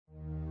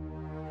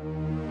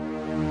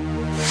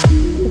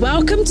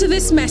Welcome to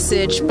this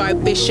message by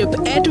Bishop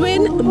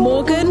Edwin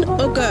Morgan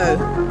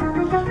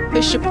Ogo.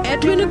 Bishop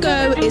Edwin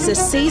Ogo is a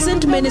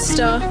seasoned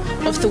minister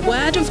of the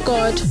Word of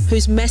God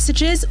whose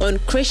messages on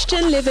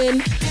Christian living,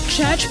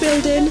 church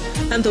building,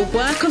 and the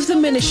work of the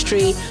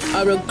ministry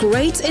are a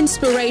great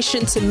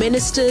inspiration to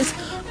ministers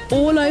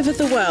all over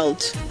the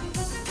world.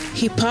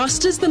 He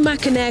pastors the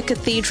Mackinac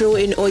Cathedral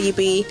in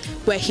Oyibi,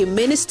 where he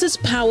ministers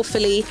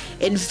powerfully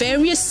in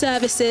various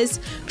services,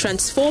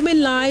 transforming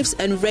lives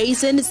and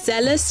raising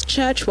zealous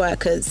church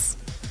workers.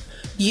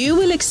 You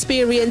will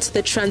experience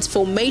the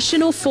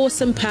transformational force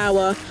and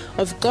power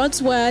of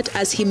God's Word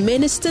as he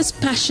ministers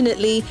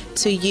passionately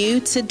to you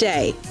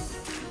today.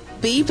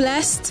 Be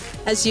blessed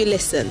as you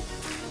listen.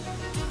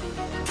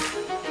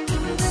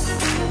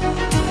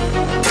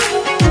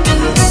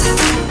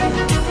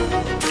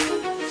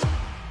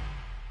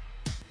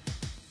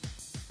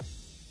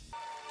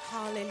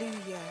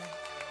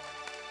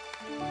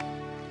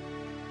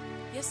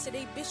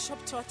 Yesterday,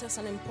 Bishop taught us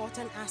an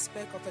important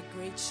aspect of a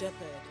great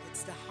shepherd.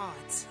 It's the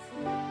heart.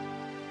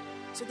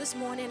 So this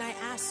morning I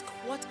ask,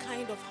 what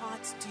kind of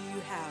heart do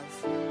you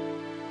have?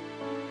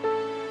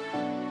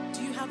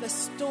 Do you have a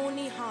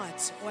stony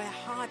heart or a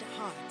hard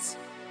heart?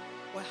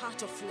 Or a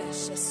heart of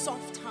flesh, a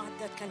soft heart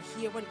that can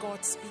hear when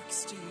God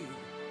speaks to you?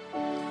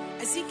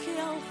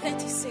 Ezekiel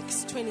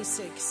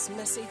 36:26,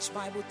 Message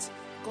Bible,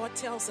 God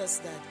tells us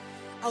that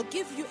I'll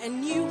give you a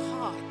new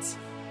heart.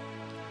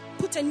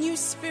 Put a new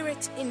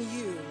spirit in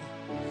you.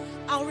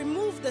 I'll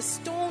remove the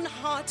stone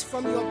heart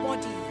from your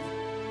body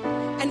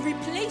and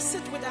replace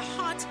it with a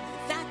heart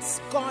that's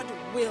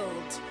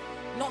God-willed,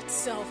 not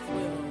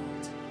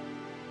self-willed.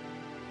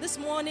 This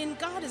morning,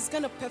 God is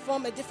going to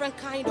perform a different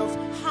kind of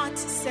heart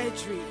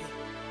surgery,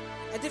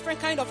 a different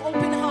kind of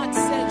open heart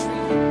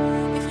surgery.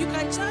 If you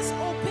can just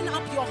open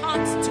up your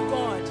heart to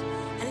God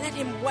and let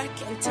him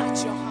work and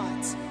touch your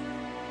heart,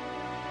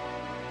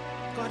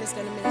 God is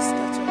going to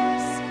minister to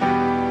us.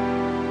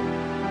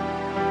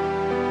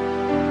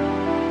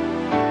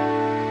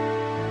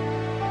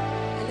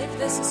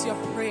 This is your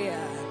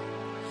prayer.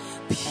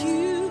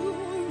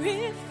 Purify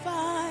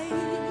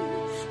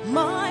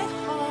my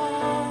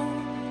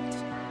heart.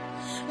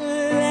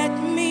 Let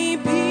me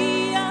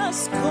be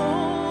as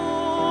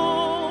gold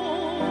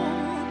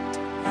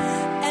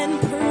and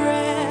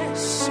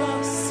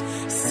precious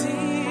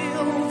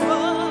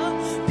silver.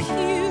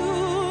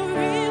 Purify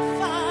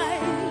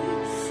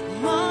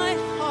my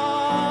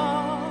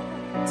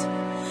heart.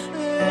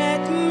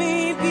 Let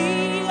me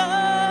be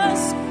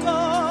as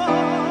gold.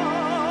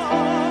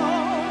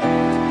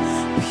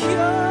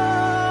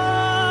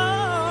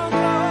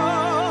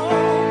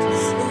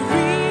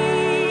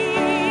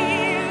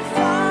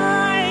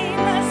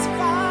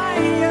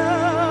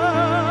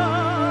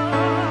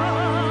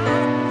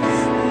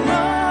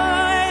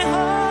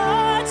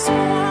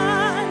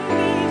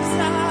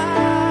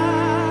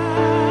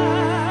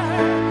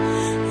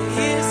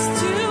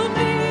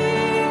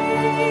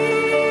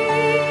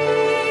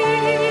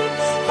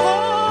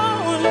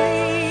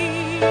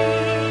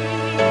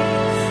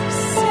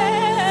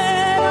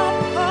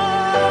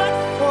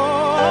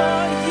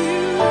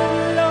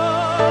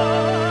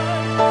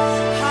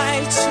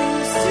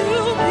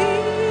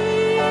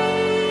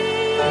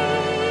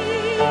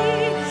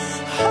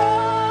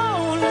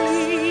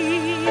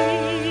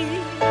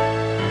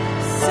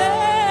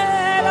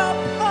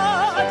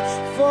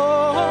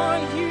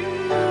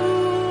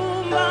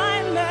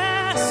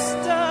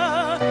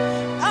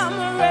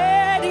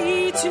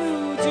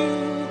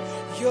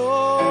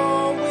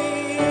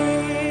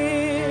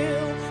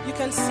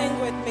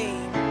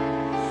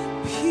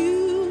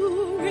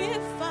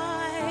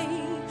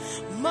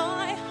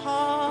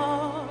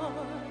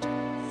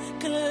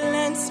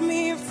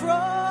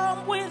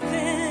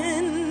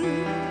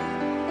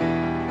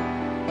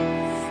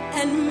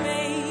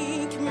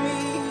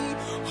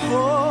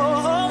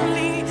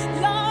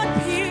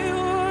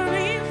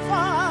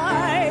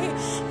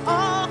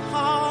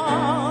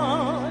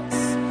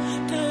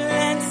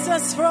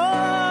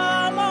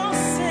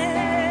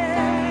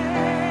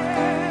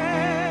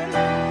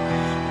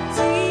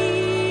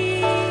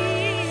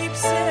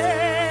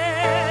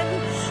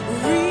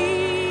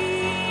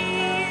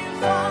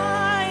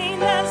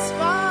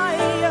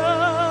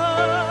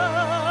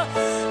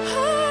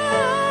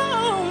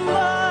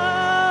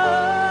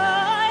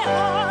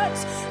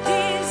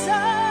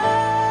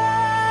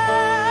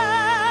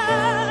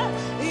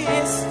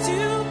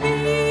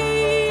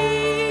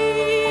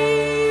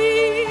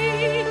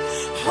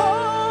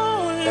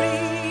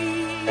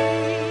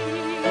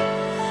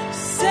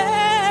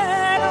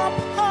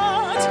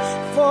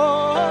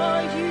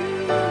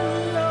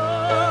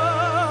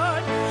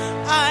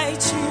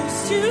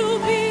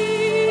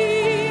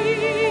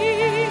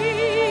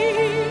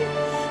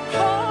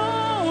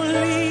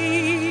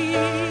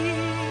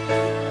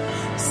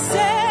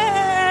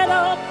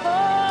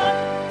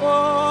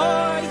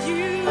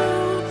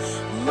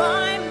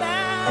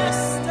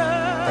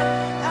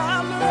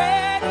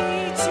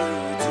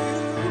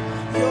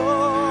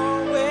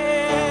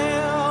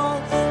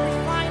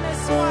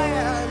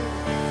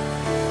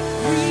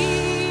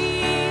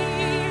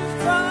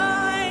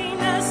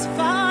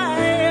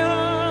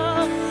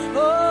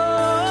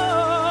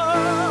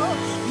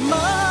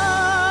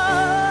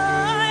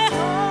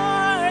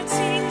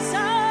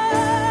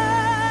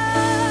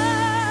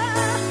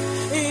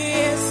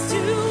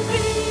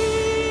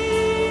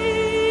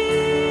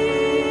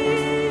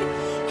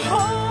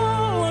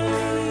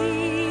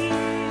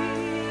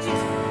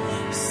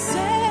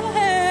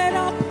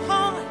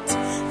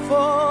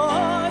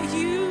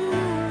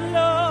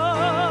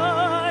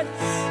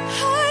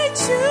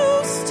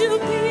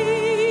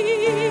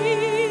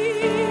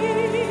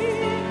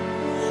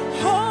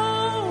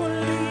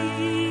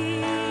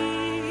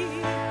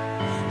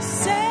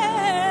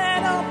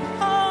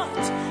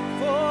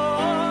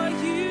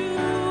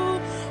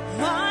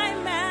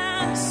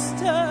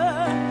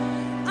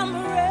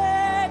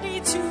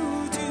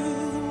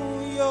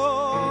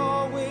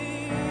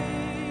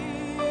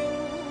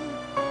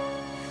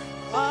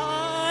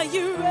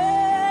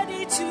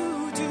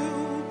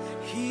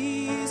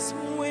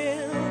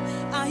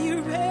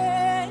 you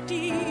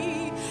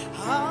ready?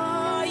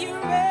 Are you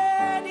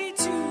ready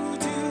to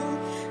do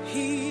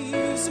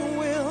His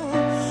will?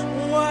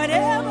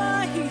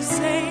 Whatever He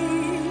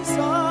says,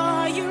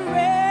 are you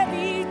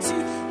ready to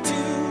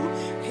do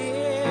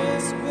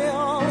His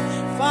will?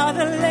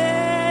 Father,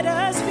 let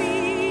us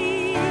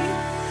be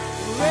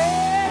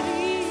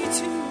ready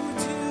to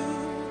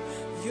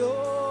do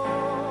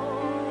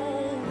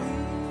your will.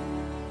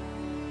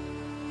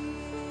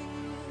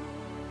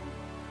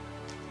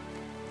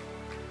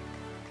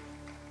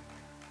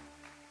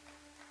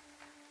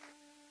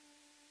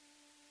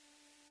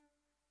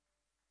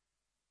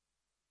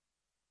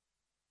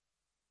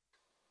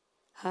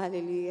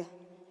 Hallelujah.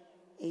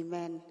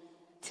 Amen.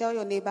 Tell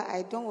your neighbor,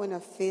 I don't want to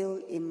fail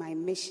in my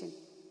mission.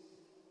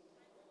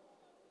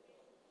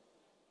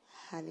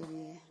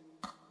 Hallelujah.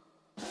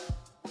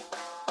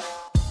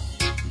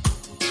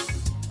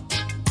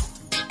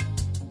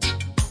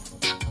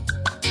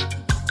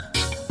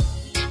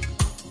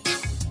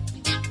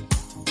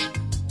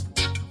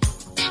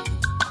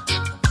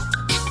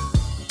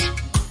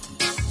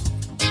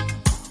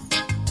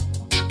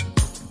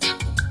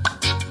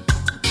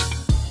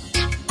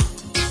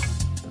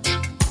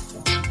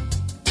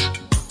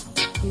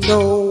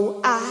 No,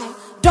 I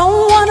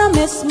don't want to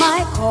miss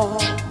my call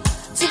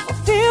to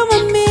fulfill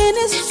my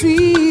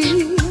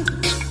ministry.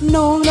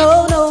 No,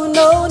 no, no,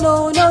 no,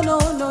 no, no, no,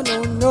 no,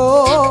 no,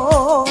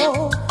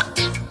 no.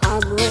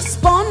 I'm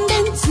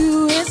responding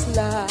to His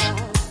love.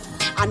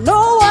 I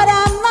know what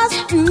I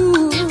must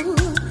do.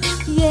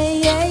 Yeah,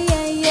 yeah,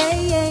 yeah, yeah,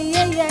 yeah,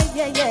 yeah, yeah,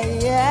 yeah, yeah,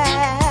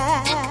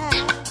 yeah.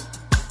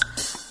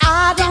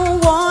 I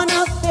don't want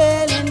to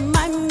fail in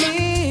my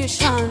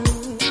mission.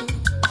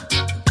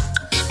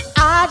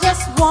 I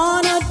just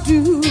wanna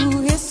do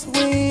His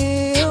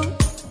will.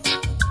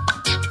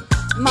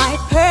 My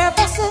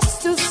purpose is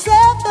to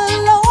serve the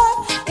Lord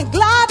in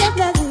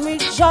gladness and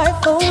with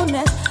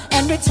joyfulness.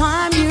 And with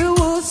time you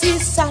will see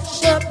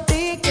such a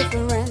big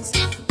difference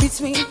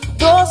between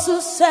those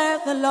who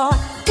serve the Lord.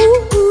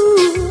 Ooh,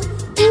 ooh,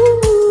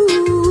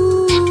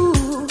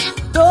 ooh,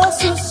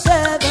 those who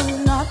serve the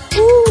Lord.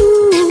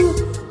 Ooh,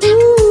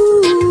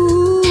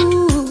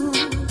 ooh.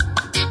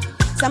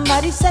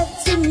 Somebody said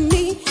to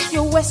me,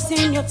 you're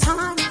wasting your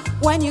time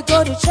when you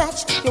go to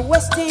church. You're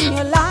wasting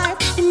your life.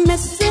 You're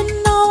missing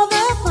all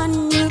the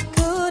fun you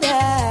could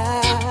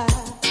have.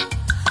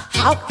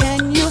 How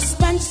can you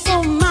spend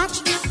so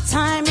much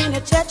time in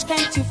a church?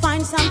 Can't you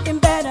find something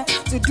better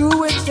to do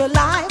with your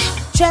life?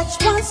 Church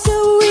once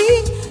a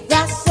week,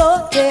 that's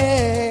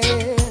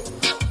okay.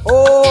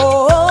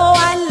 Oh,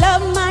 I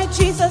love my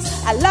Jesus.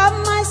 I love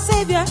my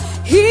Savior.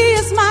 He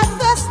is my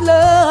first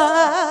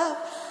love.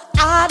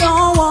 I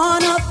don't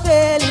wanna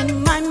fail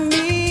in my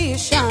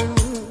mission.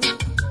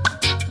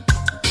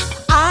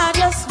 I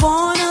just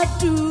wanna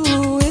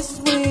do His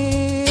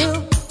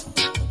will.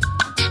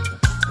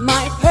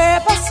 My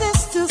purpose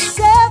is to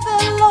serve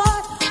the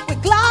Lord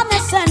with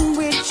gladness and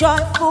with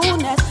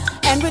joyfulness.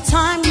 And with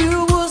time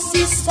you will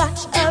see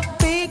such a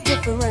big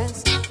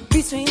difference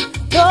between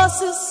those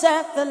who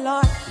serve the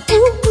Lord.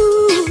 Ooh,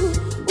 ooh,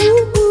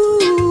 ooh,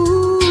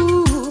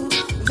 ooh.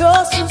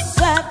 Those who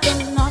serve the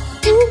Lord.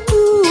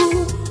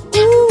 Ooh,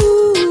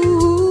 ooh.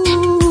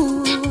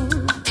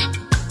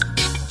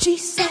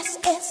 Jesus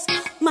is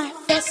my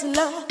first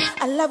love.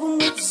 I love Him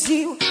with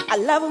zeal. I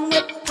love Him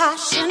with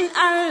passion.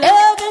 I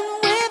love Him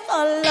with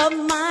all of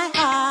my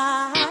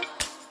heart.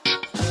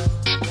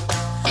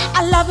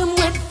 I love Him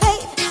with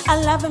faith. I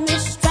love Him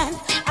with strength.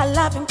 I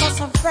love Him cause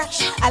I'm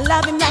fresh. I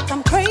love Him like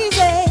I'm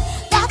crazy.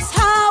 That's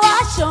how I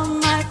show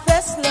my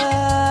first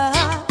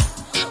love.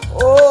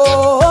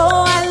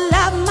 Oh, I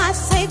love my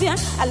Savior.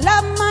 I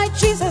love my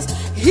Jesus.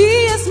 He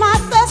is my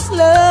first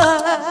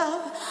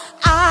love.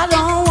 I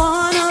don't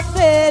wanna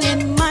fail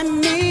in my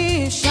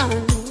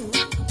mission.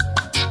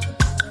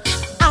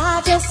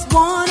 I just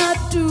wanna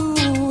do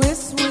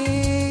His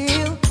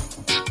will.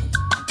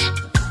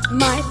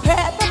 My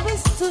purpose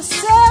is to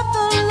serve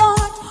the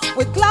Lord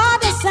with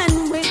gladness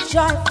and with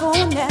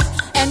joyfulness.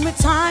 And with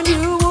time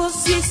you will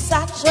see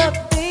such a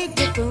big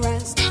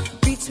difference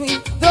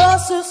between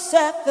those who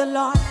serve the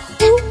Lord.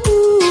 Ooh,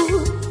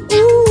 ooh,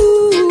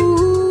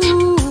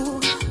 ooh.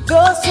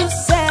 Those who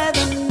serve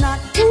the Lord.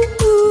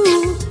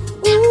 Ooh,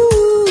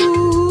 ooh,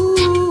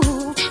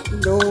 ooh.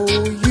 No,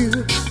 you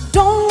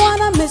don't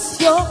wanna miss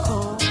your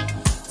call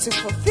to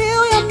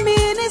fulfill your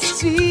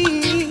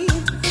ministry.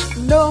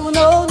 No,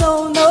 no,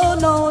 no, no,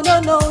 no, no,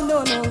 no,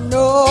 no, no,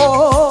 no.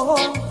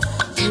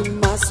 You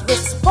must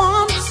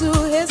respond to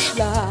His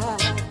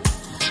love.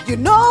 You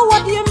know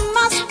what you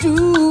must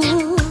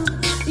do.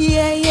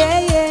 Yeah, yeah,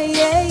 yeah,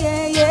 yeah,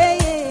 yeah, yeah,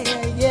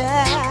 yeah,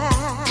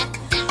 yeah.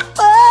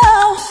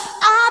 Oh,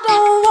 I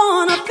don't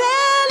wanna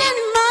fail in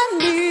my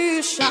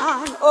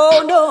mission. Oh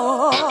no,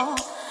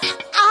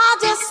 I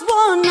just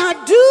wanna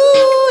do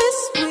His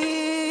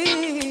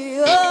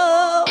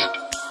will.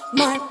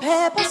 My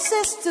purpose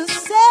is to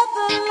serve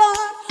the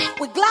Lord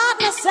with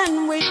gladness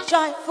and with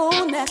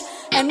joyfulness.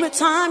 And with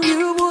time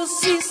you will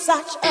see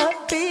such a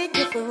big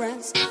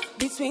difference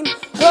between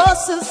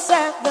those who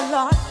serve the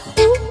Lord.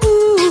 Ooh,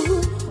 ooh.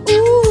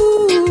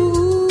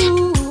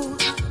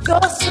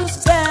 those who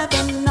serve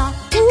the Lord.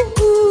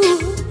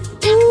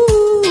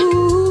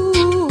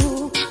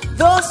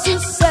 Those who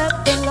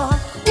serve the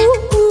Lord.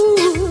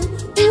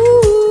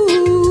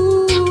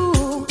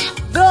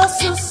 Those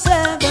who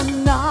serve the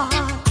Lord.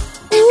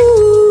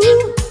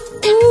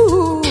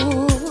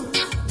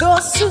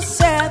 Those who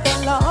serve the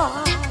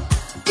Lord.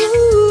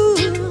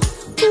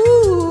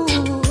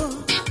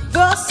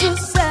 Those who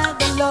serve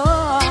the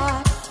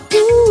Lord.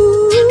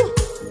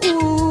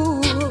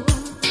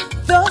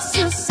 Those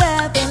who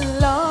serve the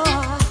Lord.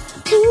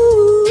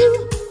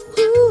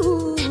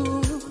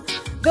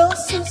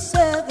 Those who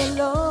serve the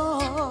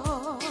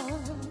Lord.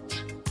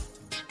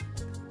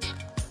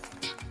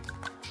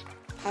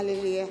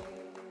 Hallelujah.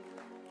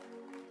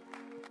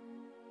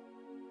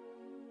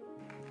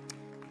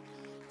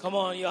 Come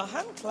on, your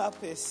hand clap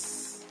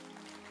is.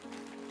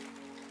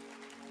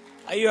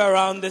 Are you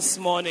around this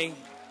morning?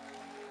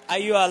 Are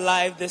you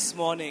alive this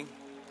morning?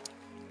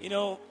 You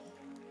know,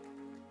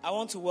 I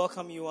want to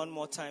welcome you one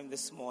more time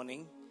this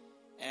morning,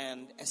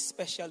 and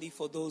especially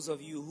for those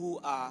of you who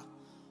are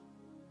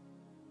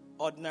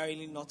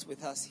ordinarily not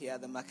with us here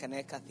at the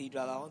Makane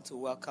Cathedral. I want to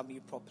welcome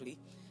you properly,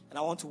 and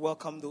I want to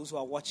welcome those who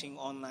are watching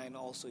online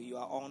also. You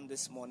are on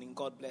this morning.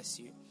 God bless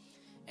you.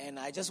 And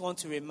I just want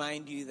to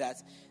remind you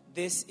that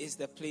this is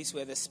the place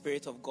where the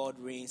Spirit of God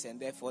reigns, and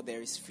therefore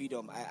there is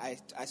freedom.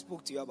 I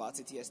spoke to you about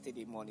it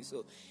yesterday morning.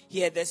 So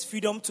here, there's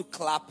freedom to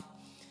clap.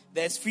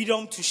 There's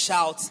freedom to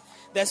shout.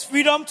 There's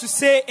freedom to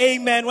say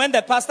amen when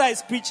the pastor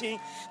is preaching.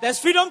 There's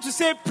freedom to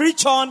say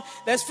preach on.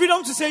 There's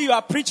freedom to say you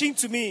are preaching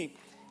to me.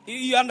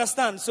 You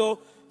understand? So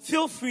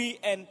feel free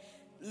and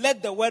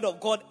let the word of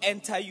God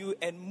enter you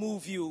and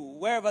move you.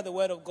 Wherever the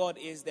word of God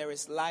is, there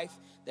is life,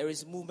 there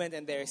is movement,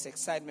 and there is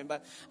excitement.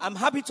 But I'm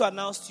happy to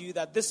announce to you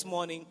that this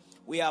morning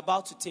we are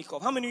about to take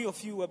off. How many of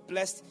you were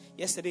blessed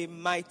yesterday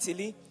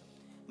mightily?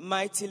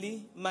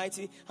 Mightily.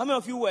 How many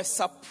of you were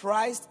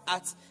surprised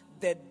at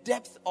the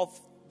depth of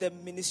the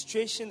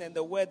ministration and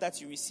the word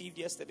that you received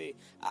yesterday?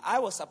 I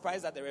was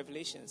surprised at the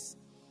revelations.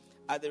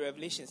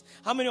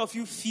 How many of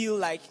you feel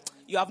like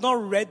you have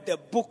not read the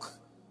book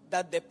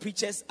that the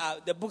preachers are,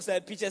 the books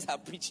that the preachers are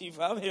preaching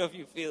for? How many of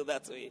you feel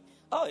that way?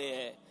 Oh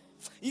yeah.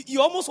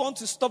 You almost want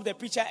to stop the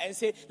preacher and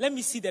say, let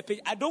me see the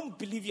page. I don't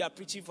believe you are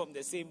preaching from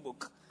the same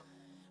book.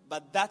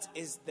 But that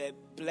is the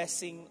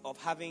blessing of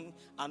having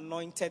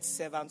anointed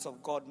servants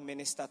of God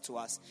minister to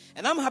us.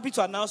 And I'm happy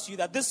to announce to you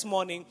that this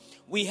morning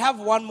we have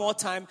one more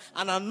time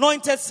an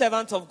anointed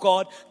servant of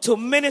God to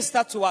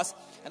minister to us.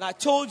 And I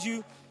told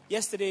you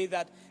yesterday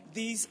that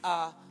these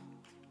are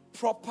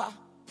proper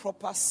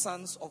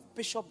sons of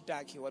Bishop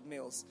Dag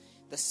Heward-Mills.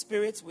 The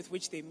spirit with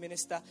which they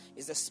minister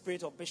is the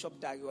spirit of Bishop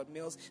Dag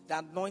Heward-Mills. The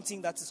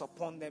anointing that is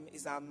upon them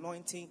is the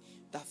anointing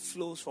that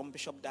flows from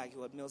Bishop Dag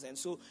Heward-Mills. And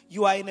so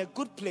you are in a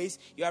good place.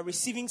 You are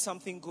receiving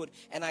something good.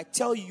 And I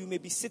tell you, you may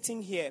be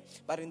sitting here,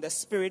 but in the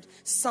spirit,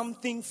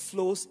 something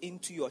flows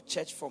into your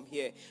church from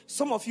here.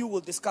 Some of you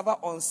will discover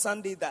on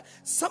Sunday that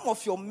some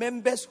of your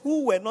members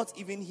who were not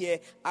even here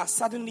are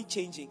suddenly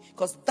changing,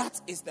 because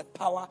that is the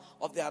power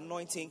of the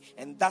anointing,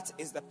 and that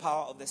is the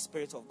power of the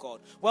Spirit of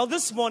God. Well,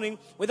 this morning,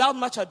 without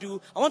much ado,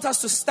 I want us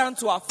to stand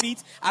to our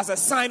feet as a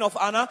sign of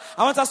honor.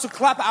 I want us to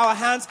clap our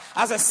hands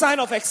as a sign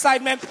of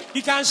excitement.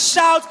 You can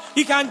shout,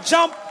 you can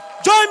jump.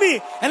 Join me,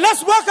 and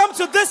let's welcome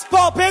to this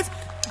pulpit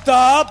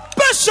the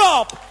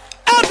Bishop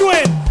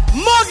Edwin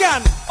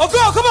Morgan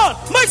Ogo. Come on,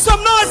 make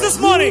some noise this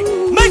morning.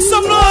 Make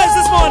some noise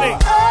this morning.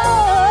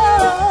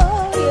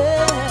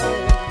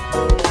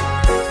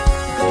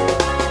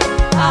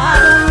 I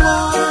don't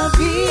wanna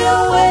be a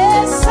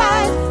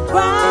wayside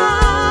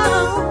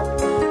ground.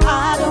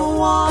 I don't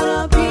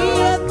wanna be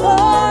a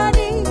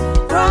thorny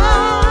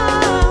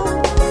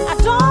ground. I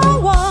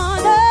don't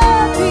wanna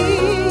be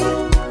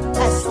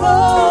a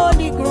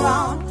stony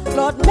ground.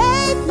 Lord,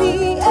 make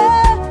me a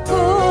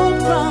good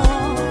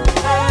ground.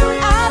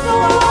 I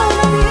don't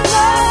wanna be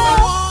low.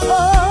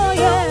 Oh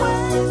yeah.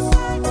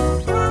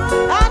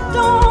 I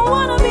don't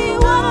wanna be.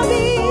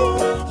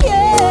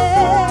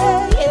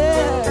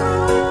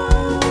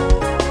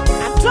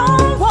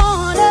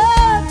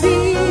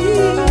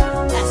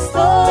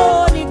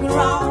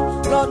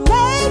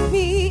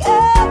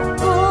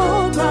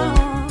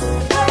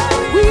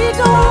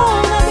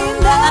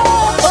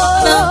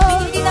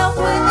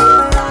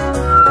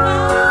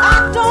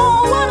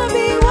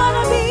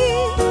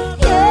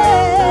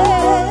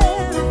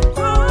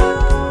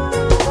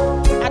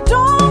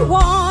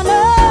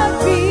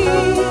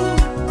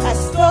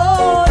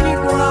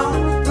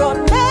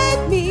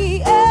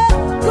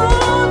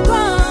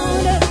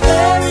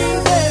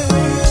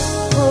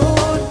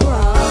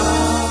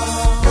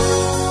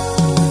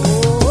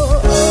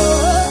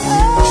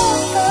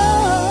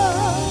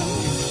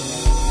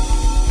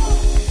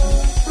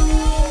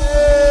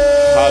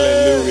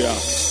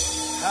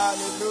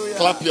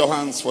 Clap your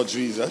hands for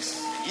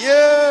Jesus.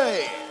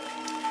 Yay!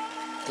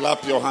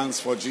 Clap your hands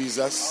for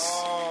Jesus.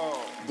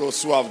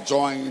 Those who have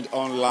joined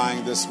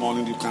online this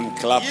morning, you can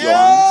clap your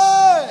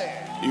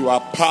hands. You are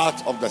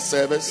part of the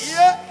service.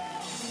 Yeah.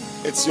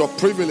 It's your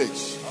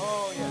privilege.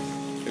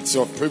 It's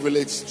your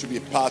privilege to be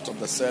part of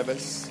the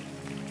service,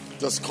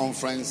 this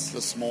conference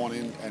this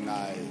morning, and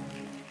I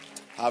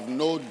have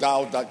no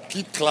doubt that,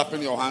 keep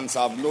clapping your hands,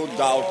 I have no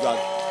doubt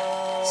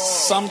that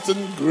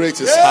something great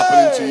is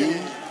happening to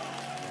you.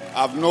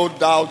 I have no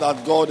doubt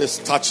that God is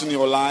touching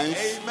your life.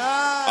 Amen.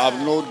 I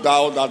have no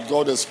doubt that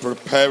God is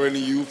preparing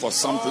you for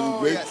something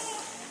great. Yes.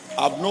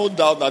 I have no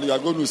doubt that you are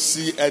going to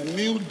see a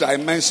new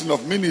dimension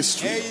of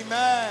ministry.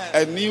 Amen.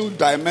 A new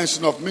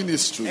dimension of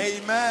ministry.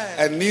 Amen.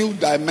 A new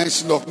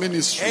dimension of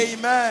ministry.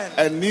 Amen.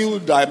 A new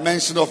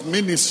dimension of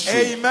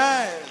ministry.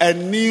 Amen. A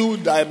new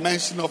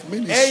dimension of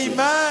ministry.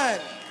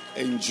 Amen.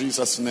 In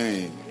Jesus'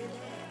 name.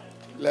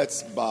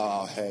 Let's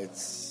bow our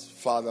heads.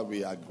 Father,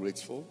 we are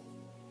grateful.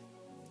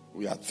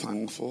 We are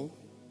thankful.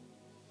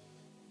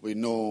 We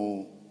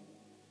know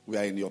we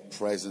are in your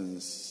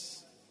presence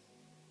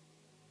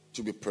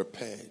to be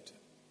prepared,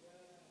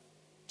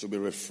 to be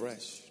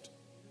refreshed,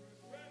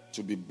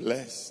 to be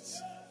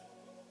blessed,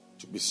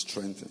 to be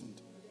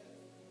strengthened.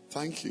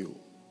 Thank you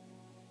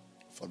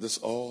for this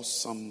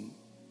awesome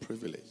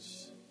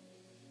privilege.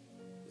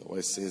 The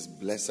word says,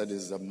 blessed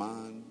is the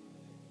man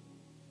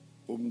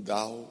whom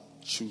thou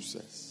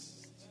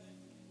choosest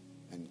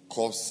and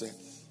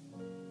causeth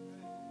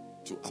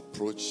to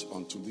approach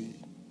unto thee.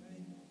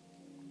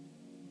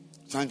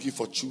 Thank you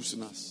for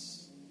choosing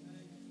us.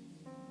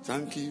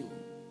 Thank you.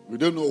 We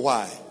don't know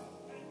why,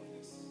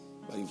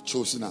 but you've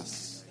chosen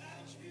us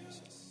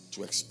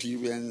to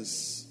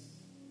experience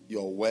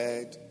your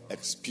word,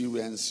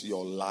 experience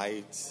your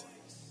light,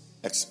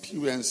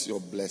 experience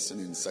your blessing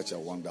in such a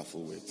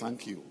wonderful way.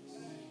 Thank you.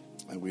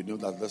 And we know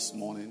that this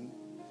morning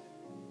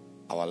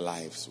our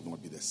lives will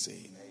not be the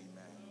same.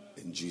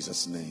 In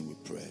Jesus' name we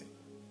pray.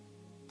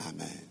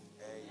 Amen.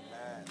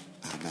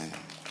 Amen.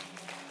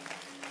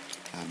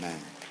 Amen.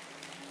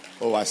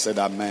 Oh, I said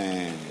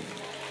amen.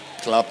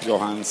 Clap your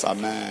hands,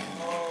 amen.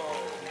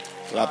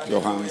 Clap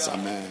your hands,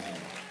 amen.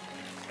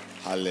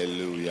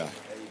 Hallelujah.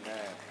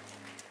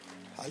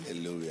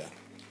 Hallelujah.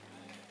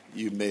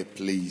 You may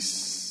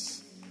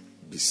please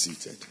be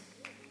seated.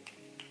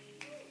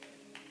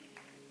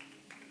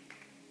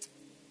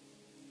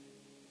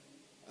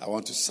 I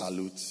want to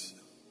salute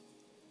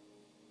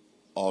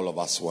all of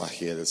us who are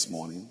here this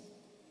morning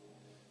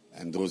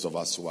and those of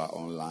us who are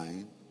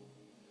online.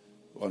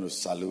 I want to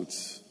salute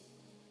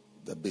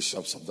the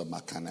bishops of the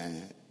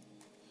Makane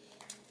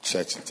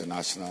Church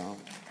International,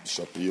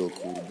 Bishop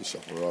Yoku,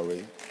 Bishop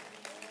Rory.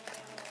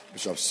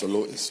 Bishop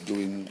Solo is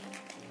doing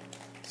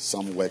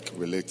some work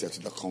related to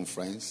the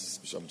conference.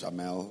 Bishop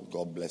Jamel,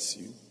 God bless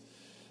you.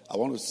 I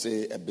want to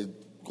say a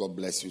bit God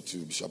bless you to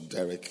Bishop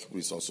Derek, who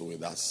is also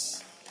with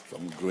us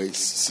from Grace,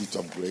 Seat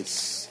of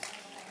Grace,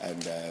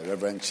 and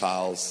Reverend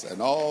Charles, and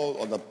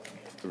all other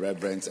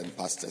reverends and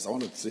pastors. I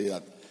want to say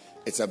that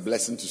it's a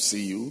blessing to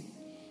see you,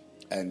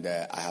 and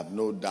I have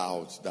no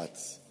doubt that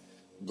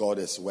God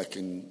is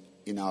working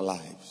in our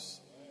lives.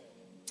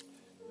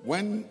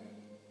 When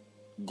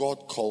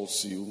God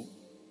calls you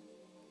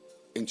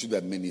into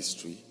the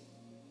ministry,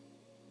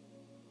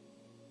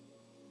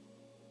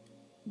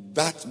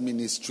 that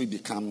ministry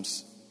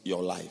becomes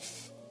your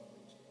life.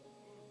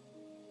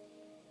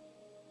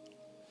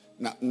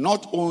 Now,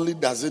 not only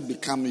does it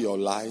become your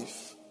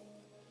life,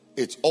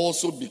 it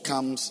also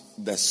becomes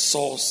the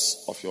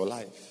source of your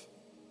life.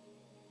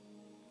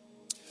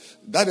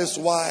 That is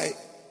why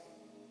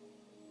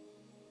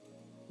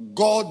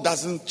God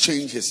doesn't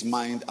change his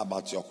mind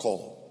about your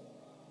call.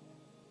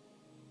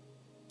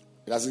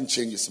 He doesn't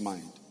change his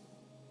mind.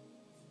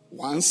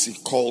 Once he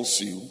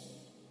calls you,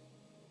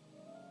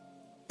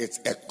 it's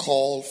a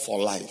call for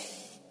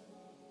life.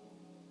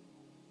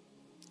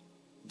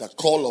 The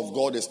call of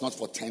God is not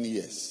for 10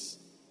 years.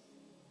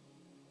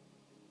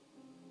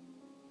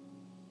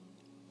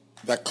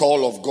 The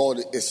call of God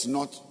is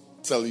not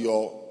till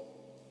your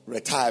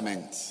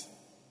retirement.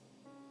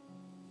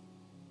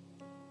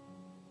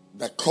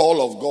 The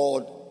call of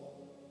God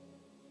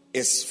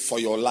is for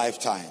your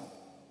lifetime.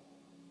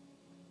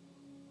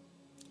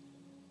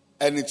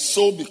 And it's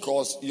so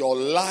because your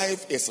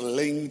life is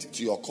linked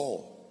to your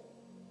call.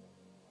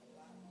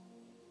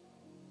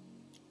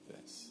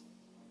 Yes.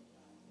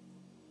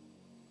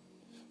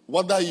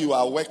 Whether you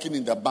are working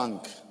in the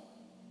bank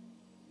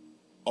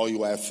or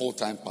you are a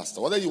full-time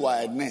pastor, whether you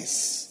are a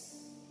nurse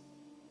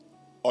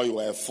or you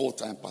are a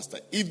full-time pastor,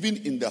 even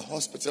in the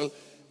hospital,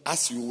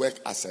 as you work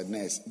as a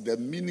nurse, the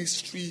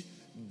ministry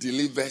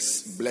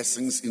delivers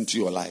blessings into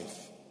your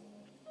life.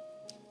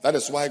 That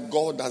is why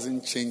God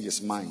doesn't change his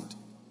mind.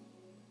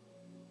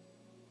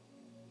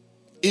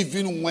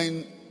 Even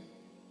when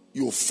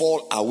you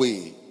fall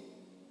away,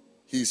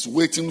 he's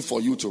waiting for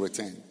you to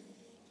return.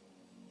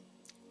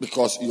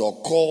 Because your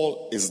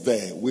call is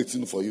there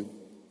waiting for you.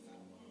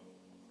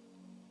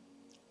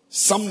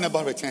 Some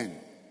never return.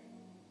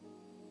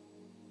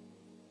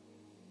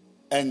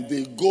 And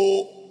they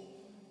go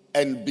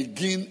and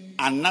begin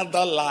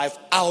another life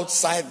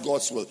outside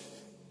God's will.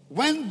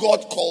 When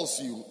God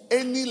calls you,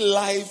 any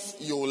life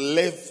you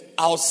live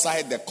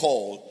outside the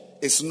call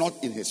is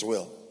not in his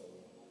will.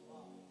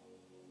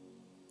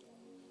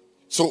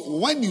 So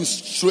when you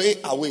stray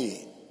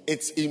away,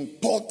 it's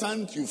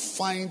important you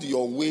find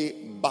your way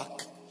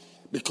back,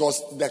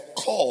 because the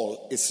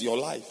call is your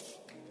life.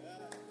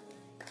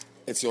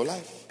 It's your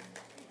life.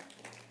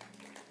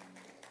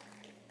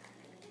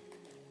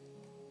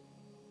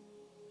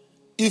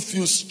 If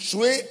you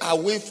stray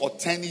away for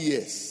 10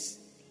 years,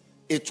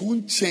 it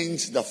won't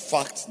change the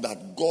fact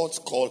that God's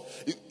call,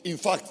 in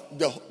fact,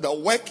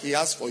 the work he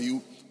has for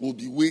you will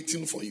be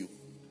waiting for you.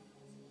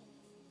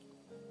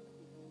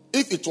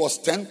 If it was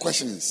 10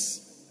 questions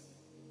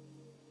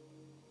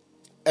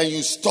and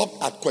you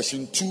stopped at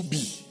question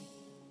 2B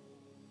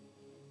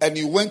and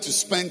you went to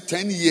spend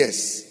 10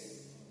 years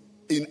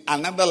in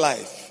another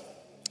life,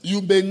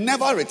 you may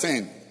never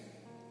return.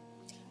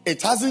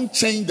 It hasn't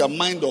changed the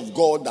mind of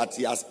God that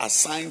he has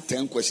assigned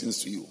 10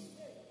 questions to you.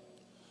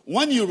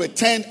 When you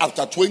return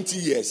after 20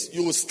 years,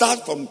 you will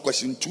start from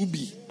question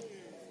 2B.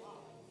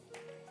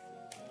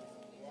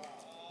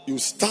 You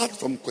start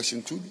from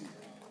question 2B.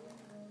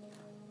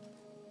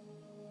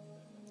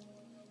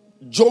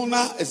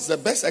 Jonah is the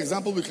best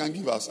example we can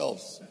give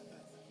ourselves.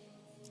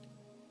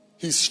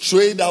 He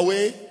strayed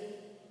away.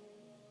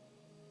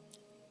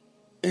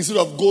 Instead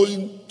of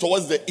going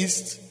towards the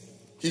east,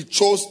 he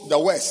chose the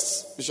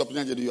west. Bishop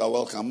Nyanjedu, you are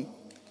welcome.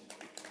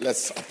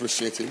 Let's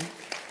appreciate him.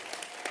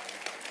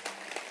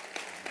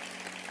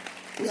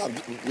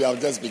 We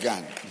have just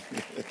begun.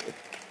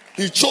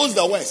 He chose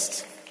the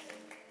west.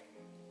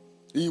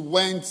 He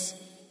went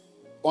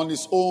on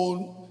his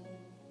own,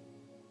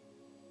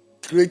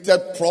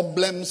 created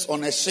problems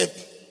on a ship.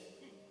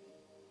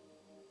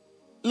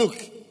 Look,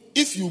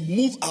 if you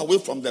move away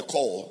from the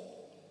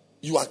call,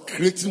 you are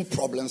creating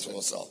problems for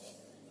yourself.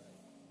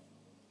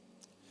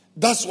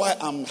 That's why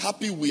I'm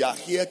happy we are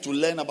here to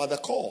learn about the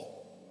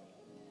call.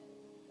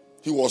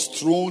 He was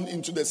thrown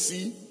into the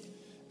sea.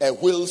 A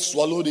whale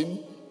swallowed him.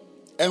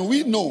 And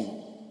we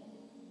know,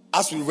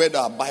 as we read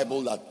our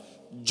Bible, that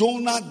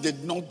Jonah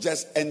did not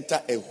just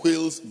enter a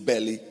whale's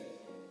belly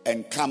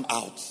and come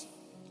out.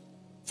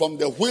 From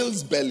the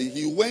whale's belly,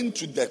 he went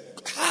to the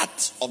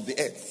heart of the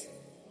earth.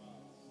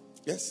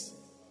 Yes.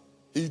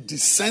 He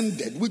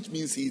descended, which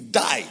means he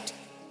died.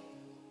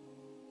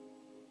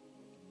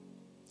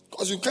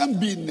 Because you can't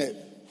be in a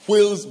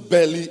whale's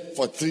belly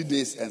for 3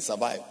 days and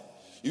survive.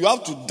 You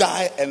have to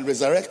die and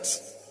resurrect.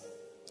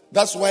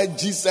 That's why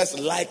Jesus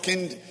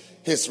likened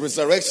his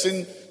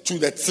resurrection to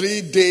the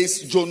 3 days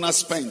Jonah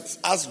spent.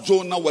 As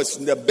Jonah was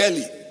in the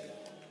belly,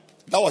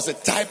 that was a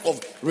type of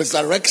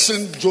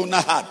resurrection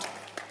Jonah had.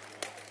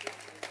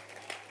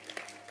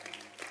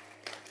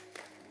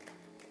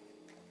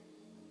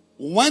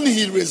 When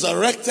he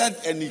resurrected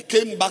and he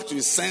came back to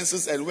his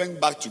senses and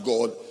went back to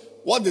God,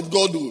 what did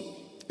God do?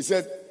 He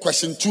said,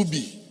 question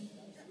 2B.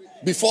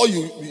 Before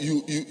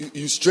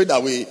you strayed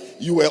away,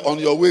 you were on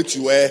your way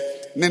to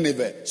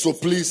Nineveh. So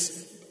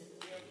please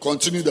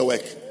continue the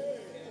work.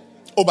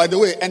 Oh, by the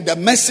way, and the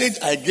message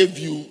I gave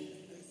you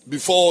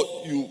before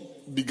you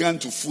began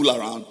to fool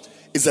around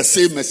is the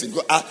same message.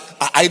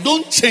 I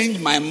don't change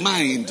my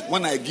mind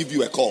when I give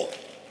you a call.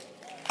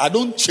 I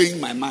don't change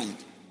my mind.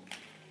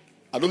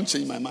 I don't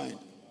change my mind.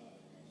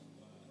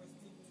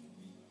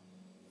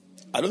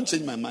 I don't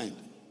change my mind.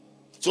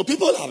 So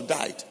people have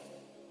died,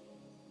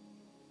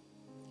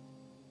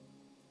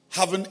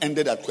 haven't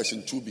ended at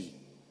question 2B.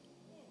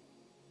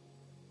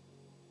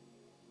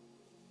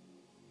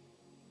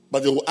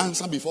 But they will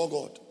answer before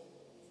God.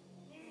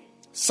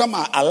 Some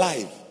are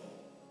alive.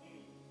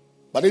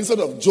 But instead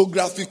of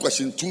geography,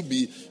 question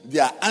 2B, they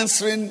are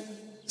answering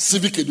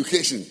civic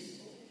education,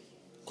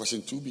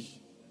 question 2B.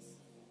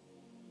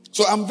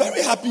 So I'm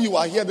very happy you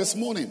are here this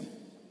morning.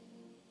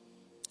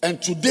 And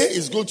today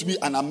is going to be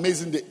an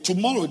amazing day.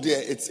 Tomorrow,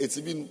 there, it's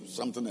even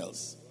something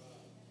else.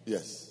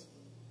 Yes.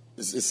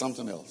 It's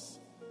something else.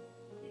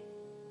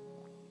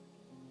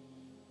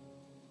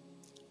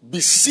 Be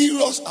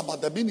serious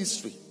about the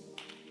ministry.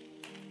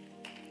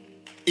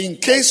 In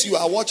case you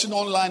are watching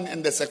online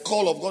and there's a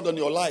call of God on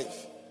your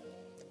life,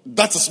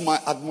 that is my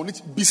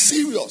admonition. Be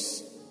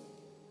serious.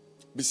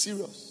 Be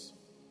serious.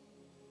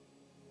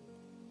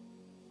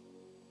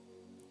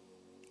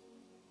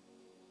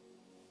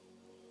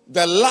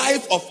 The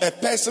life of a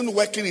person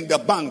working in the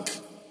bank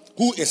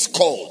who is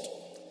called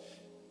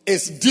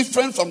is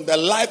different from the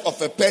life of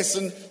a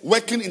person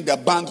working in the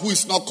bank who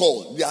is not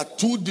called. They are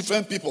two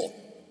different people.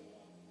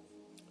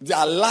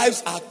 Their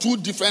lives are two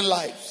different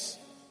lives.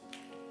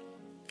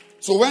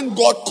 So when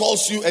God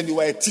calls you and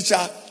you are a teacher,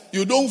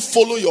 you don't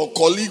follow your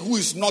colleague who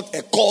is not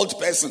a called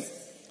person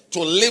to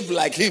live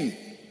like him.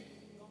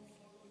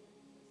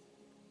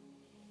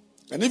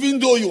 And even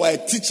though you are a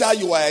teacher,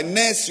 you are a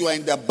nurse, you are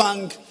in the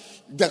bank,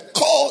 the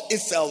call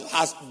itself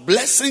has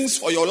blessings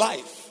for your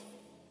life,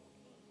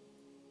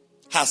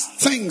 has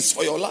things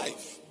for your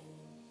life.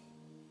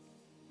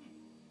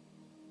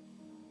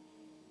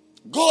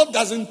 God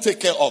doesn't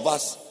take care of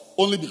us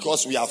only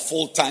because we are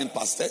full-time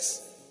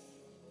pastors.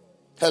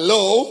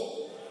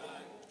 Hello?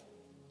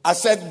 I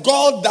said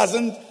God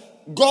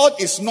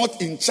is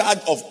not in charge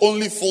of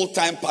only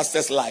full-time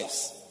pastors'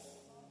 lives.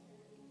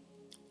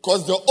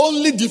 Because the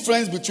only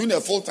difference between a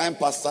full-time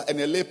pastor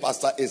and a lay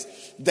pastor is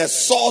the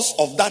source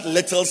of that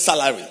little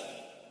salary.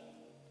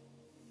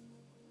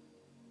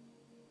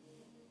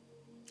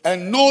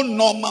 And no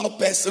normal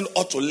person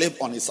ought to live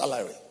on his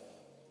salary.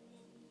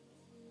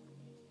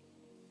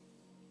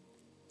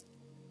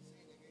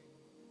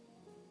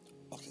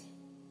 Okay.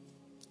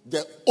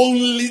 The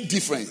only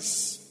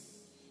difference.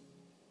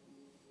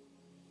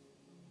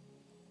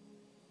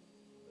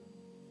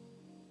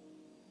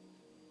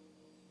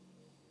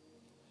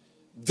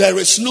 There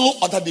is no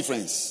other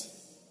difference.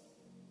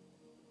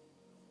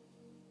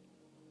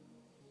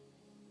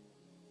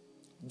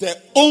 The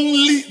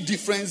only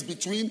difference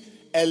between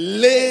a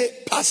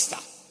lay pastor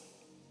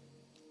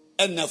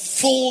and a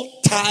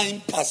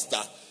full-time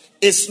pastor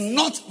is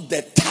not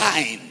the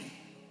time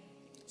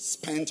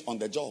spent on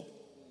the job.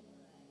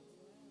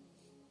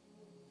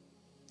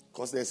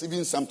 Because there's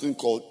even something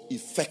called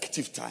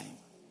effective time.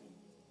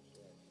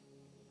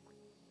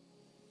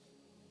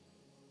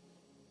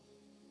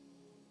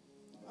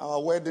 Our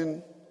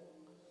wedding,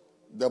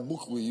 the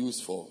book we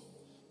use for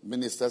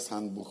minister's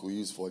handbook, we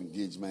use for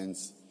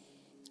engagements,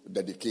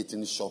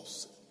 dedicating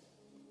shops,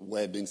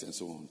 weddings, and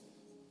so on.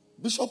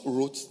 Bishop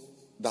wrote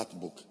that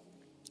book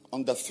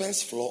on the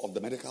first floor of the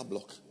medical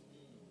block.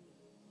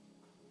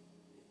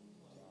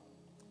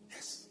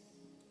 Yes.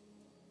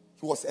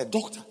 He was a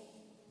doctor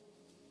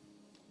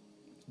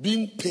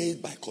being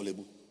paid by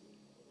Kolebu.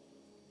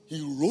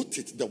 He wrote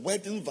it. The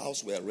wedding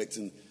vows were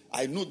written.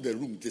 I know the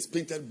room. It is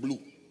painted blue.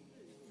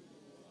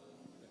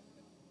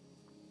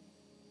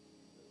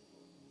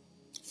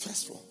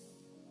 First floor.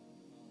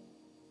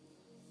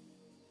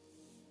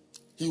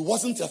 He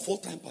wasn't a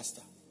full-time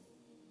pastor.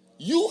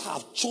 You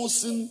have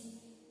chosen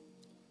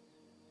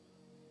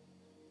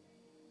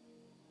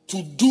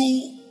to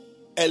do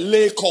a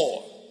lay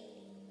call.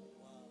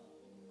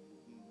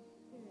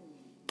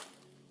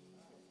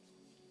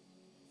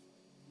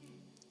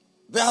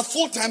 There are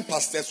full-time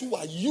pastors who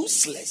are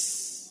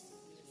useless.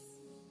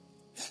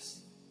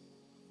 Yes.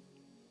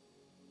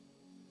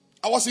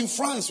 I was in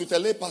France with a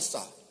lay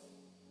pastor,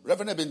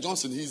 Reverend Ben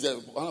Johnson. He's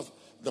one of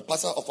the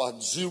pastor of our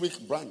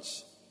Zurich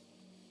branch.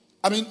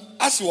 I mean,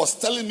 as he was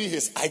telling me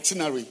his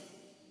itinerary,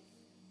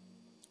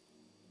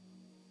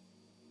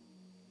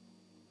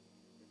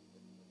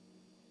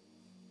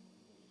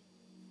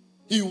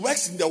 he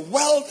works in the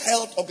World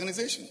Health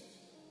Organization.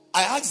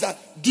 I asked that,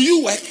 do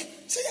you work?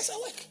 He said, yes, I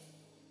work.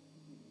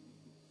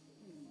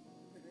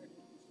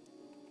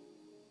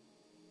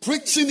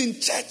 Preaching in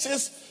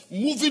churches,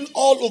 moving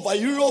all over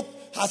Europe,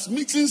 has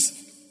meetings.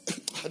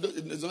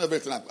 There's not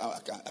everything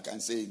I can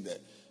say in the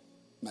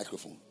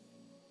microphone.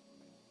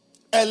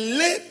 A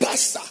lay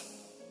pastor,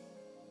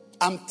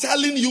 I'm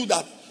telling you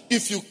that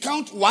if you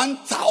count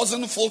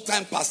 1,000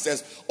 full-time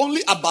pastors,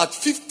 only about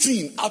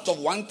 15 out of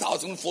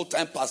 1,000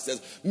 full-time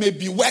pastors may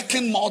be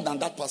working more than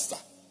that pastor.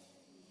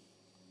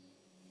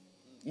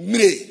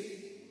 May.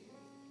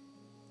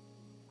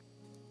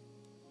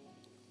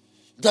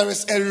 There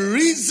is a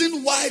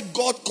reason why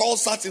God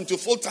calls us into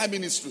full-time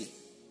ministry.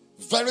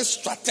 Very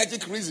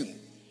strategic reason.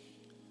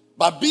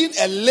 But being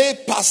a lay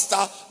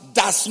pastor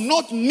does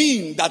not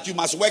mean that you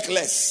must work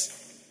less.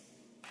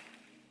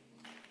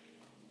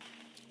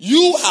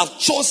 You have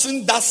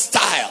chosen that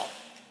style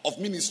of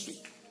ministry.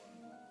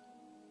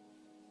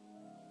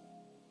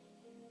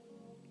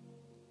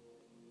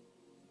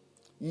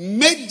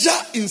 Major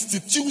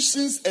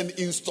institutions and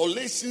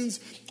installations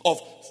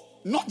of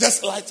not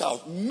just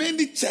Lighthouse,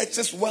 many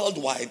churches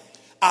worldwide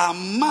are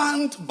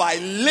manned by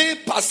lay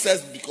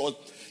pastors because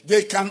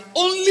they can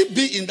only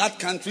be in that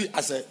country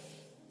as a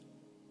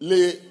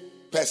lay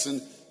person,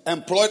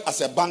 employed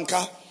as a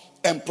banker,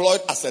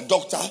 employed as a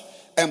doctor,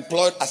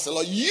 employed as a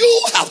lawyer.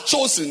 You have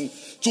chosen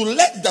to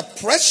let the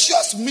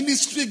precious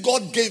ministry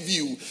God gave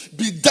you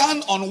be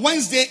done on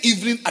Wednesday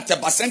evening at a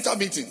Bacenta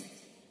meeting.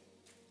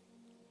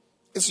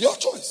 It's your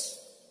choice.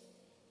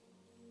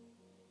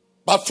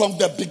 But from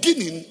the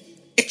beginning,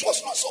 it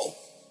was not so.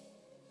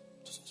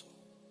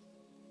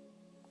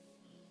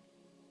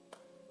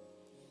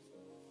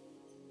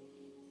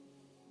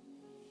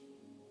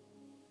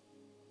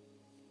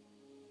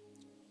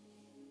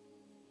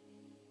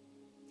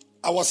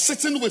 I was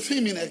sitting with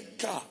him in a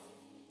car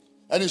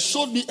and he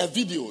showed me a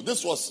video.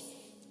 This was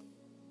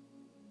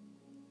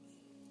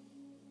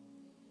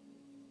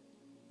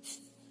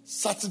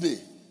Saturday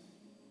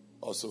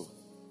or so.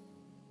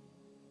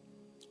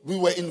 We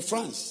were in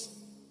France.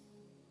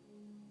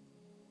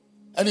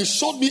 And he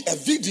showed me a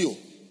video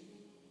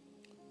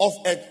of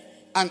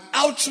an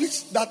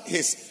outreach that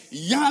his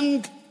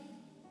young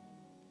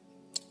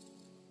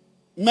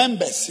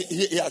members,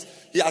 he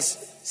has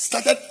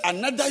started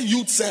another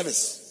youth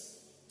service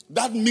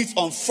that meets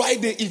on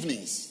Friday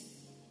evenings.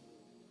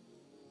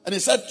 And he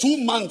said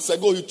 2 months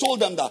ago, he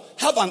told them that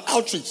have an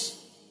outreach,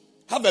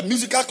 have a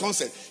musical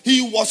concert.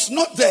 He was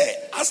not there.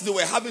 As they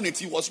were having it,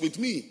 he was with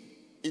me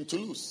in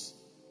Toulouse.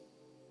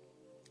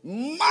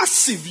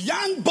 Massive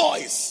young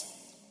boys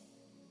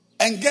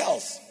and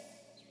girls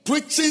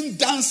preaching,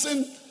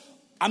 dancing.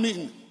 I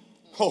mean,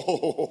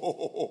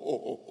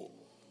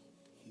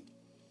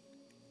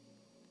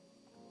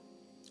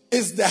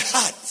 It's the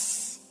heart.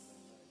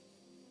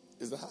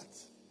 It's the heart.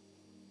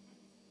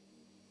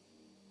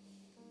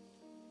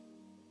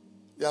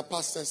 There are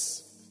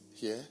pastors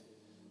here.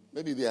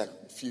 Maybe there are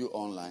few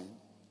online.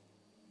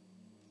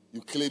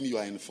 You claim you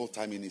are in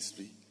full-time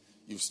ministry.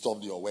 You've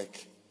stopped your work.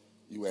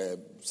 You were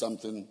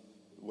something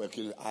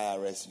working at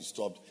IRS. You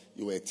stopped.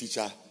 You were a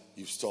teacher.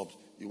 You've stopped.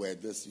 You were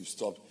this. You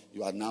stopped.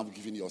 You are now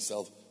giving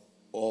yourself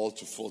all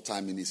to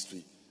full-time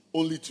ministry,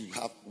 only to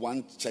have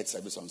one church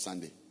service on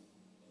Sunday.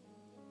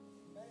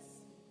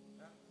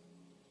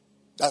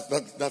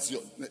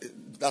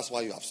 That's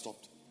why you have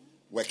stopped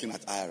working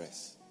at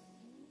IRS.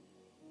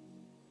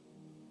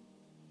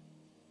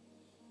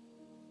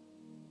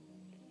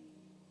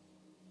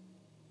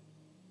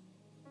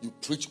 You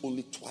preach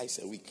only twice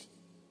a week.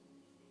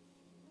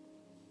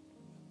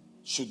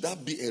 Should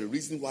that be a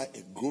reason why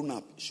a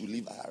grown-up should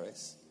leave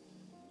IRS?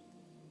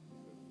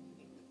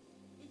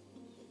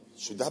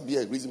 Should that be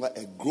a reason why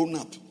a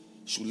grown-up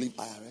should leave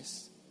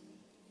IRS?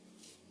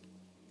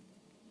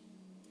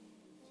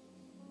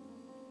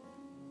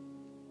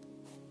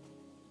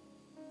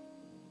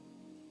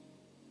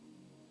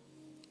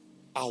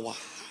 Our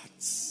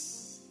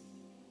hearts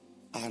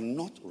are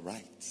not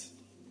right.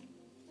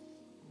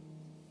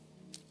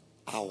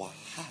 Our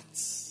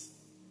hearts.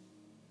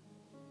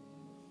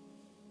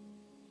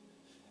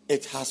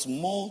 It has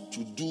more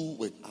to do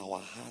with our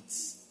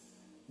hearts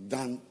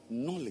than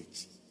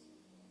knowledge.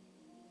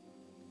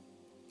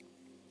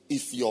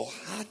 If your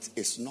heart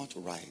is not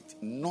right,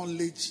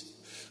 knowledge,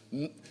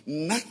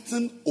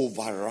 nothing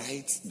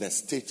overrides the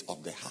state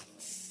of the heart.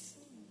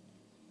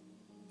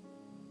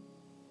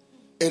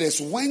 It is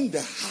when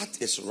the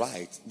heart is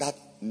right that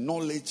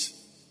knowledge.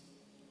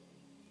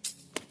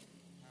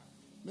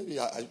 Maybe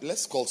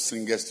let's call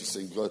singers to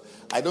sing, because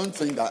I don't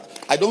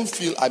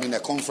feel I'm in a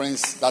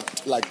conference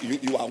that like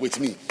you are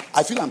with me.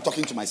 I feel I'm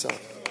talking to myself.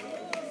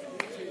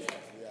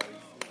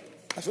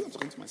 I feel I'm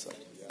talking to myself.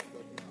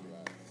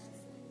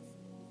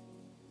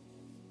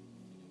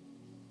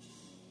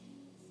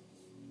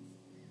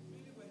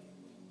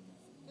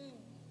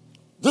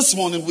 This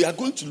morning we are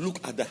going to look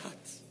at the heart.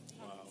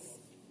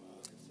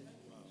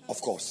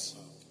 Of course.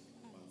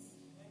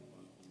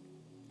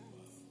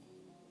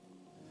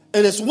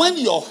 It is when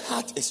your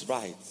heart is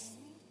right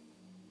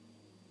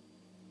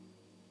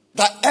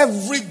that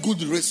every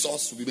good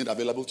resource will be made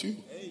available to you.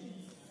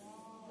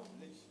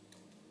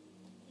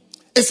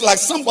 It's like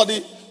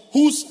somebody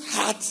whose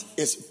heart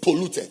is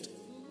polluted.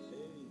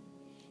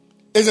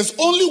 It is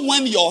only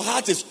when your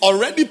heart is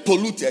already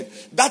polluted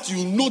that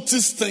you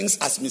notice things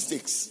as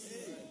mistakes.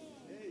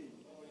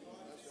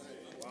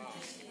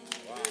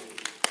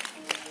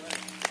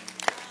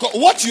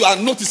 What you are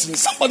noticing,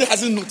 somebody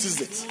hasn't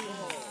noticed it.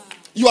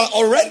 You are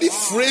already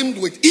framed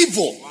with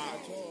evil.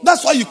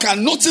 That's why you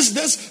can notice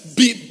this,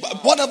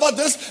 whatever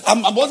this,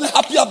 I wasn't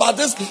happy about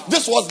this.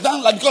 This was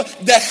done like, because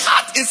the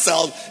heart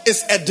itself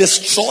is a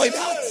destroyed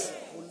heart.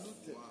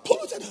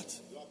 Polluted heart.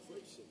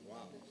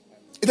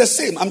 It's the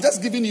same. I'm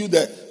just giving you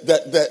the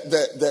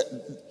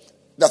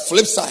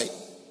flip side.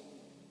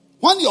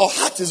 When your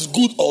heart is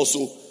good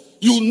also,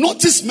 you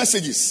notice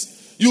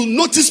messages. You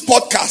notice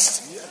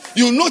podcasts.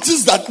 You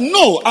notice that,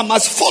 no, I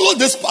must follow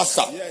this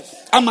pastor.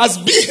 I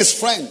must be his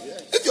friend.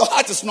 If your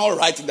heart is not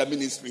right in the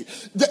ministry,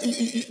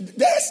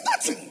 there's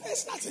nothing.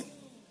 There's nothing.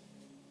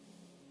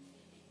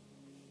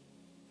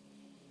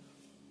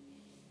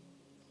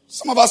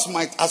 Some of us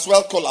might as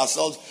well call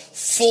ourselves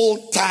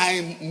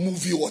full-time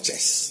movie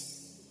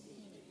watchers.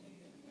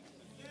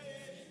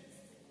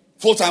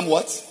 Full-time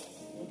what?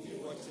 Movie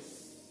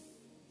watchers.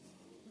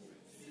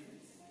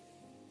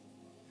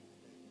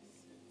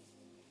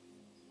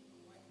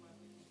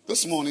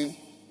 This morning,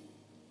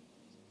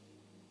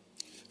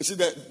 you see,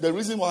 the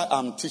reason why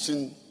I'm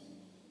teaching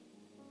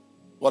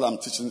what I'm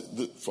teaching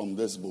from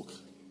this book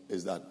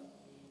is that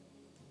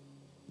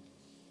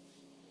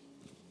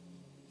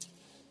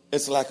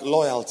it's like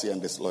loyalty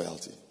and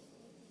disloyalty.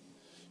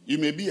 You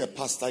may be a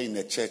pastor in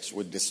a church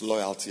with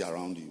disloyalty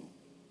around you,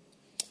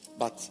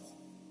 but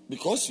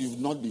because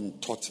you've not been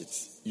taught it,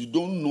 you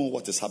don't know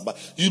what is happening.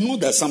 You know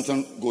there's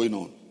something going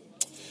on,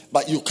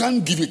 but you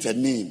can't give it a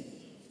name.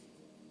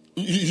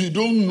 You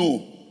don't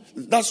know.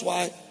 That's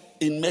why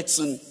in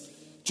medicine,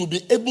 to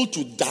be able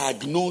to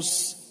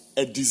diagnose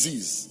a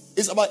disease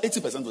is about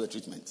 80% of the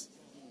treatment.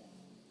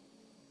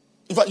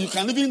 In fact, you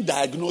can even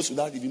diagnose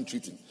without even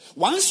treating.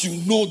 Once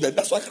you know that,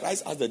 that's why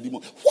Christ asked the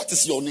demon, what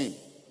is your name?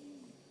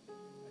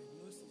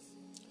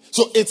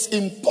 So it's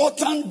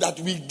important that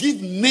we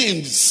give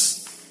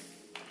names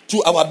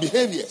to our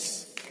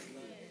behaviors.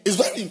 It's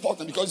very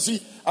important because,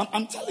 see,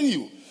 I'm telling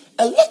you,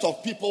 a lot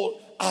of people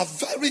are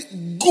very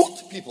good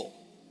people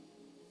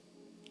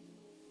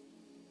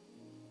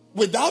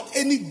without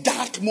any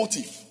dark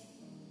motive.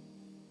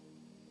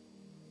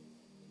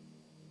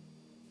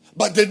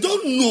 But they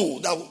don't know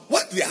that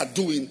what they are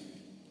doing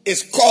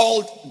is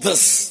called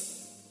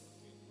this.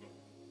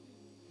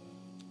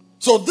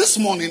 So this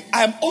morning,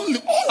 all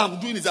I'm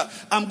doing is that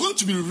I'm going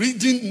to be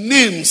reading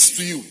names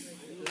to you.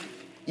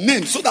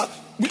 Names, so that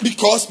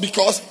because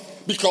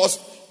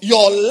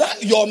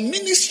your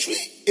ministry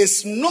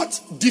is not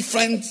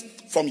different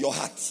from your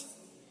heart.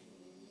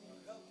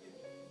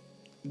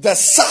 The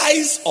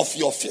size of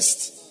your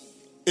fist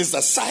is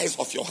the size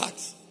of your heart.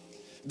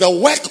 The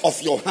work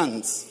of your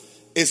hands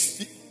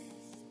is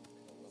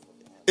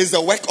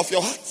the work of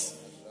your heart.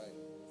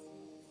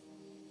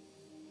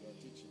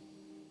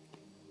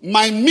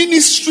 My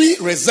ministry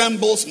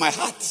resembles my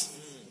heart.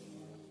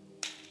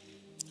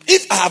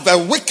 If I have a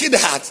wicked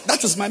heart,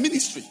 that is my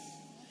ministry.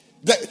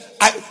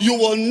 You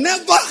will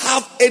never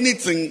have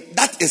anything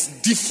that is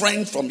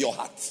different from your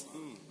heart.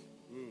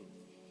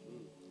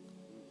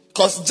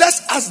 Because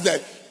just as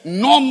the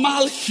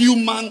normal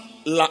human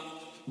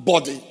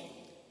body,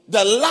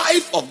 the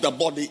life of the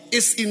body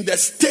is in the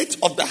state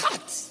of the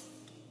heart.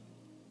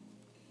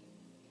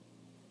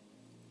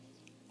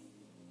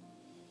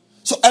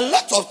 So a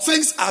lot of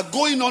things are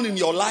going on in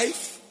your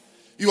life.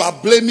 You are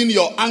blaming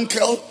your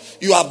uncle.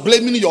 You are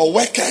blaming your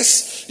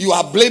workers. You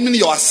are blaming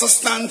your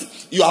assistant.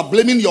 You are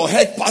blaming your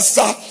head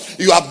pastor.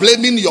 You are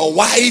blaming your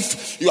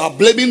wife. You are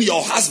blaming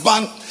your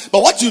husband.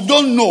 But what you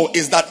don't know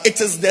is that it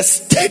is the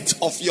state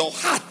of your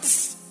heart.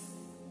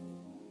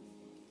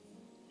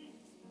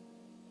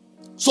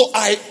 So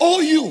I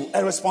owe you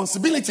a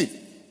responsibility.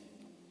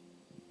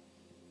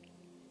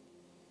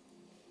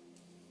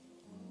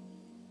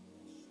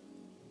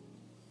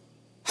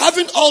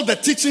 Having all the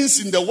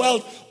teachings in the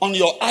world on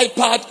your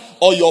iPad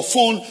or your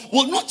phone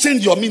will not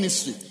change your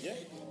ministry.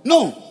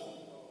 No.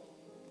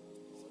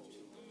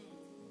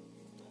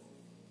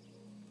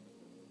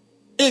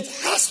 It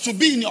has to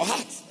be in your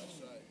heart.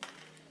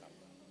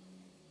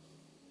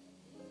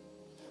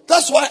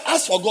 That's why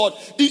ask for God.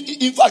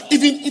 In fact,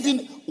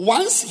 even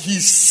once he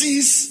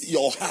sees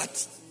your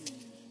heart,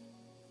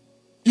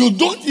 you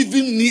don't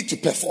even need to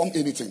perform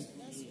anything.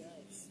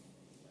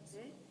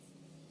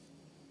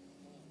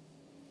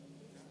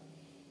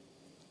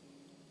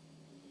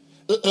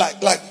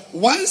 Like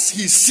once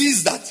he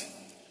sees that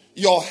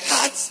your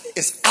heart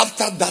is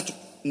after that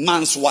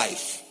man's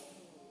wife,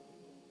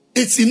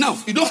 it's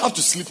enough. You don't have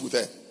to sleep with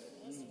her.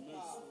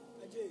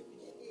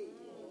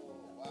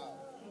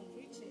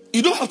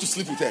 You don't have to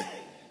sleep with her.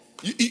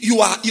 You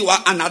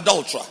are an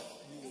adulterer.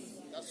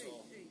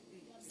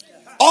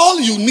 All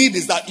you need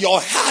is that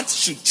your heart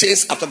should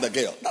chase after the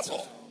girl. That's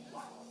all.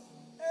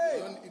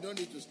 You don't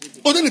need to sleep with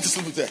her. Oh, don't need to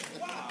sleep with her.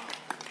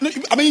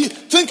 I mean,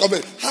 think of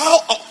it.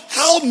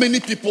 How many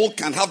people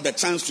can have the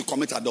chance to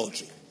commit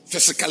adultery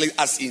physically,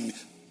 as in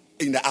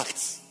the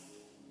acts?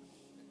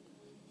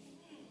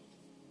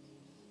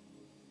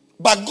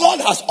 But God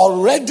has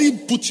already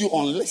put you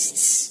on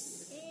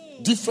lists,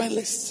 different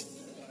lists.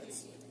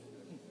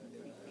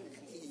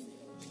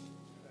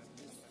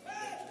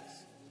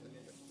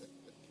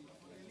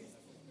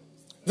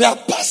 There are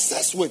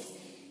pastors with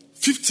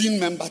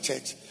 15-member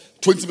church,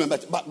 20-member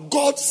church, but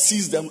God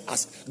sees them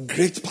as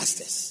great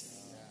pastors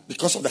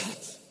because of the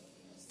heart.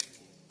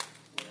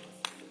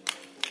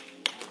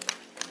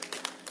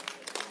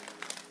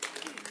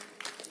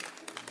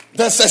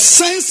 There's a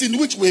sense in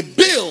which we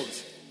build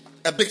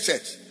a big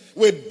church.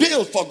 We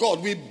build for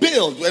God. We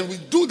build when we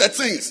do the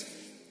things.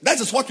 That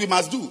is what we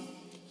must do.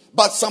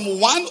 But some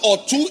 1 or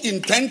 2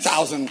 in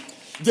 10,000,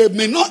 they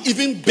may not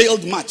even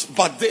build much.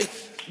 But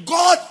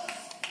God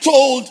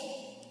told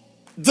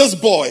this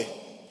boy,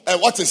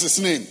 what is his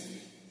name?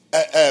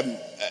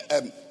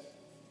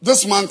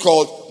 This man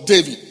called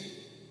David.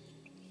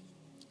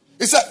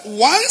 He said,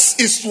 once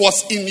it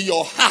was in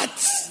your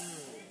heart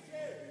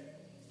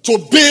to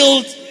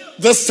build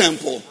this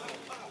temple,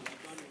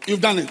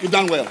 you've done it. You've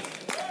done well.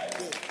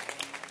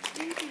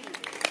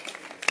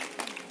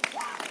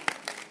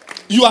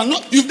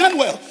 You've done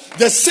well.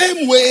 The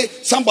same way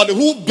somebody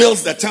who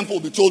builds the temple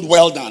will be told,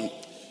 well done.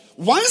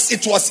 Once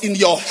it was in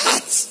your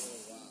heart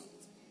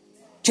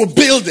to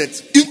build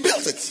it, you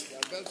built it.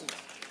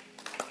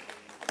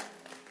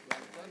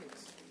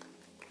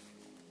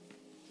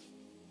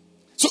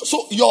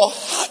 So your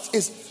heart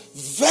is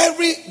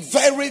very,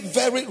 very,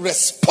 very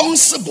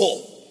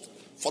responsible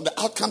for the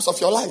outcomes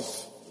of your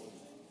life.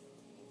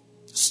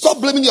 Stop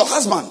blaming your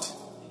husband.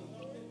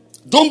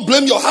 Don't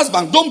blame your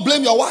husband. Don't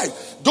blame your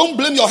wife. Don't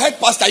blame your head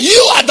pastor.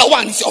 You are the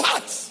one. It's your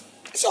heart.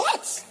 It's your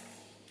heart.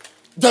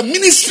 The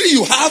ministry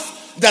you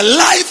have, the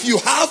life you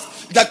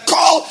have, the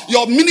call,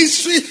 your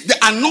ministry, the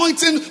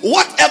anointing,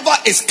 whatever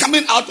is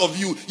coming out of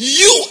you,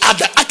 you are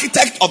the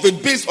architect of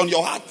it based on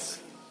your heart.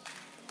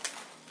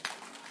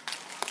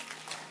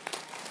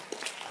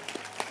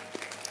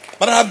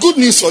 But I have good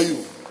news for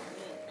you.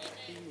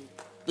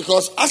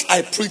 Because as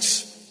I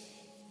preach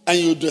and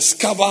you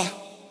discover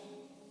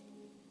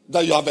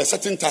that you have a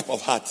certain type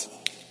of heart,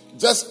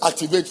 just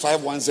activate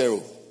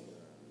 510.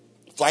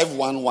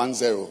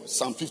 5110.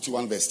 Psalm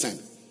 51 verse 10.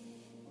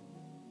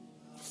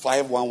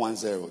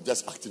 5110.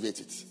 Just activate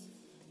it.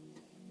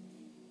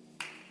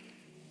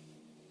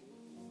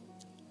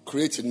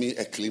 Create in me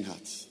a clean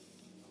heart.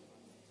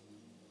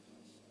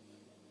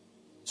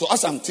 So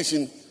as I'm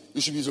teaching,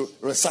 you should be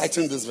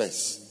reciting this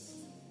verse.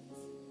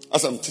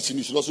 As I'm teaching,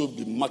 you should also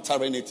be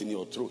muttering it in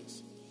your throat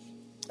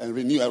and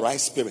renew a right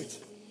spirit.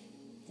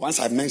 Once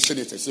I mention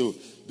it, I say, oh,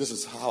 this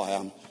is how I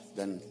am,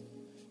 then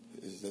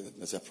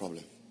there's a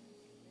problem.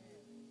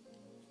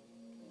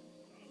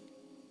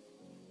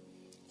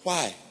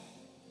 Why?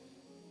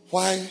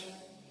 Why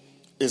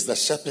is the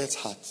shepherd's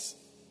heart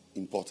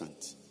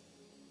important?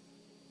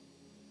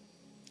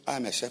 I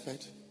am a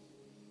shepherd.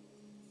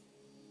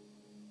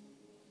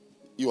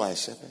 You are a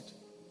shepherd.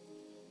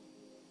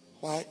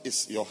 Why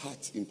is your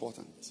heart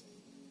important?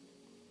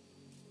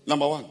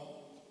 Number one.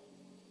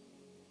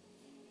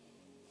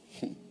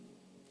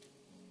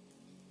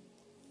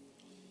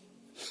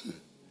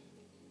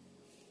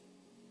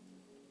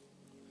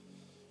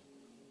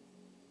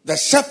 The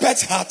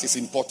shepherd's heart is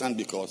important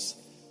because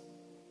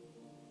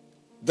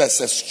there's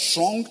a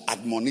strong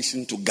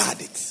admonition to guard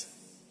it.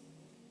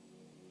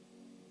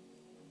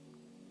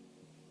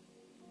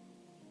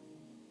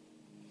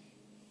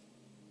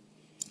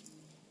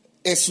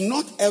 It's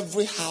not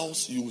every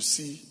house you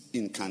see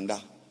in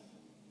Kanda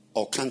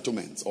or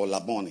Cantonment or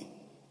Labone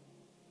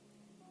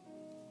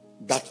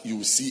that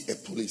you see a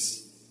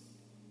police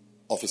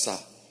officer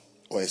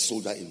or a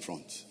soldier in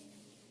front.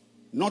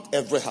 Not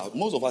every house.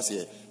 Most of us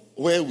here,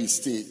 where we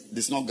stay,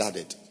 it's not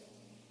guarded.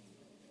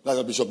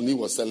 Like Bishop Nee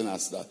was telling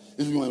us that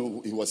even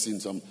when he was in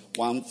some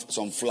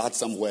flat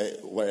somewhere,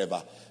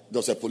 wherever, there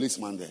was a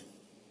policeman there.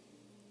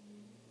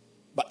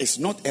 But it's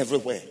not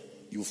everywhere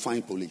you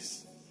find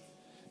police.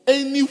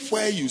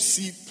 Anywhere you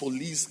see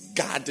police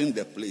guarding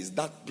the place,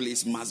 that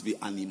place must be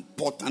an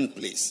important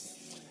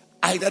place.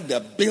 Either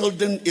the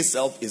building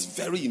itself is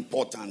very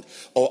important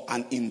or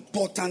an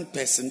important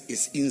person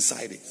is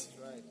inside it.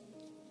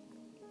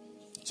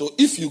 So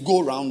if you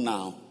go around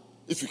now,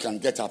 if you can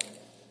get up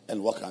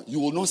and walk around, you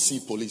will not see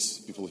police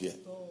people here.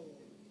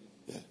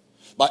 Yeah.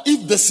 But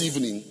if this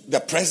evening the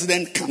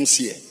president comes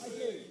here,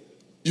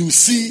 you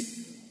see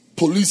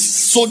police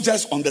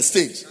soldiers on the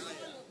stage.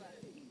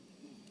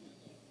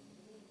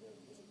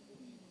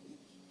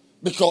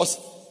 Because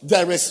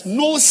there is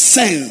no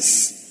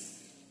sense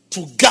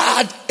to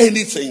guard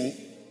anything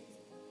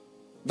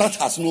that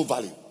has no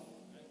value.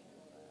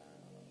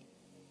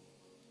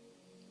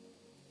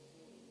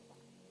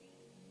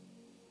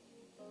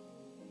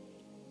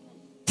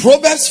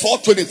 Proverbs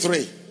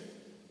 4:23.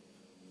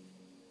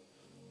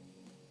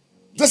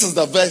 This is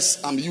the verse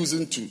I'm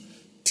using to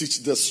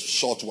teach this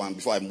short one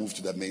before I move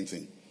to the main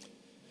thing.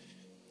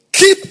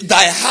 Keep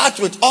thy heart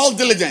with all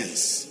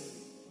diligence.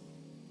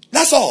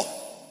 That's all.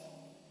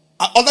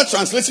 Other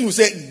translation will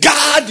say,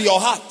 guard your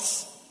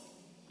heart.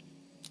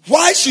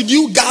 Why should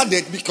you guard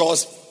it?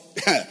 Because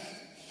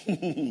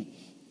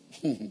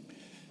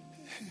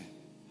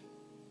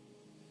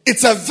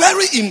it's a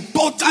very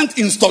important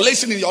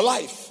installation in your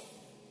life.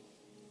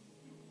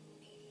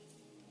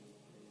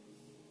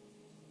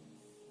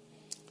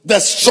 The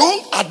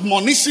strong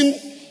admonition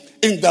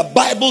in the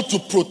Bible to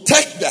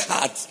protect the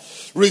heart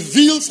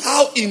reveals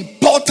how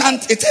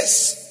important it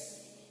is.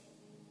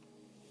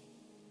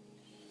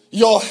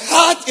 Your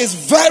heart is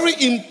very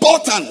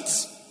important.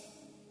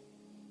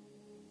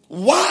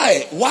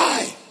 Why?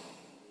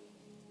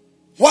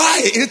 Why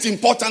is it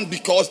important?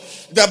 Because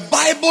the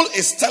Bible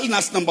is telling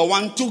us, number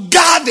one, to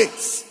guard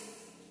it.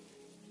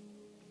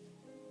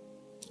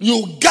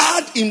 You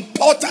guard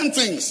important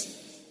things.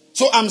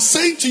 So I'm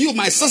saying to you,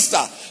 my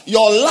sister,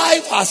 your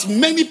life has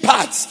many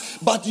parts,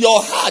 but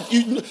your heart,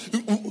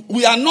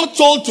 we are not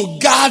told to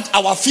guard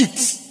our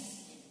feet.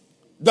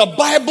 The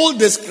Bible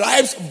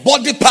describes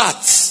body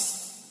parts.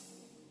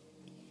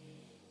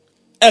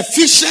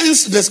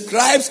 Ephesians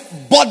describes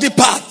body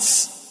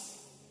parts.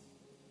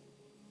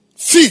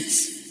 Feet,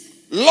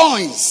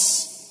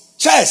 loins,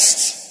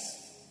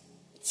 chest,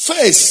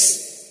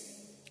 face,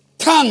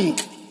 tongue.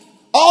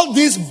 All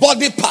these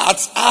body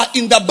parts are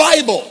in the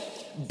Bible.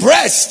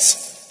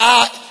 Breasts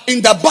are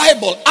in the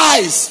Bible.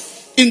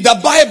 Eyes in the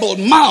Bible.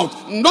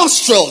 Mouth,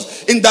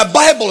 nostrils in the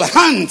Bible.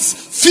 Hands,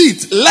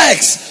 feet,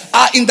 legs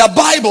are in the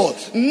Bible.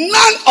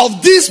 None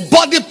of these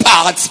body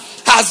parts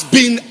has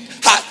been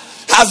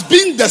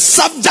the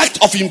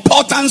subject of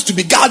importance to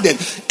be guarded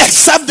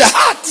except the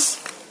heart.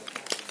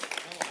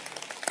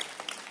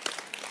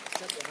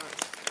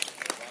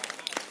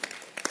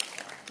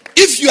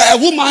 If you are a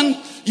woman,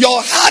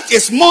 your heart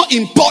is more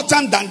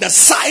important than the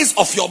size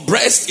of your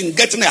breast in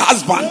getting a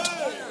husband.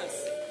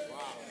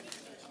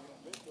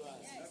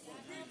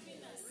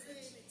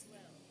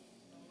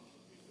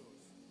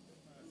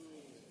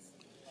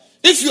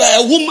 If you are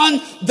a woman,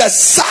 the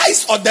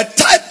size or the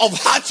type of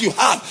heart you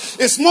have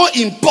is more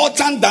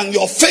important than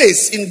your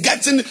face in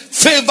getting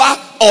favor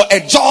or a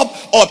job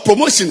or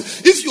promotion.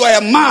 If you are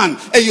a man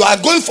and you are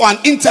going for an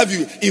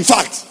interview, in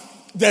fact,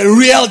 the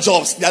real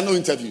jobs, there are no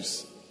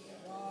interviews.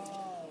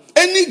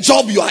 Any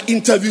job you are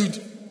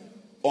interviewed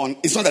on,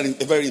 it's not a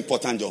very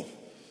important job.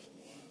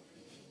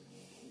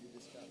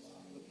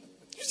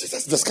 It's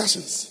just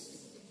discussions.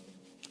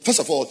 First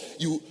of all,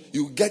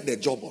 you get the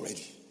job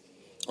already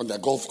on the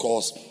golf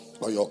course,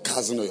 or your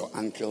cousin or your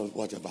uncle,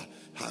 whatever,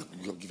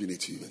 you're giving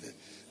it to you.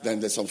 Then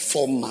there's some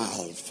 4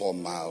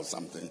 miles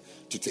something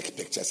to take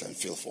pictures and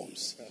fill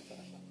forms.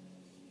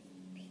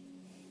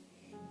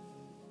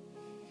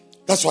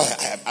 That's why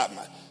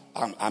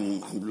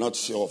I'm not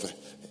sure of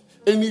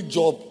any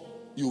job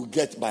you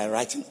get by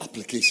writing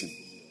application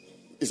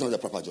is not a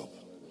proper job.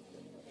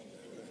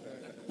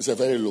 It's a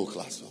very low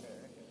class job.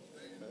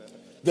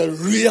 The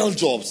real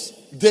jobs,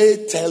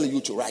 they tell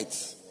you to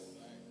write.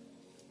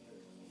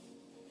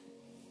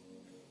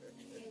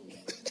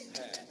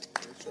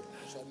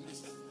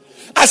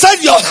 I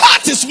said your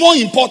heart is more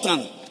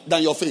important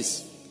than your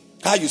face.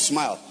 How you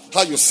smile,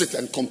 how you sit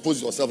and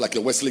compose yourself like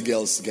a Wesley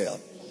Girls girl.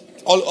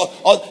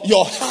 All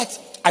your heart,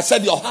 I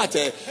said your heart,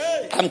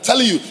 I'm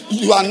telling you,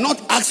 you are not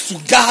asked to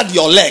guard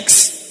your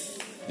legs.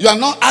 You are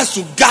not asked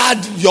to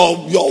guard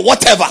your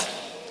whatever.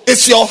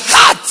 It's your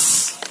heart.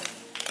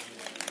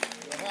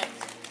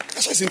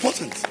 That's why it's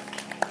important.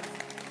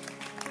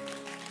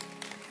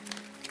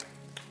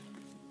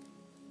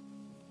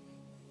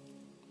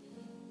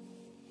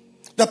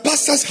 The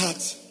pastor's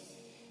heart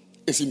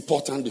is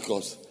important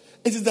because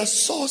it is the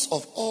source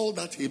of all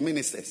that he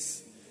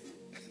ministers.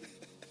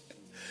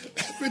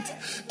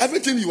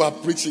 Everything you are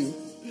preaching.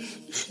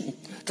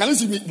 Can you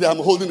see me? I'm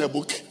holding a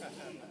book.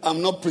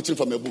 I'm not preaching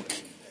from a book.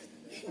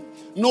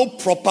 No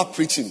proper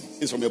preaching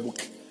is from a book.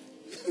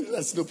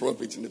 That's no proper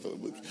preaching from a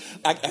book.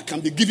 I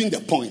can be giving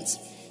the points.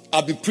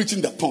 I'll be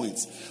preaching the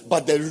points.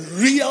 But the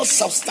real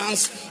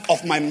substance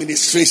of my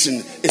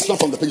ministration is not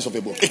from the pages of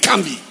a book. It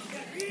can be.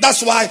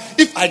 That's why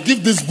if I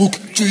give this book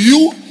to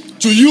you,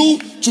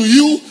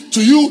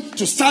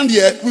 to stand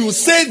here, we will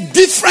say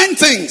different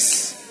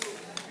things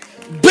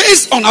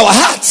based on our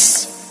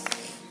hearts.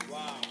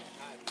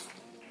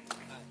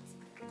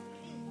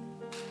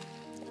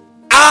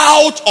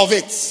 Out of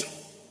it.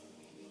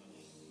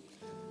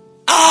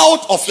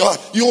 Out of your heart.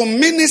 You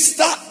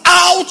minister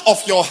out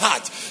of your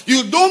heart.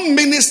 You don't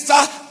minister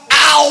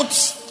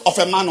out of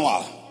a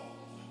manual.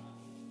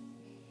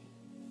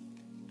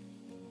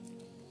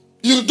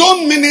 You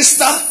don't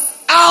minister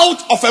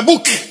out of a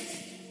book.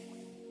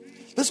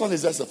 This one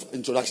is just an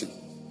introduction.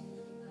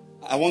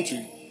 I want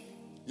to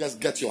just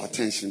get your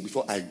attention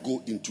before I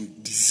go into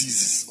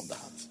diseases of the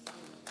heart.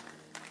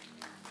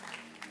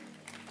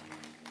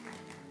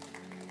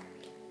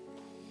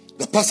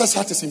 The pastor's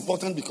heart is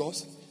important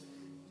because,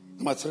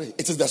 number 3,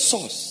 it is the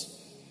source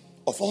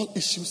of all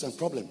issues and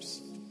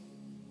problems.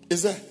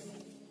 Is there?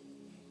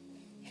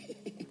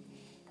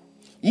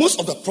 Most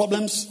of the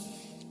problems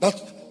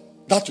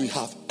that we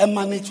have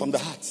emanate from the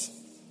heart.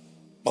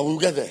 But we'll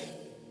get there.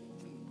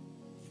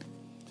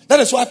 That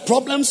is why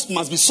problems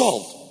must be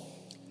solved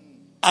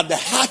at the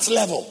heart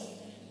level.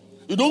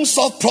 You don't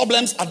solve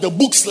problems at the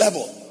books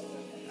level.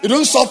 You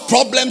don't solve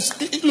problems.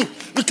 Look,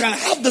 we can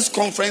have this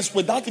conference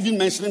without even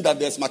mentioning that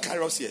there's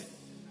Macarius here.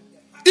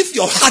 If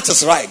your heart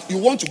is right, you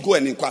want to go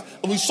and inquire.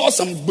 We saw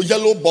some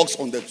yellow box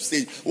on the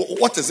stage.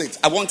 What is it?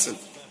 I want it.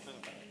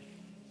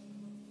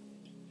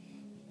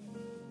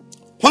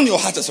 When your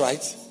heart is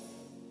right,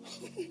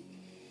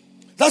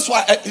 that's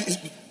why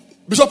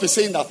Bishop is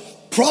saying that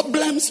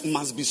problems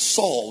must be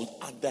solved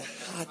at the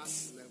heart.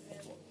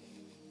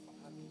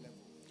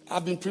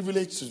 I've been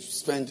privileged to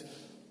spend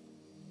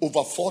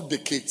over 4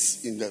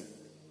 decades in the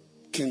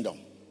kingdom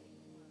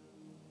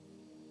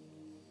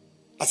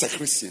as a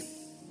Christian.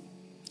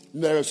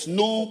 There is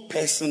no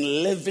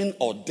person living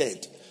or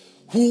dead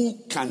who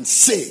can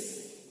say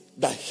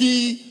that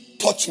he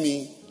taught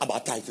me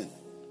about tithing,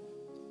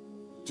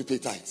 to pay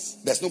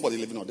tithes. There's nobody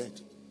living or dead.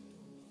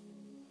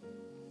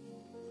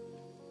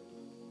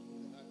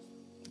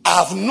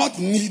 I have not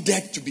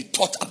needed to be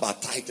taught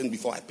about tithing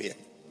before I pay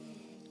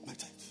my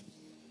tithe.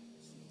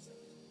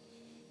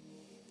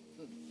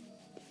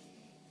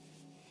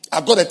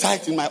 I've got a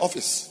tithe in my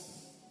office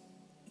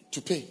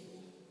to pay.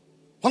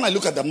 When I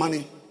look at the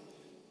money,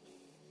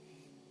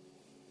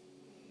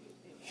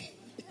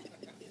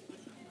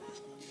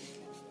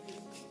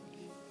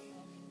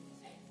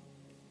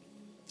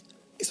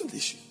 it's not the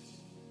issue.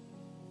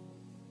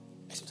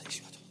 It's not the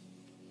issue at all.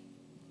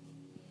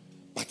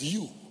 But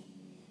you,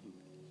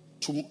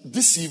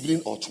 this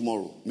evening or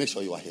tomorrow, make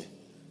sure you are here.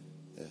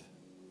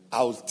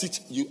 I'll teach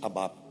you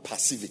about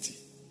passivity.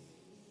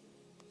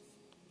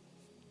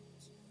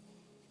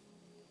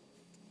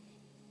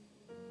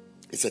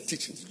 It's a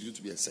teaching. It's going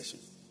to be a session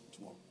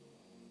tomorrow.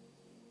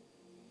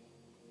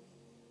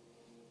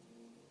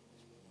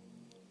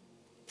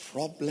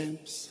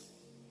 Problems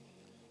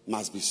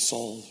must be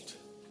solved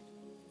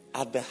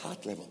at the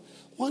heart level.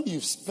 When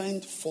you've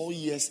spent 4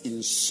 years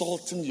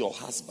insulting your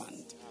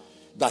husband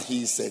that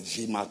he is a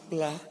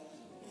Jimakla,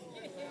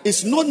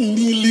 it's not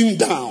kneeling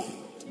down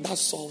that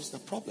solves the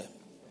problem.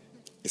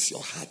 It's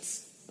your heart,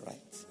 right?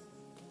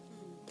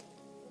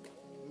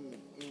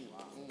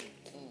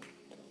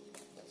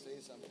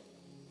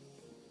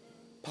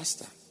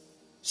 Pastor,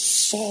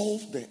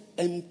 solve the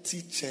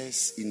empty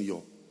chairs in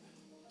your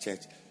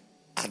church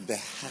at the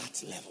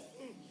heart level.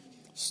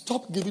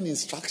 Stop giving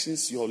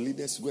instructions to your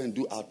leaders to go and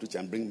do outreach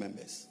and bring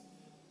members.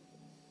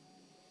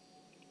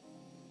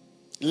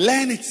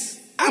 Learn it.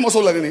 I'm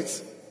also learning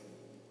it.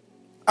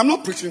 I'm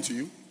not preaching to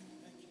you.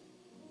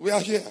 We are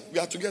here. We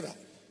are together.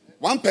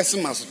 One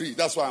person must read.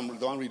 That's why I'm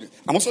the one reading.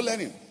 I'm also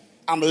learning.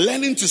 I'm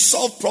learning to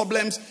solve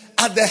problems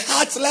at the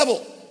heart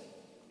level.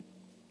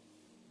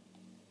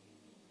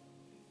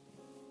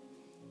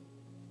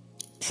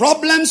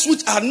 Problems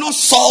which are not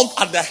solved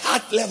at the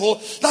heart level.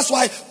 That's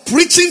why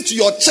preaching to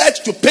your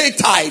church to pay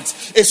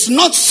tithes is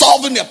not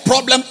solving a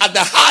problem at the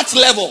heart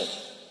level.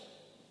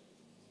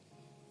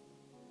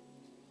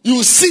 You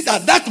will see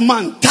that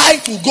man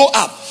tithe will go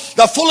up.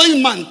 The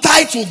following man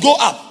tithe will go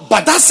up.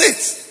 But that's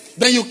it.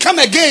 Then you come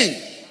again.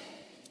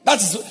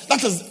 That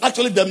is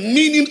actually the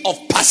meaning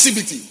of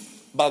passivity.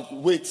 But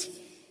wait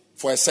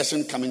for a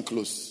session coming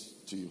close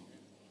to you.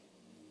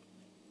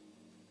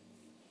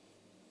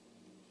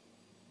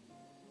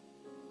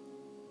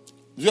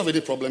 Do you have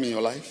any problem in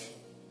your life?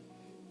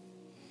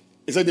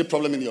 Is there any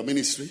problem in your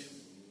ministry?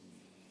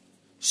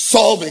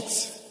 Solve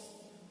it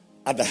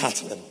at the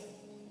heart level.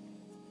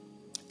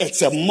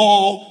 It's a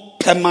more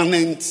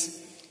permanent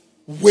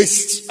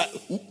waste,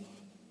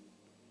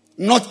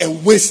 not a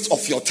waste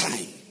of your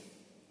time.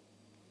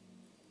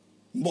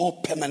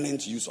 More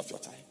permanent use of your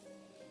time.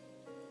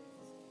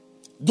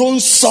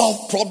 Don't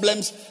solve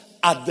problems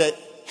at the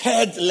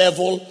head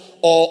level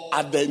or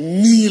at the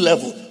knee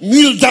level.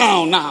 Kneel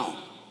down now.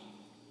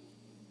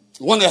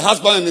 When a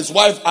husband and his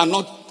wife are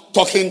not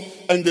talking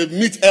and they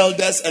meet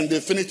elders and they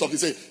finish talking,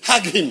 say,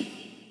 hug him.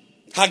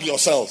 Hug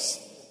yourselves.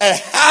 A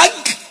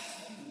hug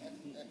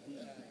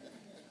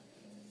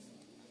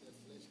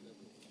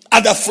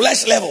at the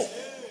flesh level.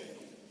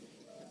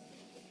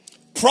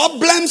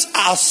 Problems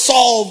are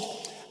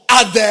solved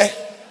at the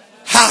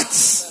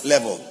heart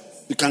level.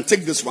 You can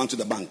take this one to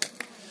the bank.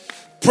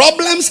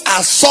 Problems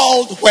are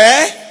solved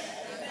where?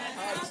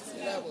 Heart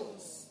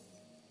levels.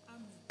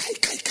 Kai.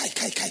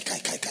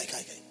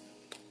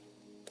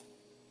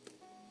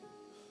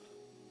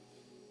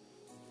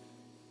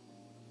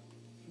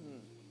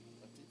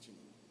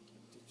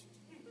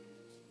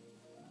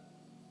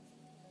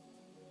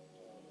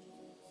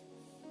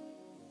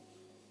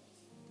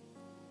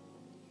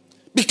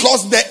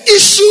 Because the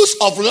issues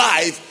of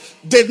life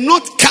did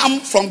not come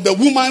from the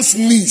woman's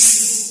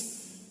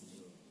knees.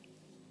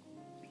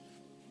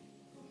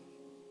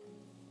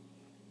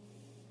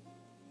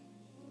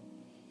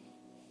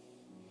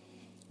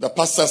 The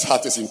pastor's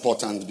heart is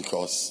important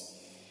because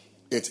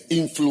it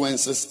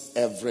influences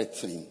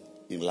everything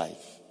in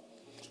life.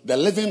 The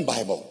Living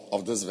Bible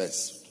of this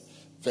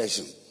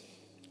version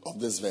of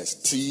this verse,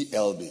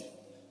 TLB.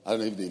 I don't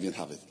know if they even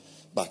have it.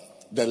 But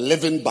the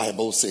Living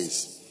Bible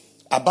says,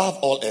 above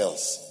all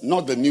else,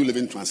 not the New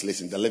Living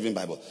Translation, the Living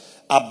Bible.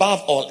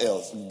 Above all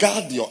else,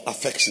 guard your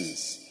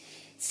affections,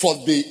 for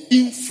they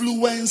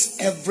influence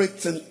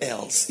everything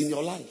else in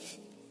your life.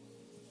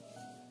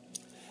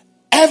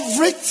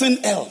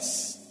 Everything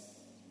else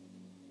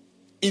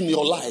in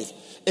your life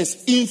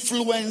is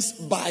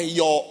influenced by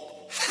your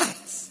heart.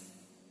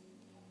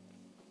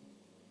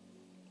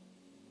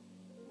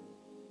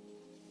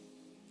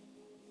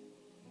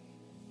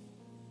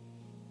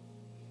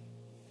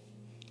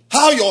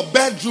 How your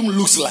bedroom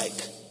looks like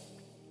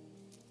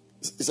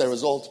is a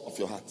result of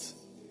your heart.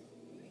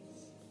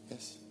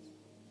 Yes.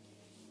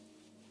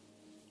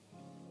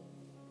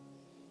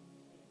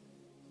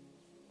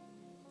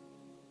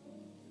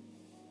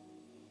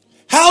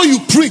 How you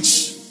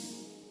preach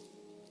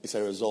is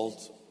a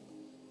result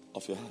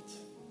of your heart.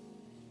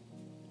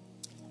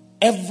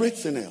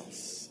 Everything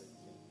else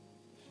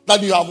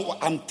that you have,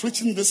 I'm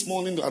preaching this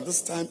morning at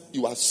this time,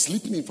 you are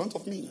sleeping in front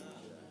of me.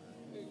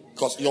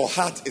 Because your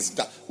heart is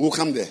that. We'll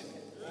come there.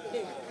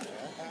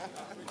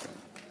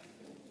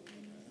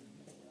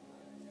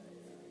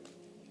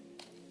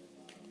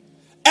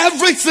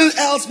 Everything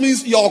else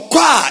means your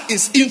choir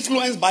is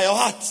influenced by your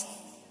heart.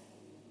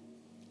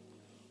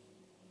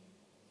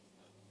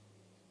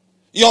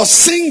 Your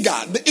singer,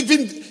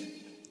 even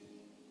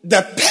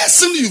the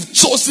person you've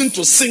chosen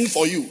to sing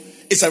for you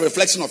is a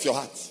reflection of your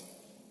heart.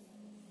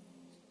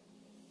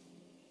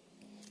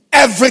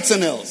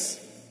 Everything else.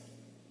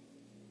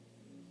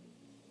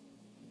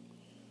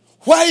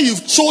 Why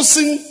you've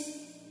chosen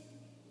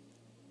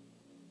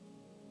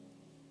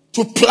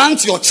to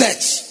plant your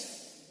church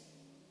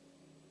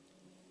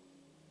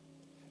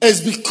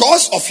is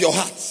because of your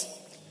heart.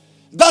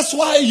 That's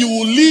why you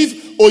will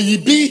leave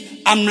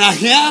Oyibi,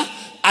 Amrahia,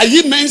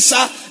 Ayi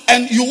Mensa,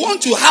 and you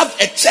want to have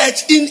a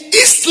church in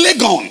East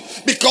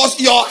Legon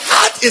because your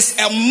heart is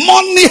a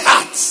money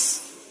heart.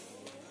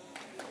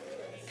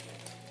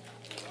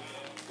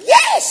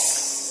 Yes.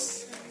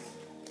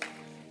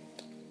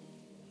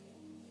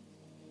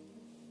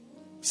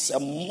 It's a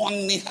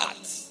money heart.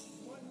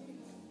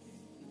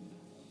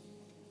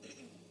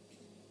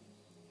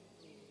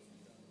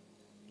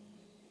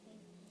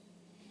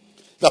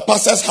 The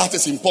pastor's heart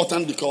is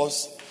important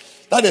because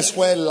that is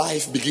where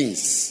life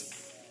begins.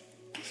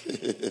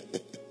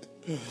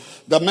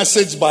 The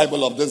Message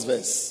Bible of this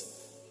verse,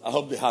 I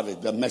hope they have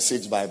it. The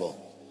Message Bible,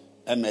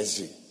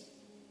 MSG.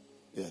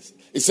 Yes.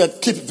 It said,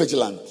 keep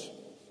vigilant.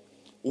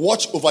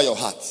 Watch over your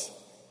heart.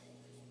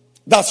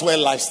 That's where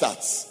life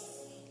starts.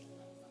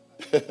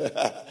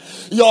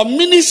 Your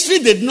ministry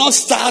did not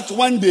start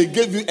when they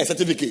gave you a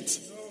certificate.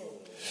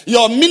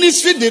 Your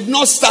ministry did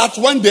not start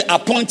when they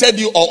appointed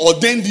you or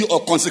ordained you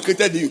or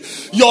consecrated you.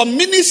 Your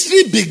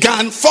ministry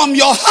began from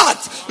your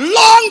heart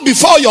long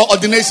before your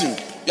ordination.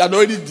 You had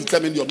already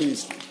determined your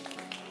ministry.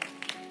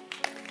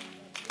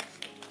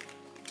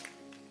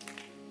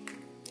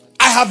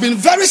 have been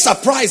very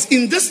surprised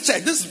in this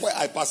church. This is where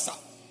I pastor.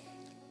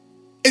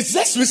 It's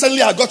just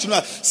recently I got to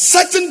know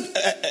certain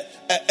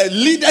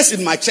leaders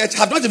in my church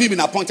have not even been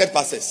appointed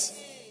pastors.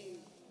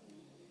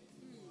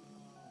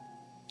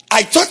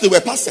 I thought they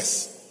were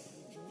pastors.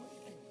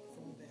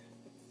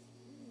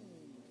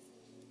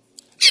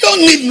 You don't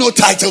need no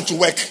title to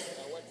work.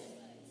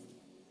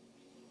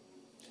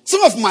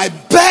 Some of my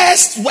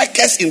best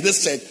workers in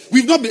this church,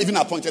 we've not even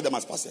appointed them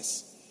as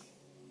pastors.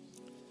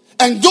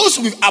 And those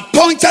we've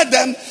appointed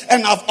them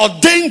and have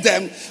ordained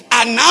them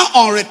are now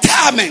on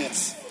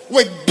retirement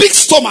with big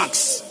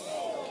stomachs.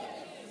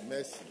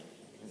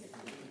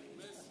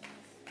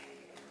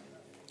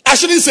 I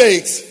shouldn't say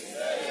it.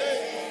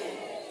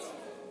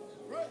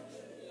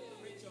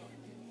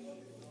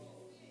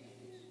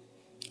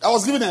 I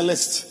was given a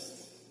list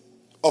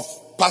of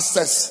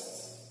pastors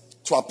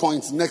to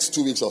appoint next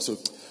 2 weeks or so.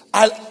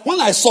 When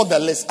I saw the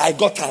list, I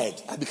got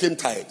tired. I became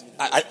tired.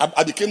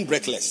 I became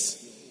breathless.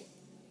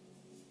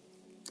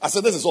 I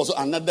said, this is also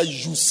another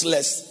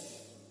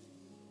useless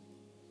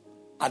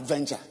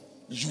adventure.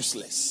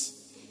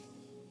 Useless.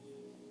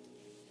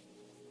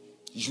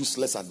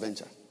 Useless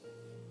adventure.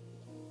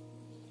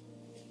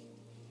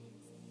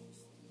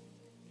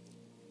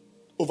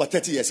 Over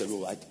 30 years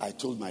ago, I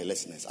told my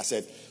listeners, I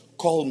said,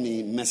 call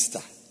me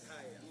Master.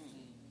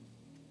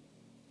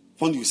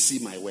 When you see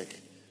my work,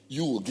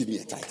 you will give me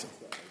a title.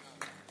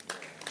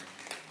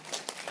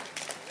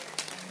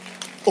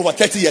 Over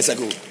 30 years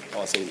ago, I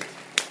was saying it.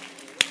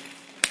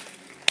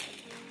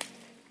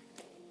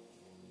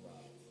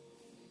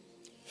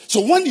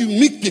 So when you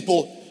meet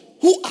people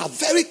who are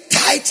very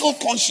title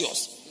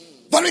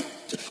conscious, very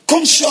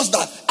conscious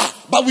that,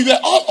 but we were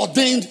all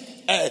ordained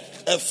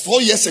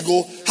 4 years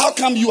ago. How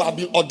come you have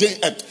been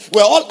ordained?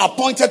 We're all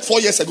appointed 4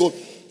 years ago.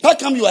 How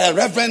come you are a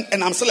reverend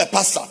and I'm still a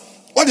pastor?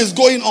 What is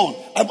going on?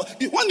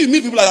 When you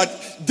meet people like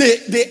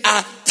that, they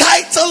are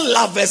title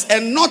lovers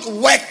and not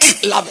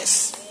work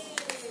lovers.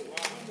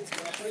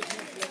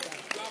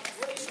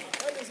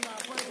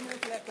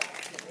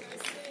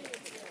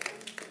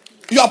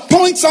 You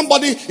appoint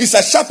somebody, he's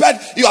a shepherd,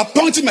 you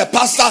appoint him a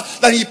pastor,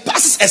 then he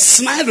passes a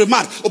snide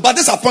remark. Oh, but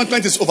this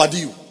appointment is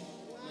overdue.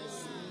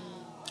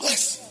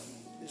 Yes.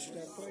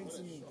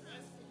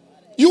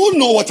 You will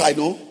know what I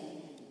know.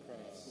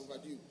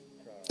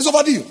 It's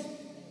overdue.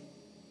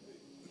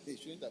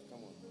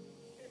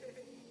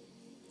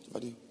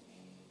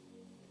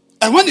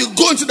 And when you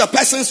go into the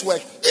person's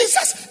work, it's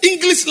just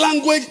English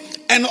language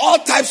and all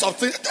types of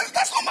things.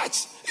 That's not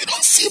much. You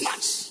don't see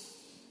much.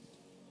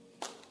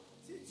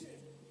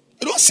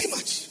 You don't see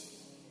much.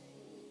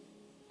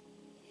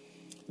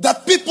 The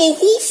people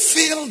who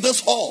fill this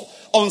hall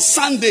on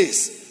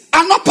Sundays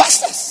are not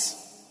pastors.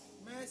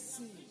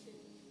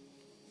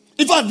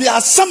 In fact, there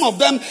are some of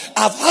them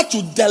I've had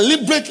to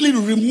deliberately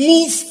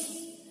remove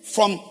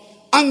from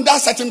under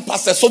certain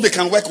pastors so they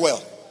can work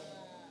well.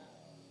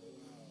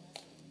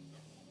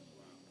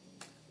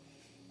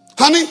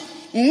 Honey,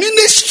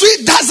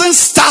 ministry doesn't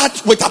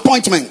start with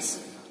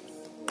appointments.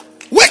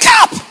 Wake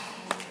up!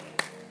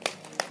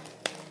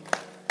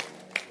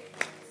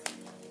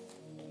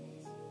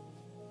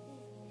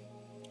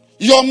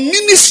 Your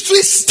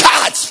ministry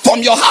starts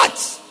from your heart.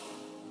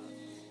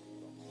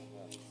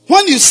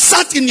 When you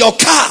sat in your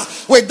car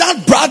with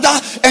that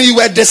brother and you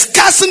were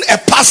discussing a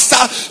pastor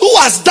who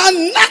has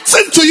done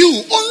nothing to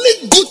you,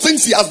 only good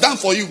things he has done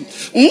for you.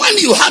 When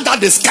you had that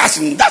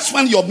discussion, that's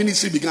when your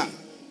ministry began.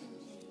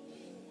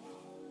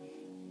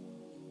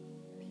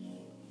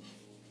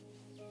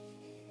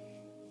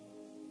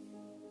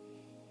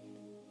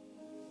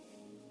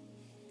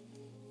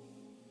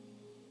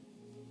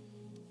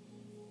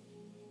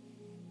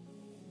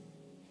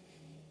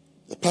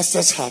 The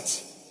pastor's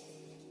heart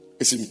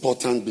is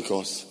important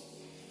because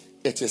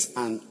it is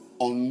an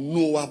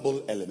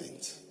unknowable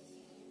element.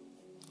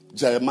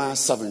 Jeremiah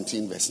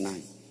 17 verse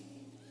 9.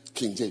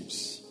 King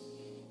James.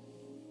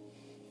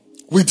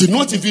 We do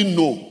not even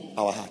know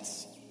our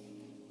hearts.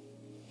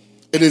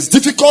 It is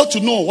difficult to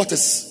know what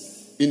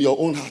is in your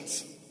own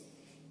heart.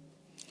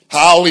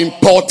 How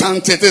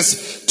important it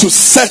is to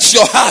search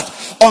your heart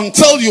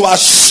until you are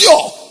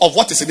sure of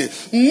what is in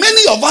it.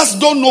 Many of us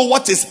don't know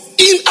what is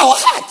in our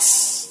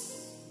hearts.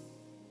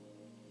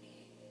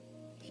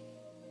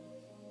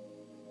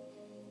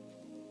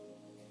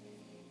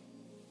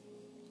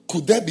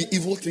 Could there be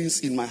evil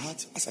things in my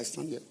heart as I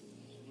stand here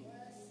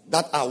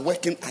that are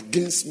working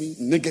against me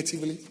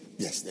negatively?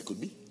 Yes, there could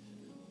be.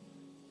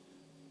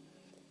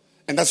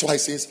 And that's why it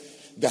says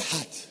the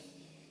heart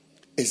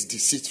is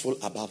deceitful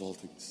above all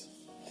things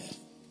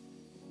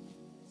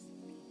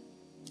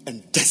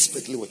and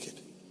desperately wicked.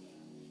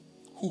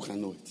 Who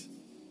can know it?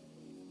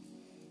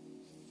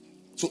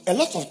 So a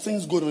lot of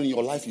things going on in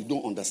your life you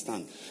don't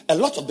understand. A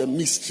lot of the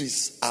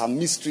mysteries are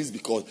mysteries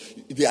because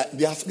they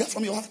are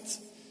from your heart.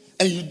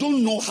 And you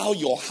don't know how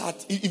your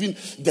heart, even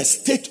the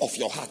state of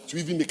your heart, to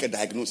even make a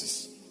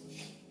diagnosis.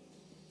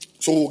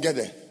 So we'll get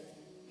there.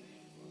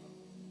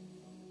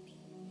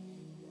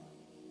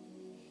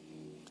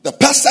 The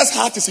pastor's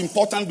heart is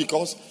important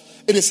because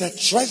it is a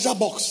treasure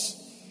box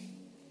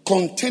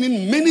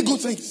containing many good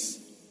things.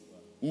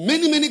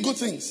 Many, many good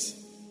things.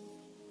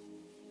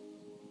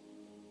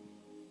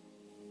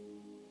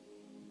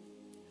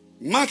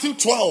 Matthew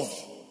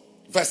 12,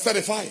 verse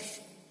 35.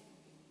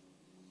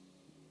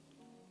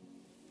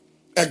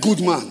 A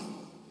good man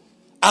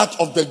out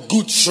of the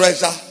good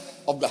treasure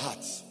of the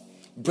heart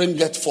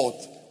bringeth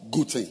forth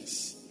good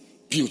things.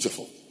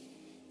 Beautiful.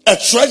 A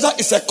treasure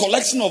is a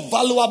collection of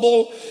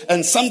valuable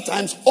and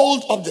sometimes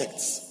old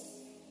objects.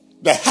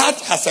 The heart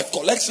has a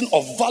collection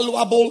of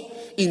valuable,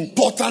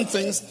 important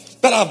things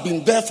that have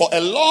been there for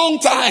a long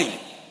time.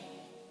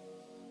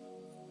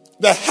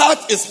 The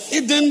heart is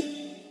hidden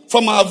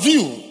from our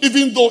view,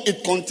 even though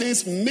it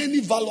contains many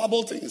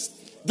valuable things.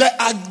 There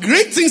are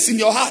great things in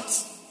your heart.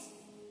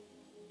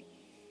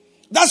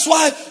 That's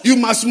why you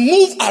must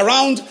move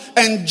around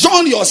and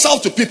join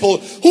yourself to people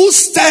who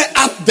stir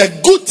up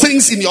the good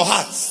things in your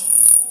heart.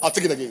 I'll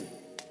take it again.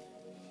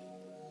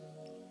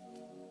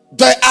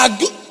 There are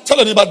good. Tell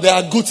anybody there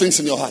are good things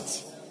in your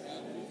heart.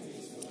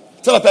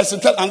 Tell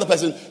another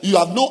person, you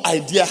have no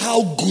idea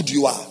how good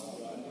you are.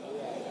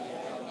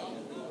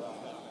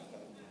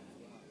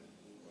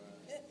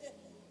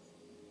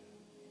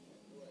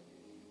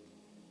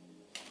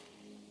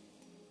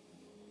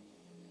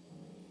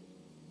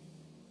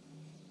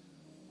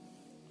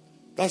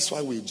 That's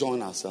why we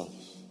join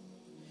ourselves.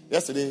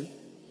 Yesterday,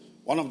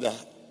 one of the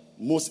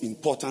most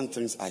important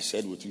things I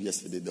shared with you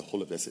yesterday, the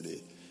whole of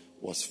yesterday,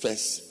 was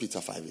 1 Peter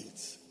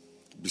 5:8.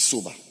 Be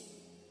sober.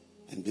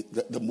 And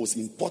the most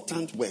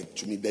important word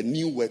to me, the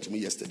new word to me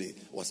yesterday,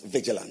 was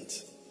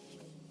vigilant.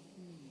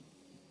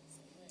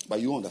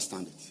 But you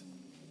understand it.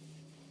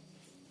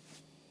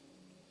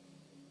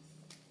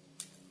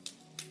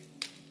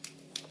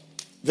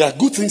 There are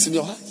good things in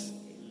your heart.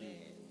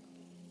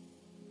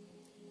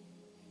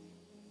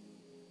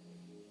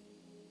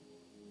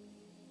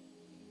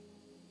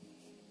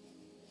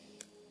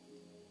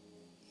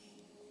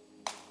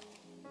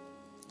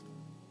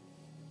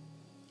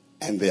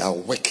 And there are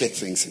wicked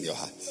things in your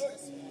heart.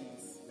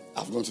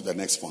 I've gone to the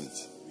next point.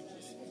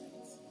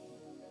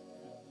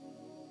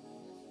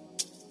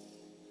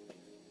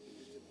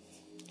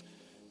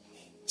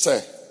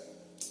 Say,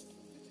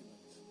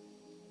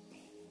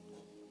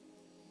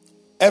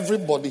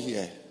 everybody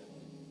here,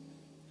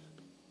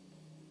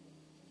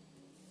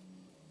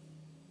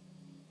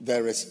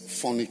 there is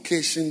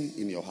fornication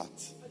in your heart.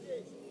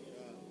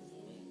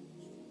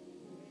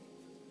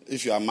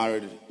 If you are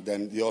married,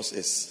 then yours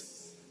is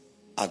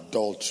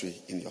adultery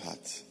in your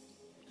heart.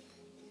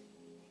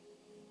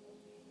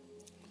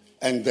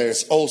 And there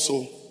is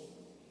also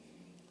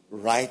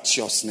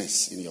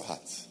righteousness in your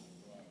heart.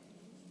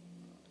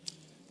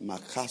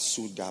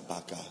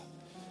 Makasudabaka.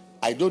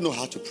 I don't know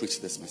how to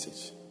preach this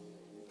message.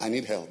 I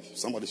need help.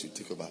 Somebody should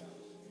take over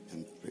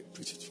and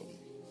preach it for me.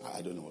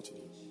 I don't know what to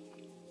do.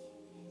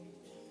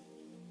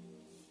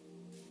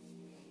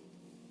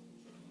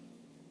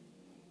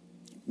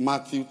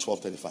 Matthew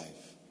 12:35.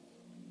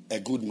 A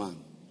good man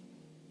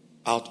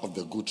out of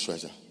the good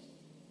treasure.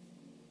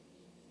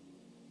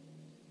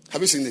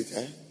 Have you seen it?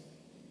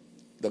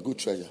 The good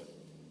treasure.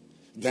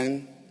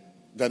 Then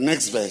the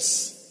next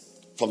verse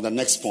from the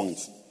next point.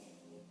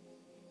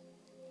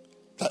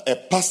 That a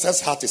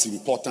pastor's heart is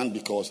important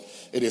because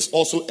it is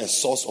also a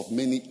source of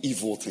many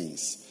evil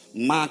things.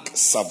 Mark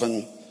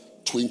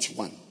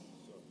 7:21.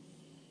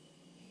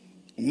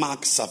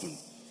 Mark 7.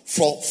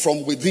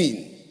 From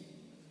within,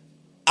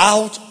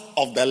 out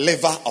of the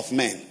liver of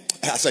men.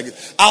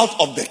 Out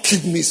of the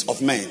kidneys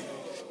of men.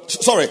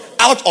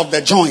 Out of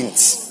the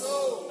joints.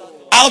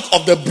 Out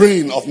of the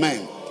brain of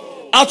men.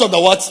 Out of the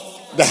what?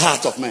 The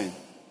heart of man.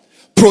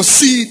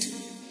 Proceed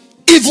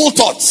evil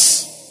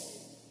thoughts.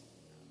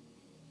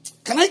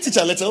 Can I teach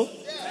a little?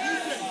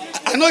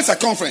 I know it's a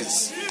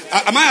conference.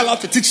 Am I allowed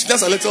to teach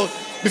just a little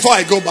before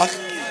I go back?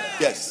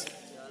 Yes.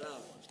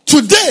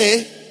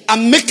 Today,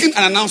 I'm making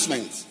an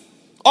announcement.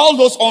 All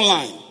those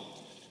online.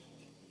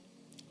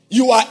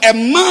 You are a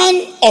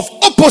man of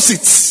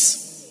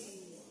opposites.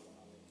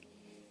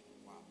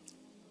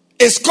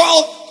 It's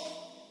called,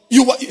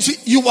 you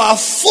are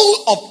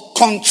full of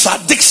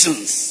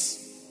contradictions.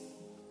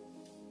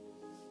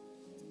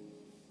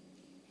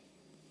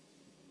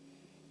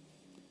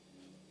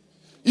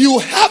 You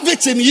have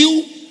it in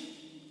you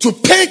to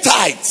pay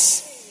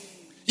tithes.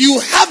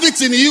 You have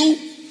it in you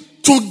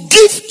to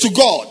give to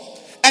God.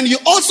 And you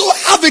also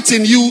have it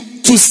in you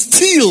to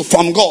steal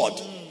from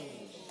God.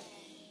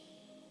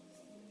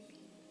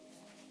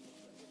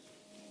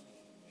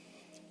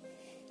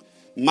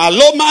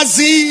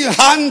 Malomazi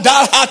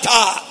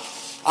handahata.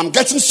 I'm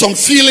getting some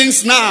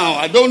feelings now.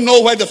 I don't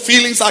know where the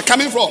feelings are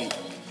coming from.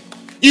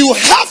 You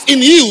have in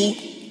you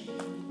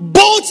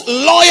both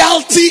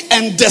loyalty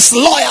and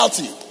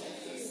disloyalty.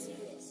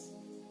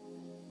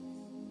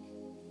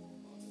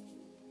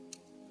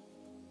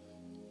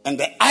 And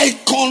the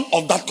icon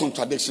of that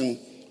contradiction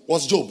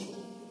was Joab.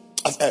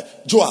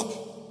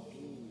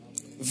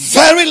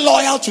 Very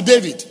loyal to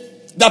David.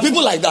 There are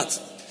people like that.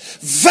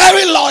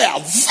 Very loyal.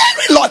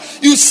 Very loyal.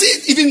 You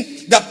see,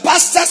 even the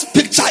pastor's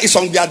picture is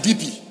on their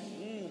DP.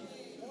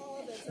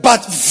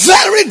 But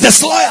very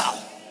disloyal.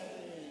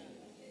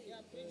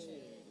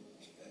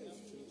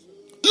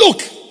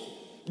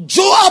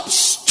 Joab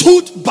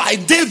stood by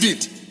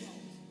David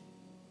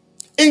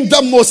in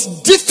the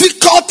most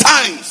difficult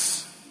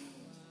times.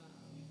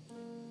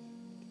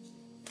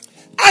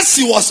 As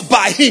he was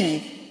by him,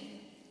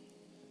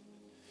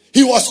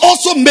 he was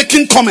also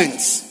making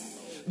comments.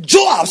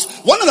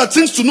 One of the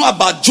things to know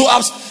about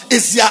Joab's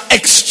is their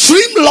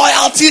extreme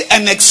loyalty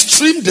and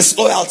extreme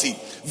disloyalty,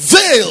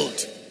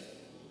 veiled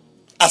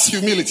as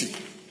humility.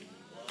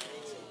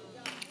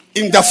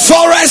 In the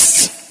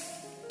forest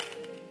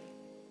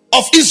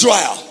of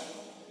Israel,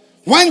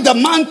 when the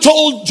man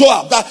told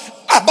Joab that,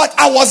 but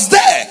I was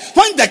there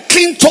when the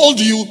king told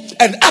you,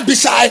 and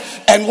Abishai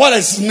and what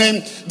is his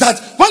name, that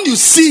when you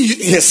see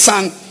his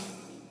son,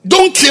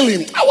 don't kill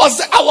him. I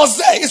was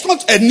there. It's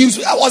not a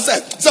news. I was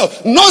there. So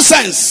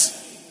nonsense.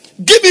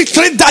 Give me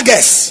 3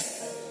 daggers.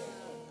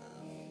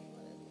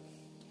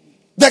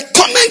 The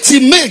comment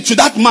he made to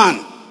that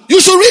man,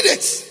 you should read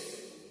it.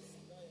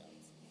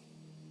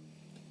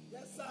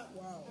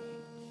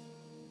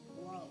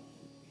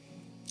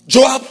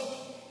 Joab,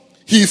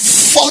 he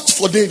fought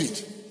for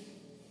David.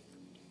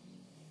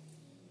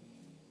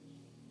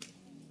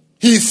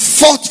 He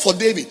fought for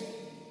David.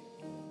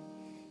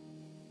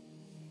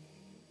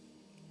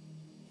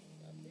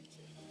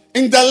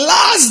 In the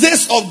last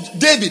days of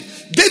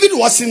David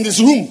was in this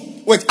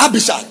room with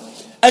Abishai,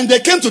 and they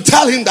came to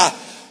tell him that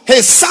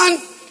his son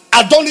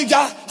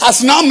Adonijah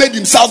has now made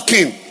himself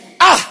king.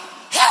 How?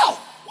 How?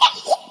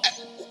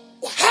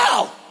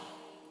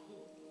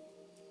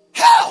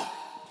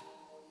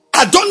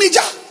 Adonijah?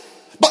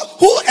 But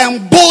who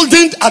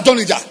emboldened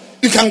Adonijah?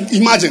 You can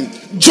imagine.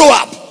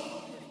 Joab.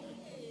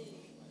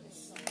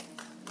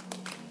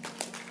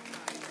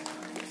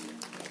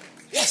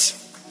 Yes.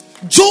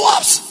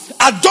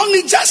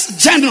 Adonijah's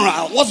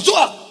general was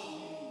Joab.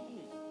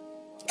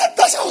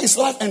 That's how his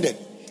life ended.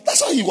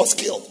 That's how he was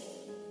killed.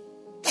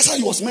 That's how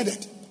he was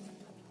murdered.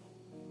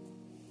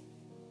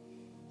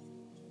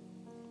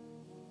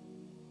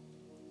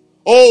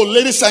 Oh,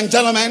 ladies and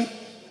gentlemen,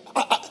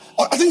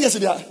 I think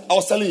yesterday I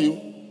was telling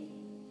you,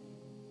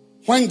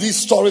 when these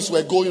stories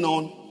were going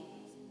on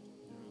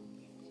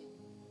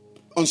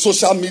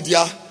social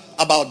media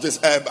about this,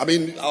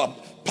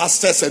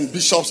 pastors and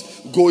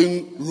bishops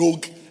going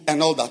rogue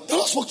and all that, the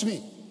Lord spoke to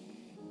me.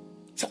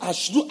 So I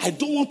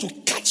don't want to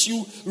catch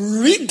you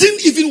reading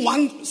even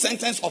one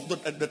sentence of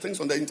the things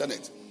on the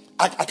internet.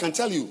 I can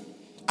tell you,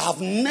 I have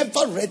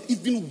never read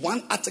even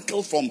one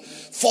article from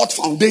Ford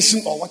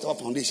Foundation or whatever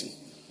foundation.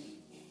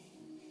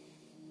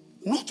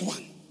 Not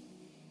one.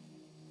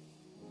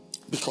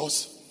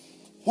 Because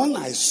when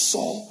I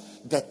saw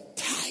the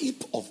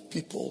type of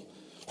people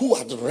who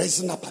had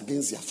risen up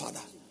against their father,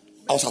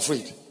 I was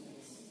afraid.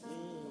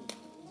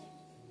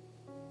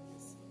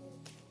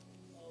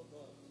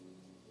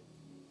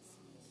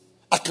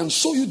 I can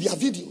show you their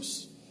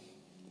videos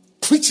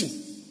preaching.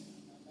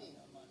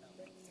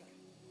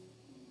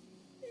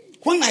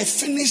 When I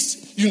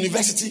finished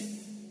university,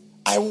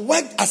 I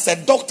worked as a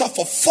doctor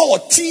for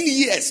 14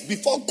 years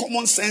before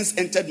common sense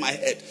entered my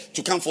head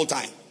to come full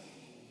time.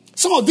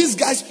 Some of these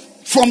guys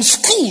from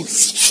school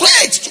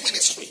straight to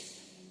ministry.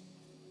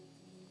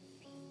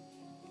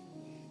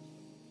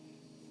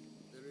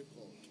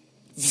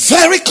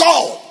 Very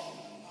called,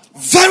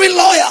 very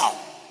loyal,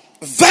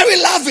 very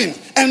loving.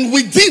 And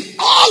within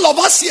all of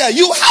us here,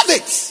 you have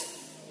it.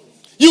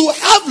 You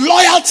have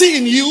loyalty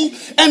in you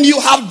and you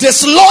have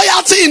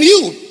disloyalty in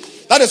you.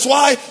 That is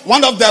why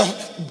one of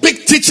the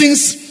big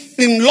teachings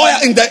in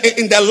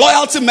the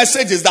loyalty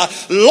message is that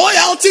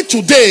loyalty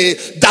today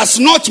does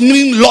not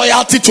mean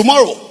loyalty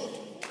tomorrow.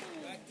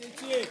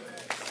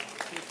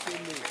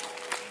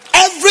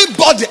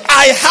 Everybody,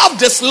 I have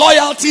this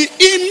loyalty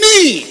in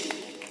me.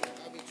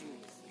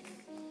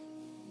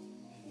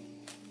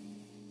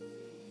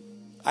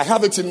 I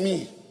have it in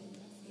me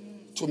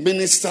to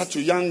minister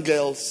to young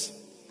girls,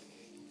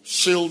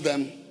 shield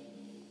them,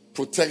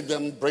 protect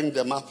them, bring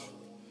them up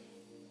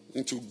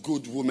into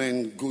good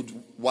women, good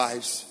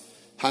wives,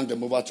 hand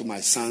them over to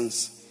my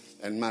sons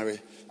and marry.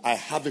 I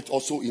have it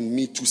also in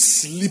me to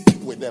sleep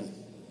with them.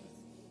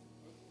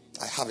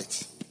 I have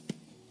it.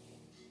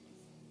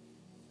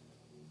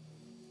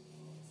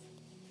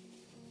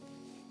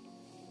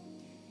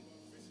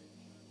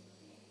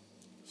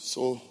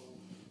 So,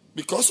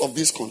 because of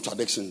these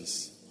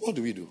contradictions, what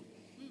do we do?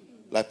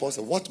 Like Paul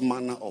said, what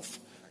manner of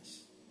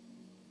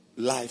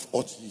life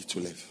ought ye to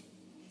live?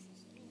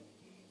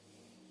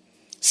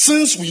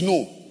 Since we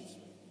know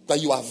that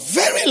you are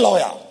very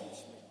loyal,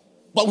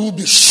 but we will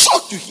be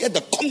shocked to hear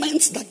the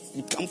comments that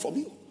will come from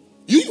you.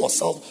 You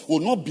yourself will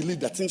not believe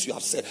the things you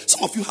have said.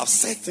 Some of you have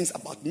said things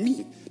about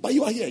me, but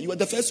you are here. You are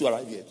the first to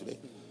arrive here today.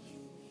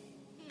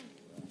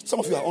 Some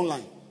of you are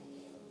online.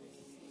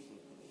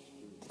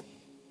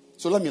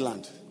 So let me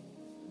land.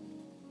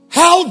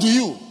 How do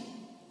you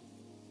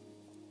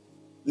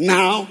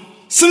now,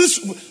 since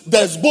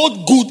there's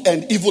both good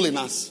and evil in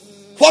us,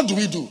 what do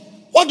we do?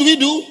 What do we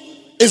do?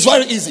 It's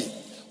very easy.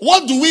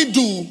 What do we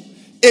do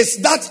is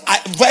that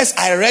verse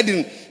I read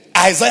in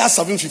Isaiah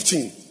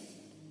 7:15.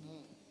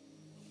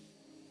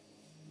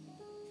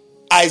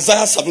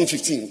 Isaiah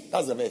 7:15.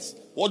 That's the verse.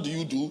 what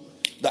do?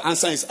 The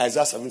answer is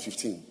Isaiah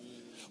 7:15.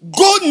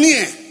 Go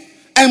near,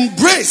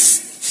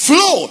 embrace,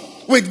 flow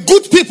with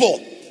good people,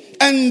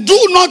 and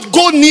do not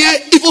go near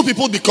evil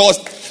people, because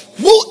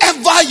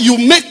whoever you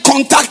make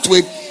contact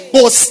with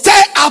will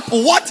stir up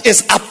what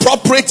is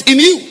appropriate in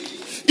you.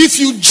 If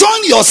you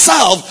join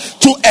yourself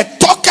to a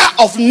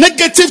talker of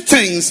negative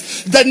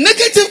things, the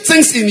negative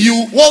things in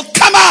you will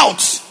come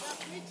out.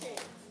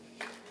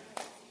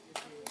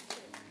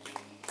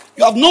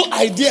 You have no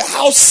idea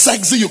how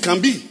sexy you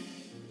can be.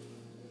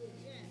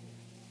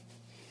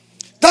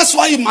 That's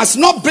why you must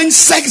not bring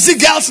sexy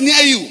girls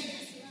near you.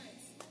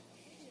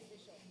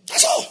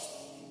 That's all.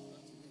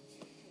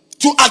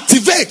 To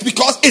activate,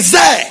 because it's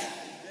there.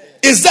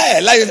 It's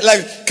there.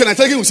 Like can I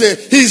tell you, say,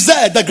 he's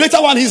there. The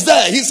greater one, he's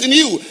there. He's in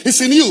you. He's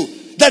in you.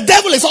 The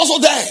devil is also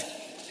there.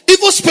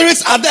 Evil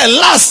spirits are there.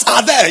 Lusts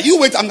are there. You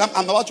wait, I'm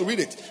about to read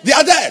it. They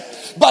are there.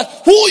 But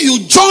who you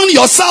join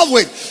yourself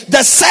with,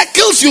 the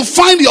circles you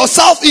find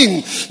yourself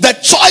in, the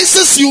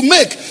choices you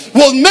make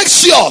will make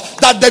sure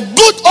that the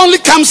good only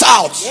comes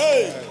out.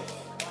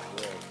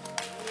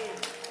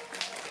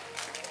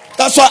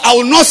 That's why I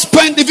will not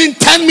spend even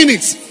 10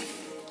 minutes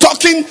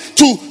talking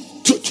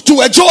to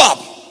a Joab.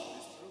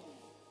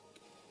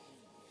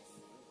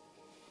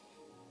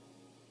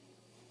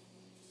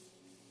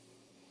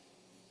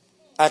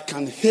 I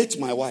can hate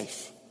my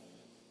wife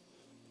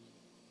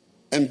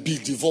and be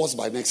divorced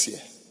by next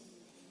year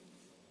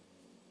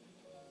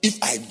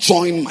if I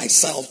join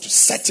myself to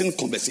certain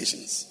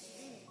conversations.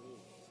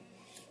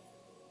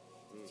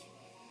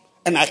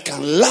 And I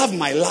can love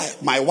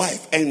my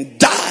wife and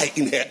die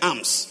in her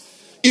arms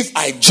if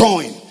I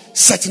join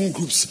certain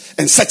groups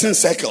and certain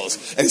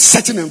circles and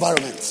certain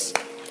environments.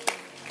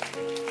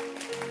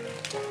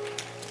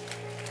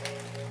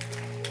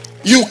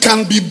 You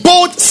can be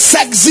both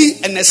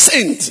sexy and a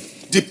saint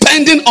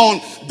depending on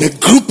the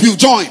group you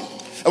join.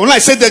 And when I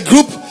say the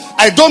group,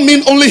 I don't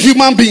mean only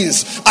human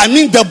beings. I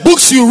mean the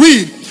books you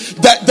read,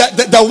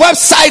 the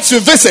websites you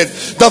visit,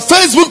 the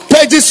Facebook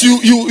pages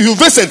you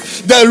visit,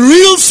 the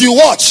reels you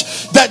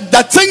watch,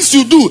 the things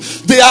you do.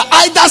 They are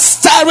either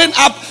stirring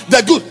up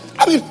the good.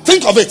 I mean,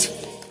 think of it.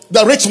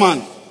 The rich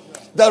man,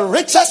 the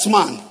richest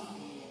man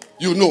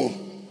you know,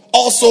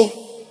 also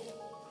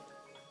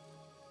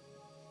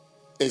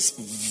is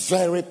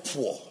very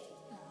poor.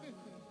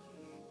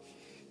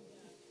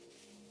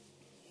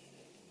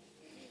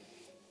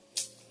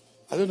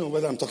 I don't know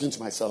whether I'm talking to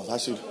myself. I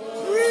should.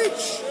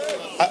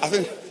 I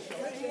think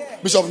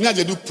Bishop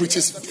Nyajedu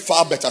preaches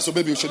far better, so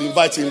maybe we should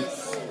invite him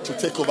to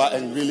take over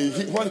and really.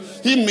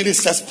 He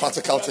ministers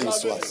practical things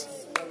to us.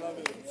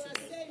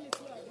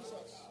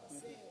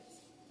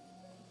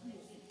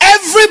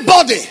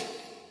 Everybody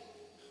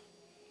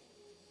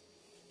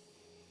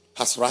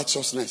has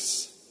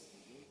righteousness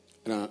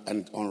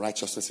and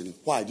unrighteousness in it.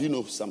 Why? Do you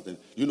know something?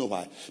 You know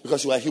why?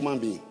 Because you are a human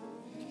being.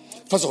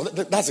 First of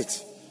all, that's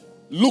it.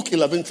 Luke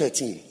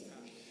 11:13.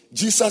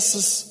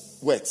 Jesus'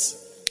 words.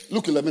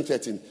 Luke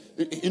 11:13.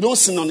 You know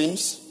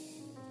synonyms?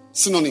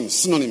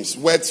 Synonyms.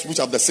 Words which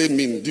have the same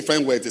meaning.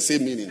 Different words, the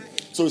same meaning.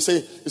 So you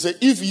say,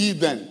 if ye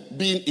then,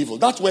 being evil.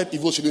 That word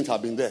evil shouldn't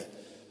have been there.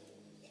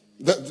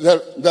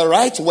 The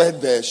right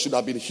word there should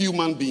have been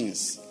human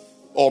beings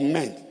or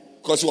men.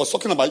 Because he was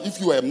talking about if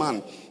you were a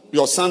man,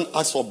 your son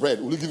asked for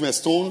bread. Will you give him a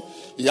stone?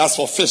 He asked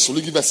for fish. Will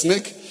you give a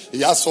snake?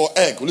 He asked for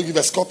egg. Will you give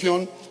a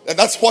scorpion?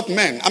 That's what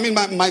men. I mean,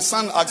 my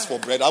son asked for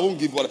bread. I won't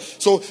give water.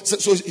 So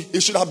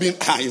it should have been.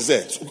 He's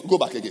there. So go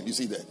back again. You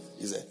see there.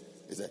 He's there.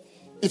 He's there.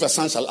 If a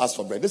son shall ask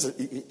for bread, this is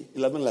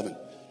 11:11.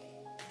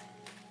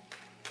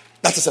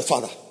 That is a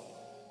father.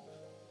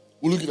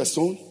 Will you give a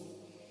stone?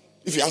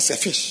 If he asks a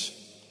fish,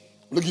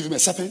 will you give him a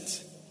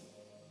serpent?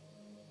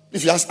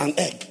 If he asks an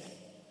egg,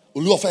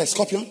 will you offer a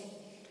scorpion?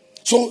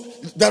 So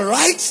the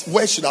right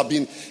word should have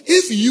been,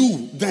 if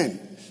you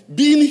then,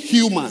 being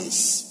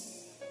humans,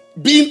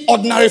 being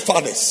ordinary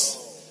fathers,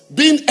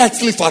 being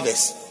earthly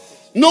fathers,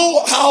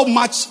 know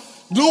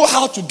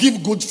how to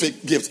give good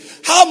gifts,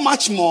 how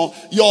much more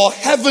your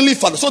heavenly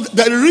Father. So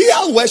the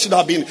real word should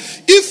have been,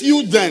 if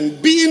you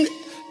then, being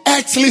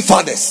earthly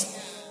fathers,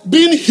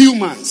 being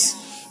humans,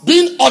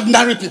 being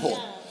ordinary people.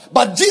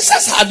 But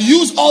Jesus had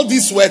used all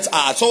these words.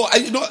 So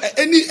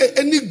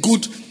any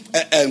good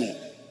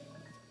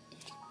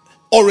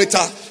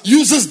orator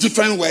uses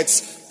different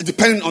words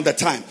depending on the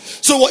time.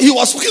 So he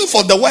was looking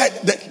for the word,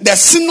 the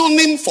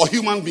synonym for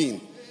human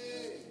being.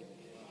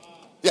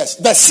 Yes,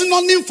 the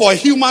synonym for a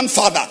human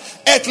father,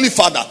 earthly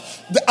father.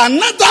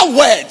 Another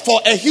word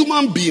for a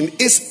human being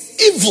is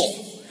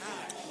evil.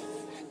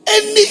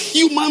 Any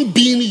human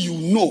being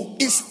you know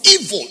is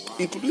evil,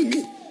 including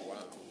me.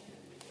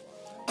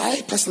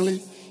 I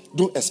personally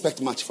don't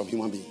expect much from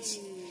human beings.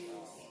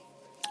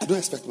 I don't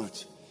expect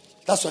much.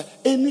 That's why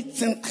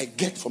anything I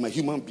get from a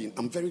human being,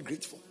 I'm very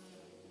grateful.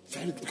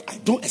 I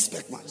don't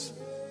expect much.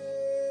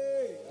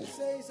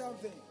 Say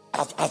something.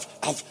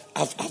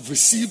 I've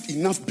received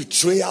enough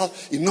betrayal,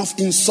 enough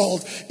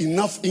insult,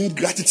 enough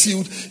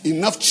ingratitude,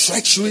 enough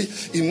treachery,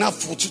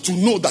 enough to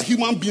know that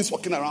human beings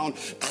walking around.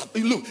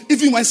 Look,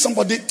 even when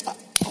somebody,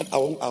 I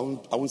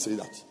won't say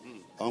that.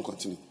 I won't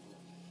continue.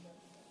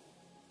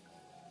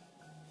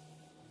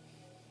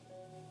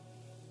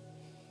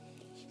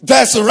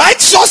 There's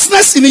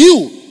righteousness in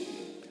you,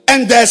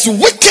 and there's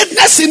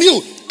wickedness in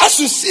you. As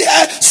you see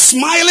her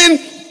smiling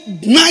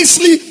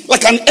nicely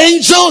like an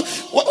angel,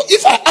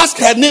 if I ask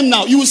her name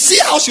now, you will see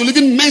how she will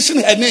even mention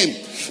her name.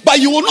 But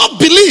you will not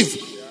believe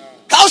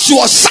how she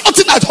was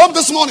shouting at home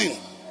this morning.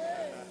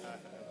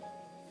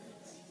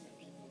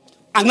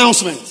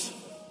 Announcement.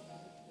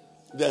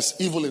 There's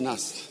evil in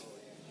us,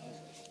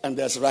 and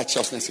there's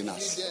righteousness in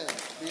us.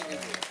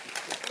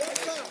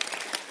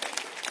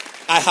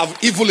 I have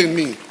evil in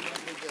me.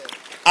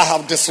 I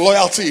have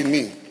disloyalty in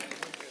me.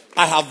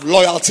 I have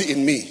loyalty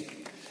in me.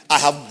 I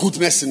have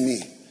goodness in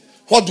me.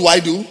 What do I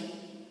do?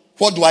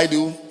 What do I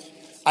do?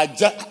 I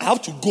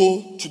have to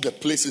go to the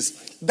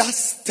places that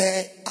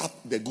stir up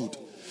the good.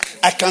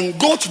 I can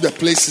go to the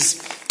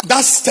places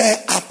that stir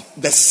up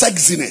the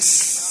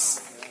sexiness.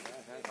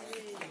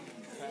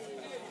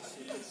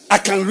 I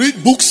can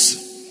read books.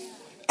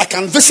 I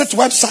can visit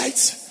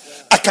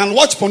websites. I can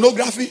watch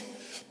pornography.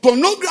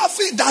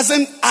 Pornography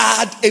doesn't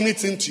add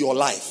anything to your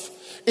life.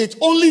 It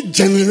only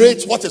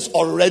generates what is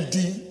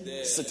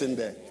already sitting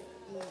there.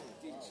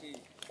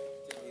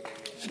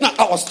 Now,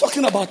 I was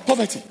talking about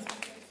poverty.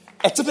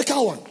 A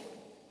typical one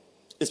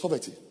is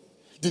poverty.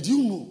 Did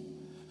you know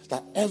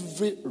that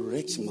every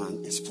rich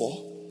man is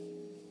poor?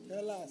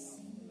 Tell us.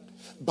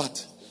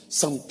 But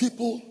some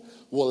people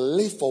will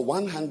live for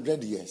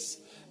 100 years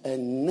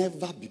and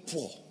never be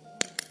poor.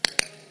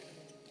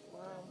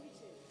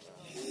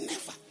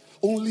 Never.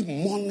 Only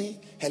money,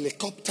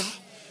 helicopter,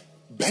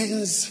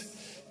 Benz,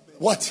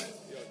 what?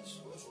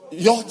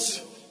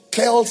 Yacht,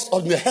 curls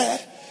on the hair,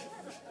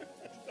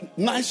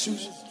 nice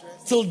shoes,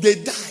 till they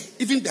die.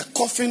 Even the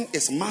coffin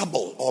is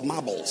marble or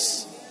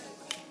marbles.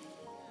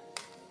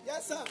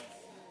 Yes, sir.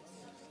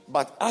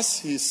 But as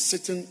he's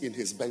sitting in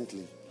his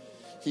Bentley,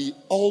 he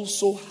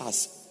also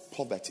has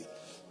poverty.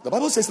 The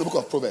Bible says in the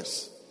book of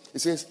Proverbs, it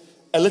says,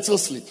 a little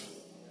sleep,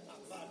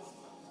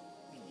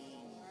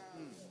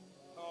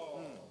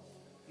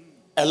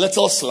 a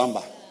little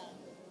slumber,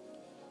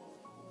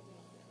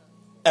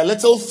 a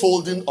little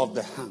folding of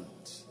the hand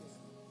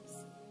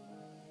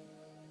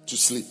to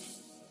sleep.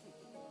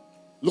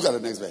 Look at the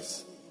next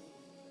verse.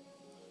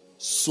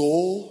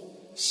 So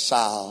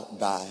shall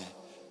thy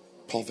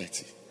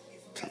poverty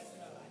come.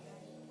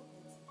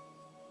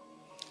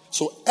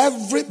 So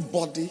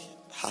everybody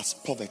has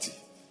poverty,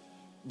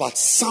 but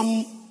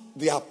some,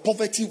 their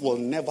poverty will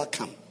never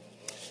come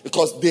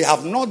because they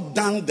have not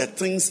done the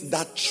things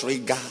that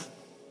trigger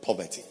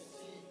poverty.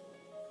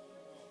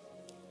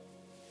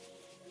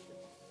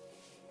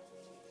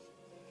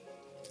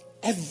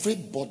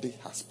 Everybody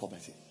has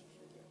poverty.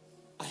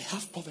 I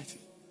have poverty.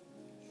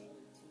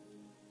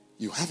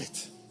 You have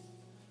it.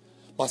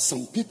 But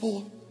some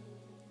people,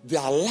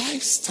 their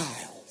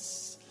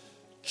lifestyles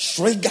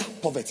trigger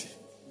poverty.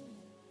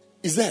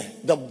 Is there?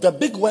 The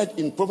big word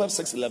in Proverbs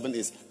 6:11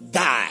 is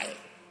die.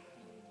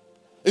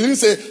 It didn't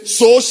say,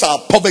 so shall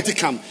poverty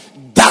come.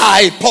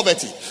 Die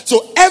poverty.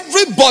 So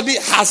everybody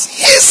has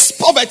his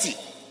poverty.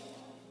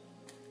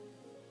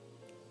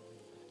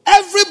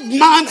 Every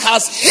man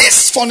has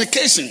his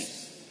fornication.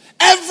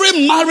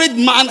 Every married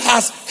man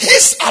has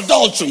his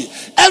adultery.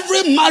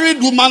 Every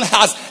married woman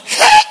has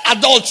her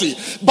adultery.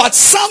 But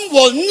some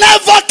will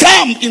never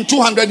come in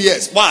 200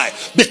 years. Why?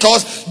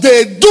 Because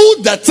they do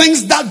the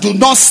things that do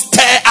not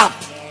stir up.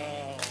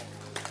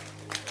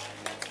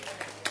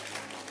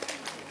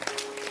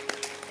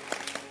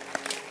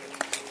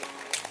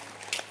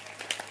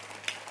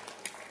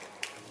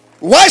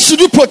 Why should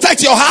you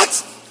protect your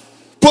heart?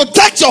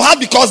 Protect your heart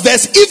because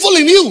there's evil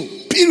in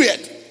you.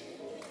 Period.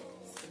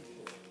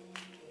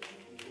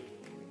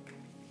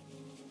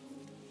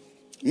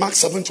 Mark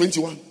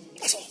 7:21.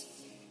 That's all.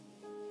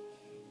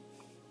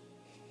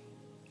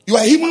 You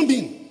are a human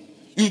being.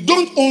 You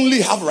don't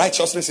only have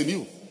righteousness in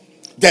you.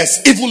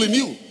 There's evil in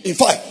you. In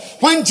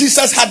fact, when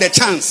Jesus had the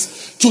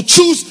chance to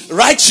choose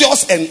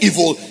righteous and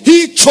evil,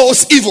 he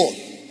chose evil.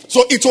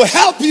 So it will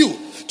help you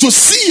to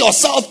see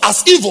yourself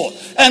as evil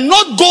and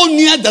not go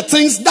near the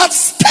things that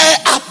stir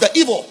up the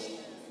evil.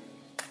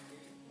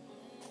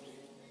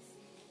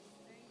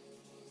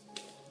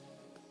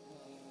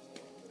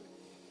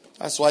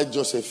 That's why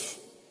Joseph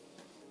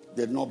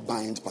did not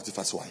bind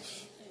Potiphar's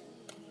wife.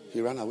 He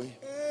ran away.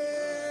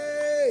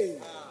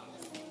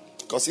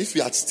 Because if he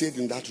had stayed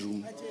in that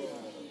room,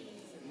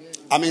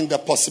 I mean, the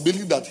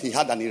possibility that he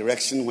had an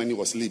erection when he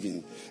was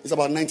leaving is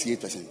about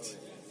 98%.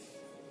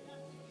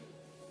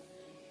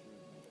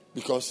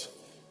 Because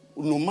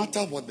no matter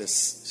what the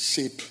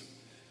shape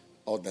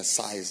or the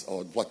size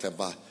or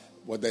whatever,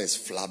 whether it's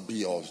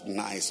flabby or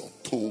nice or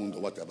toned or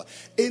whatever,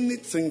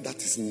 anything that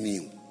is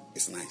new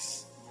is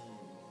nice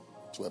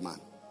to a man.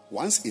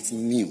 Once it's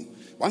new,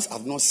 once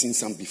I've not seen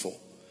some before.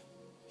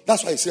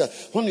 That's why you see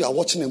when you are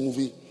watching a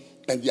movie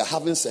and you are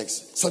having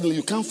sex, suddenly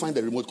you can't find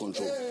the remote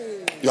control.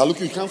 You are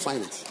looking, you can't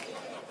find it.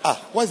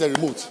 Where's the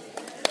remote?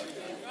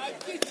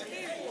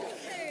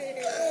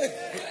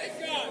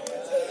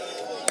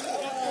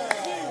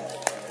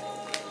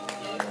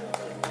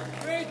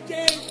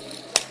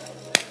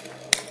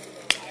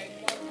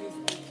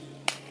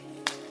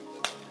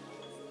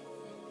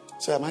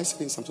 So am I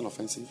saying something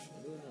offensive?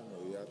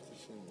 No, you are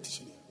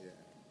teaching.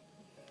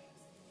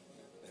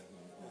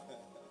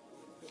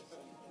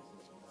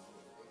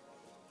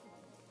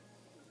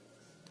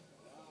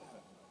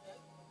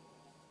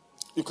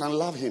 You can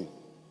love him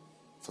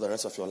for the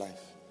rest of your life.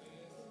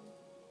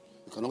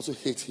 You can also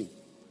hate him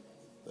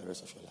for the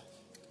rest of your life.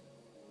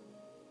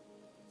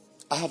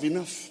 I have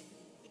enough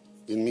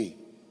in me.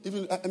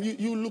 Even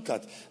you look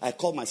at, I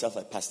call myself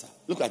a pastor.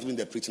 Look at even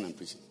the preaching I'm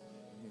preaching.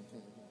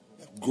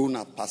 Grown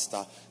up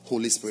pastor,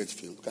 Holy Spirit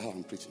filled. Look at how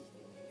I'm preaching.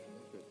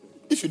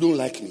 If you don't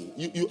like me,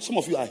 some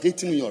of you are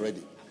hating me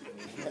already.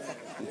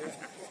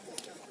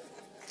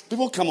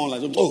 People come on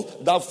like, oh,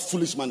 that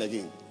foolish man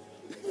again.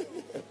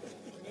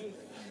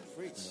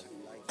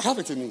 I have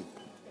it in me.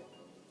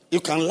 You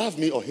can love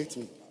me or hate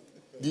me.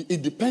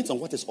 It depends on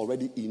what is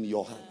already in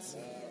your heart.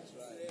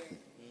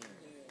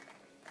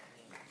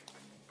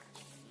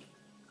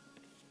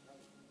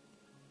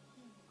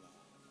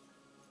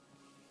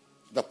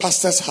 The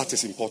pastor's heart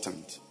is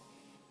important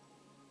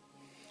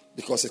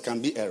because it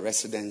can be a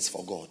residence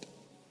for God.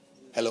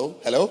 Hello?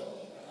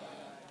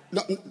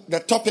 No, the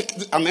topic,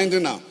 I'm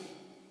ending now.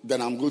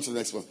 Then I'm going to the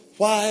next one.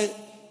 Why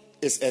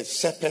is a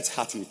shepherd's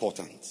heart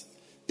important?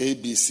 A,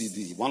 B, C,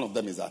 D. One of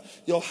them is that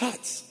your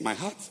heart, my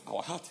heart,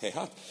 our heart, her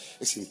heart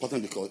is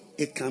important because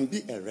it can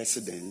be a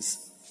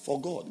residence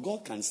for God.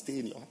 God can stay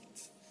in your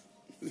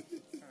heart.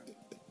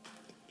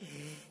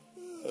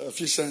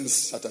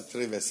 Ephesians chapter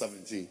 3 verse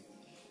 17.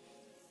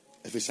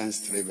 Ephesians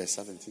 3 verse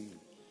 17.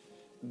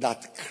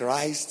 That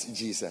Christ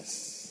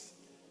Jesus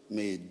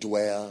may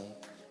dwell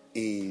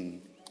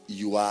in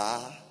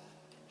your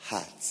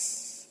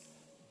hearts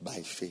by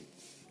faith.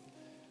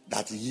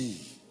 That ye,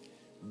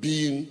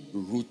 being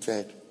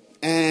rooted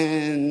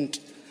and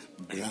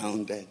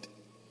grounded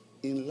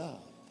in love.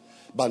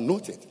 But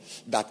note it,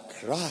 that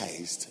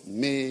Christ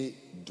may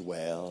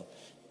dwell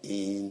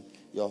in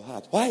your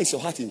heart. Why is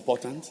your heart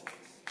important?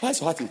 Why is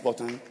your heart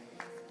important?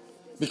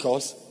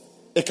 Because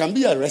it can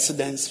be a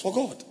residence for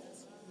God.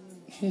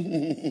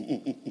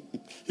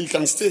 He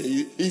can stay.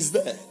 He's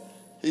there.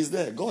 He's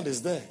there. God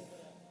is there.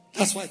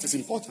 That's why it is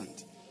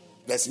important.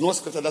 There's no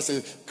scripture that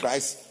says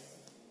Christ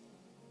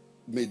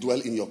may dwell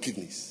in your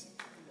kidneys.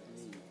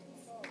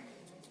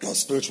 Your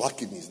spiritual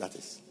kidneys, that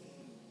is.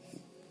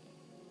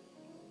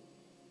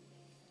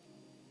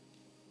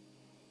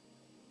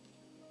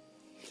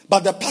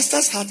 But the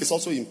pastor's heart is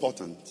also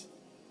important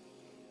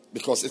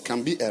because it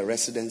can be a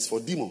residence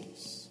for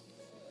demons.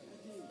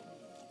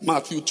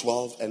 Matthew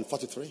 12 and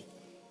 43.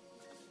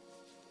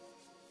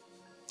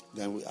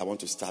 Then I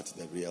want to start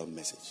the real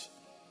message.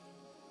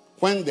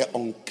 When the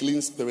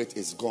unclean spirit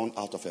is gone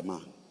out of a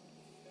man,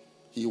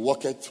 he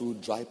walketh through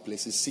dry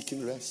places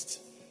seeking rest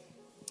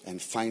and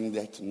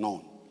findeth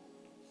none.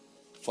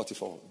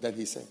 44. Then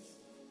he said,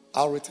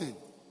 I'll return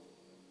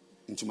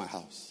into my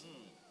house.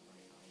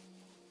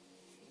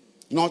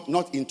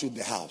 Not into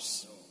the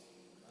house.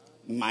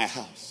 My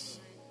house.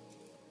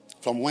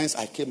 From whence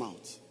I came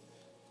out.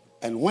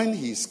 And when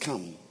he is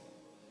come,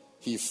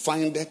 he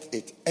findeth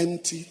it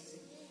empty,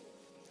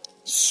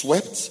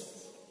 swept,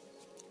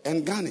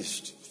 and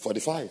garnished.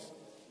 45.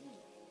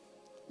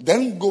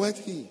 Then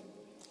goeth he,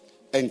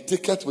 and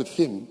taketh with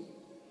him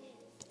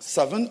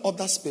 7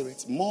 other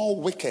spirits more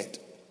wicked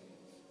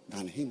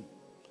than him.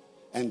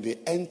 And they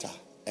enter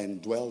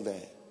and dwell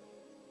there.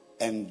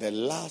 And the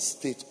last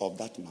state of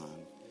that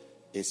man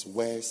is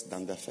worse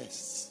than the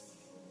first.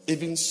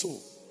 Even so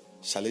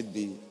shall it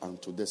be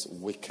unto this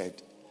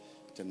wicked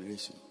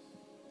generation.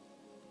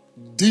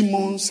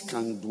 Demons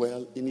can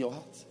dwell in your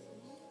heart.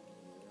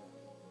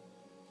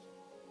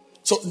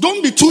 So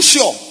don't be too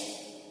sure.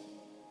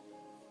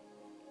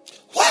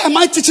 Why am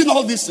I teaching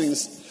all these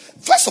things?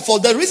 First of all,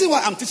 the reason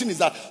why I'm teaching is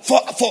that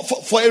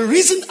for a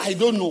reason I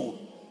don't know.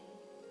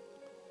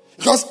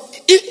 Because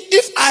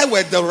if I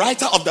were the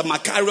writer of the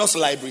Macarius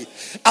library,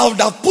 I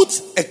would have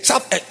put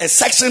a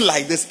section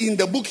like this in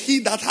the book, He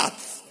That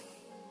Hath.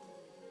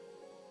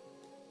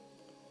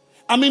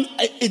 I mean,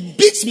 it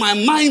beats my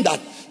mind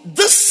that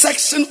this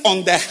section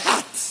on the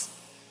heart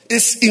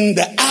is in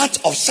the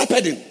art of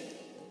shepherding.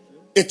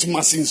 It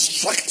must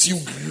instruct you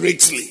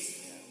greatly.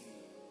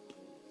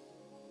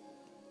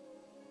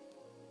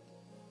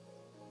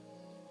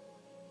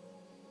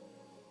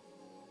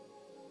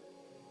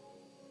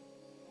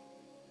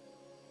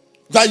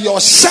 That your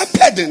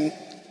shepherding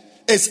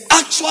is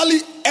actually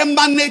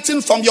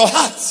emanating from your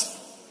heart.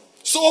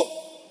 So,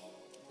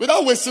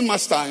 without wasting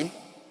much time,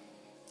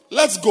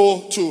 let's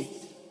go to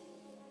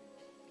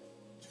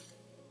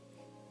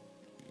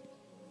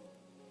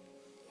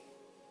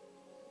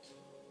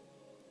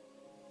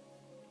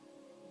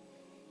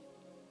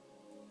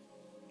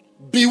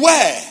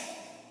beware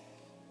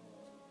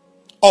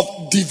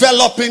of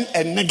developing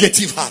a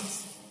negative heart.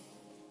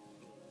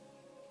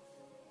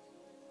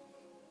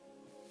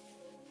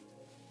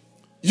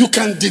 You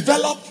can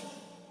develop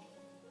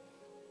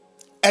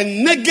a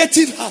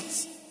negative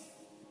heart.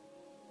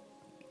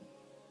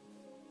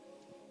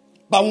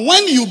 But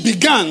when you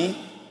began,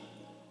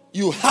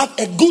 you had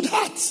a good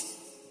heart.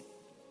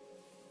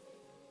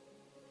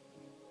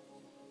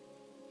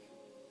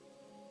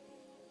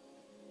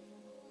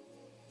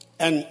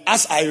 And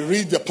as I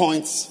read the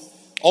points,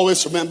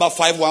 always remember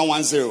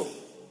 5110.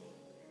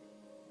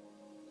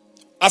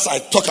 As I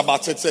talk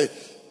about it, say,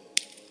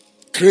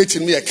 create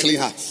in me a clean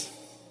heart.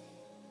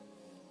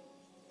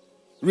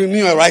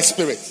 Renew a right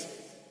spirit.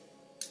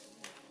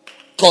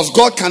 Because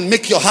God can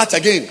make your heart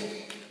again.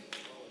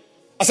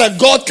 I said,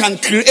 God can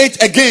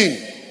create again.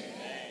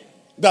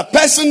 The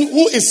person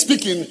who is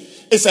speaking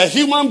is a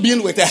human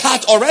being with a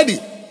heart already.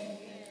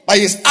 But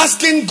he's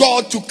asking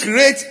God to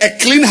create a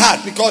clean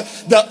heart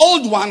because the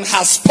old one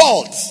has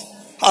spoiled,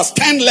 has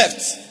turned left.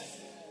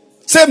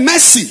 Say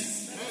mercy.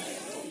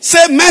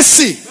 Say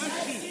mercy.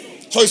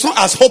 So it's not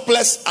as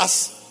hopeless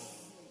as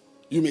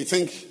you may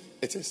think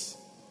it is.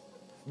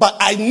 But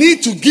I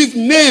need to give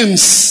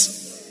names.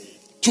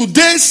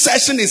 Today's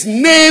session is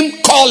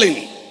name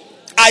calling,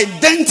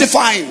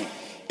 identifying.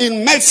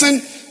 In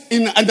medicine,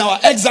 in our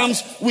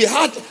exams, we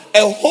had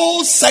a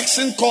whole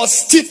section called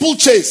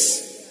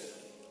steeplechase.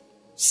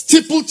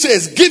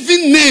 Steeplechase,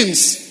 giving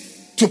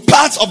names to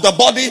parts of the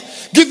body,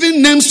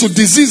 giving names to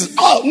diseases.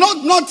 Oh,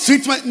 not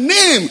treatment,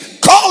 name.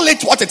 Call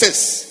it what it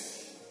is.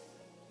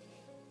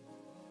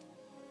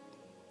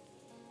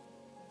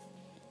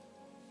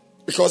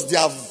 Because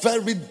there are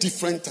very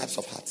different types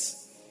of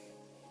hearts.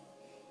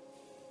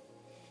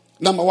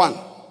 Number one,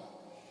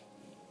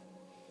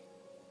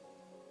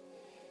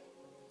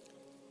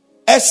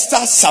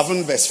 Esther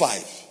 7 verse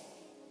 5.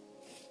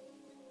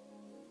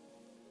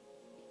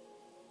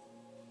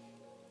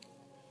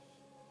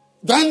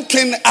 Then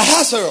King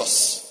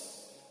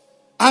Ahasuerus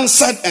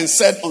answered and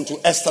said unto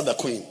Esther the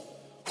queen,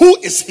 who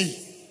is he?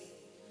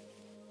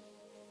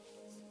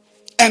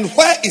 And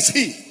where is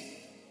he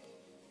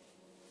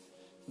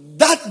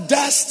that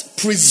dost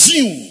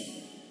presume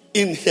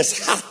in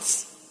his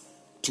heart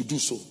to do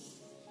so?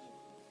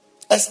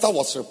 Esther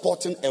was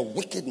reporting a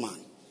wicked man.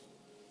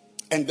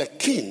 And the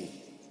king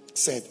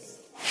said,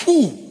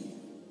 who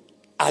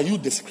are you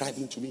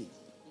describing to me?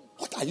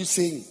 What are you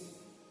saying?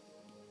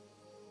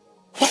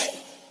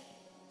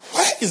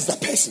 Where is the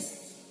person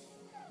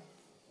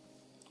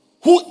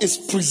who is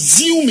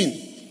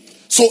presuming?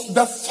 So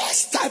the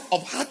first type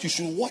of heart you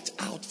should watch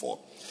out for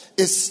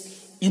is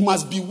you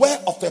must beware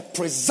of a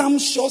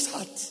presumptuous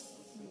heart.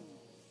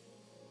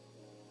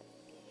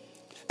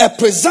 A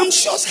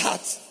presumptuous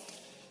heart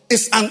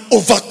is an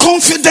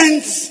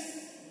overconfident,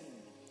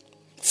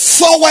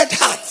 forward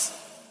heart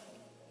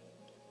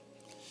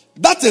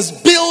that is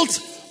built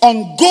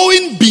on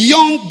going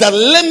beyond the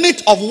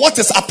limit of what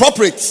is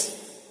appropriate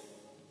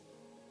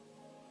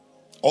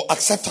or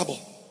acceptable.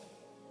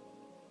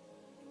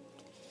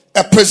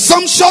 A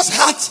presumptuous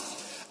heart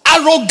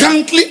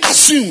arrogantly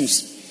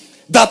assumes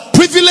that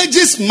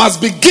privileges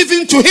must be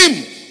given to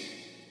him.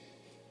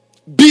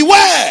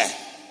 Beware.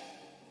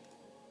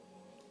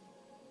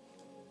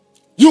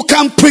 You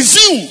can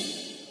presume.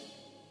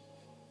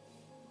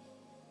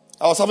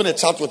 I was having a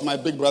chat with my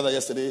big brother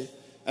yesterday,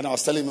 and I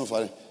was telling him of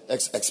an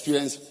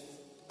experience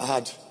I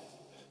had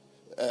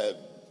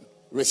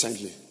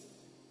recently.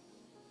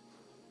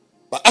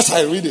 But as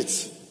I read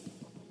it,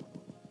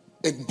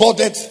 it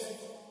bordered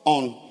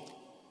on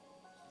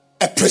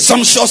a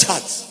presumptuous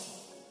heart.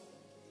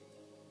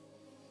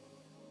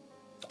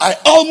 I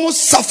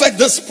almost suffered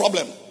this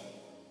problem.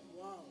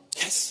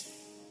 Yes.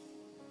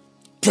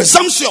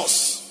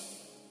 Presumptuous.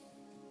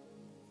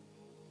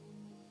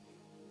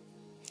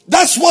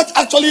 That's what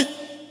actually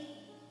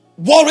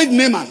worried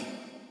Naaman.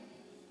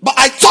 But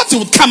I thought he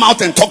would come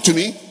out and talk to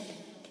me.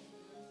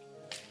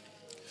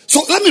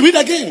 So let me read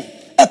again.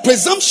 A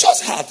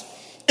presumptuous heart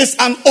is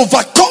an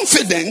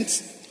overconfident,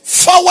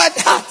 forward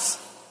heart.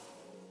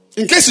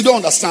 In case you don't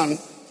understand,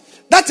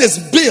 that is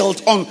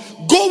built on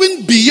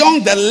going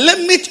beyond the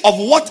limit of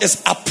what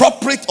is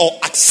appropriate or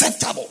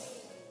acceptable.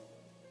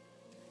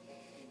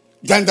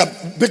 Then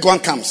the big one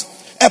comes.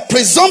 A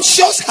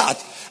presumptuous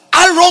heart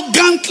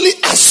arrogantly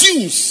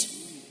assumes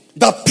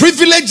that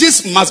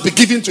privileges must be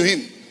given to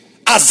him.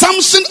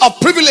 Assumption of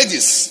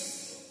privileges.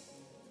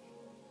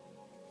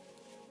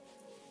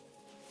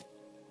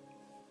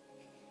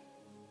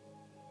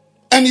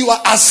 And you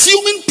are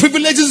assuming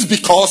privileges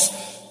because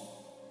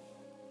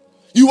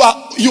you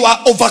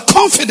are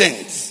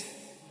overconfident.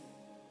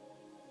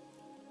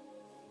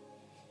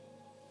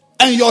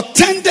 And your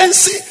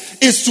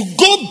tendency is to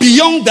go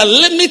beyond the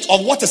limit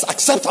of what is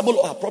acceptable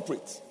or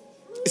appropriate.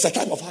 It's a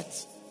type of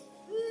heart.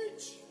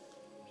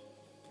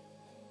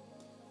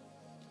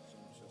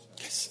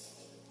 Yes.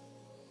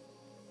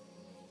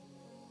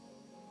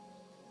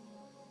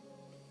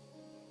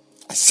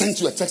 I sent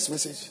you a text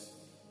message.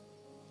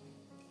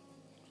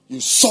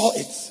 You saw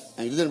it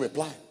and you didn't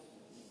reply.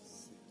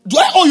 Do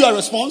I owe you a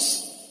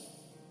response?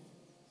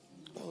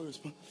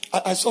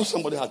 I saw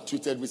somebody had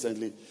tweeted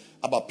recently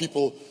about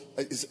people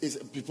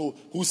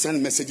who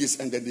send messages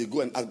and then they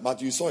go and ask,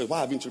 but you saw it.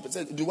 Why haven't you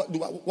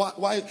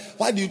replied?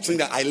 Why do you think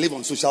that I live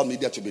on social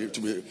media to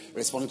be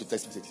responding to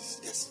text messages?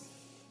 Yes.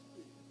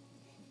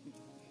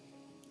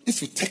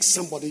 If you text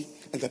somebody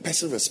and the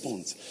person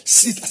responds,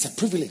 see it as a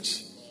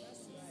privilege.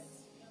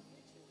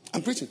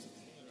 I'm preaching.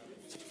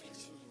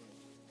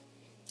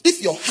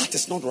 If your heart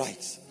is not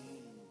right,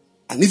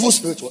 An evil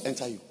spirit will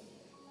enter you.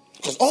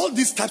 Because all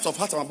these types of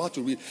hearts I'm about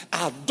to read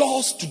are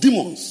doors to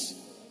demons.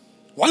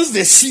 Once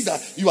they see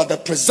that you are the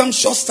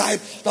presumptuous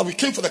type, that we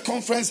came for the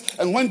conference,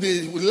 and when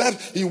they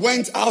left, he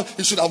went out,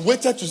 he should have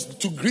waited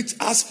to greet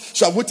us,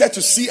 should have waited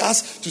to see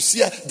us, to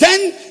see us.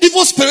 Then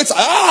evil spirits,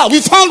 we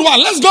found one,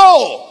 let's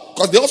go.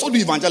 Because they also do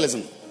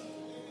evangelism.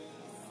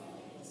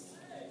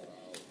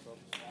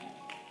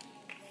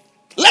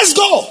 Let's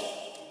go.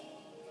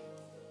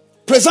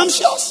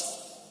 Presumptuous.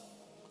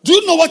 Do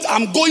you know what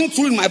I'm going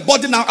through in my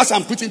body now as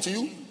I'm preaching to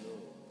you?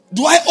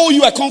 Do I owe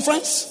you a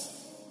conference?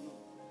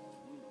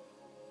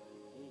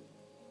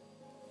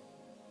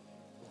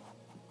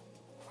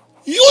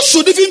 You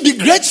should even be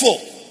grateful.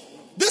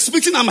 This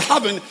meeting I'm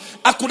having,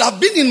 I could have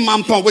been in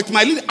Mampong with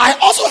my leader. I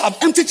also have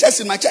empty chairs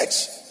in my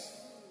church.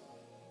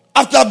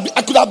 I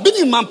could have been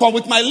in Mampong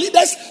with my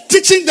leaders,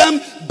 teaching them,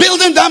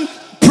 building them,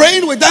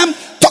 praying with them,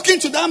 talking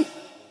to them.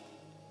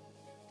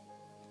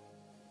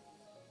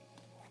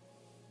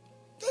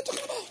 What are you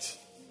talking about?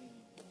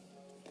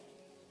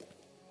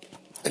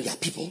 And there are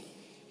people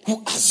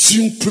who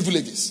assume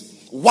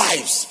privileges.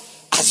 Wives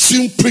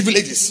assume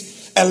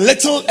privileges. A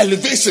little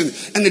elevation,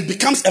 and it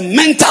becomes a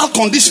mental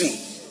condition.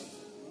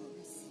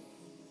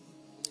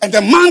 And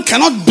the man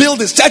cannot build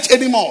his church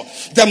anymore.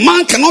 The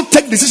man cannot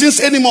take decisions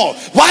anymore.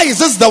 Why is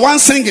this the one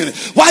singing?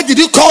 Why did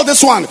you call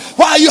this one?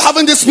 Why are you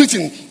having this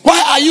meeting?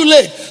 Why are you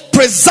late?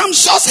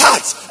 Presumptuous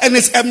hearts, and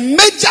it's a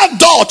major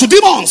door to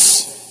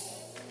demons.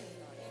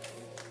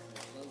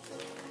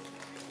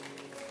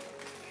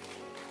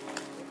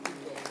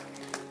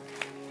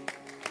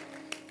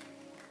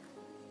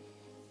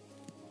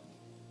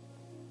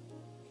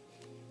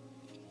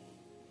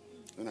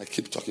 And I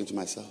keep talking to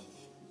myself.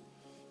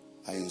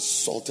 I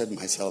insulted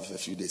myself a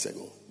few days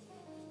ago.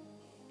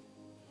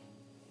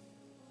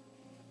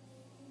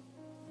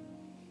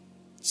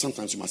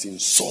 Sometimes you must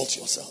insult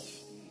yourself.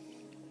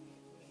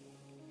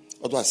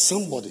 Otherwise,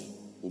 somebody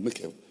will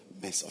make a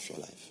mess of your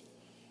life.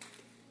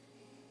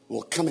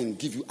 Will come and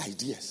give you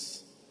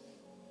ideas.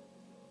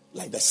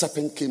 Like the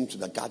serpent came to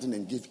the garden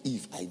and gave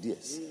Eve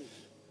ideas.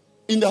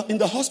 In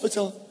the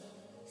hospital,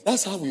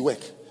 that's how we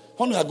work.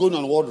 When we are going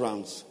on ward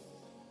rounds,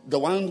 the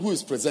one who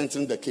is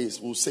presenting the case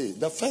will say,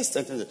 the first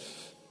sentence,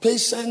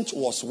 patient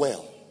was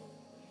well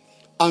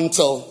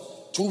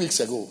until 2 weeks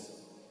ago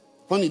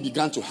when he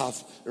began to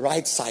have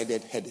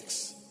right-sided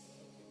headaches.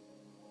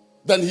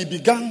 Then he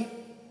began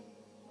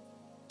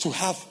to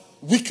have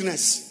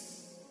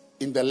weakness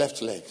in the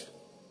left leg.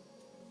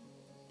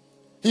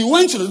 He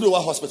went to the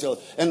lower hospital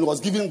and was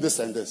given this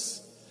and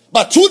this.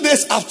 But 2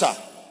 days after,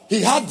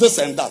 he had this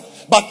and that.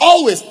 But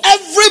always,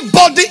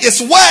 everybody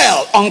is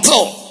well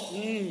until...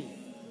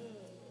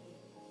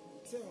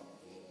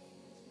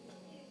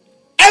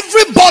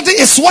 Everybody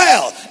is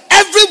well.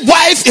 Every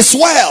wife is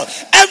well.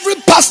 Every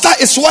pastor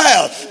is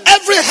well.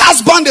 Every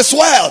husband is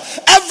well.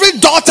 Every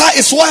daughter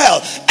is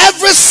well.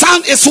 Every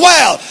son is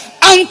well.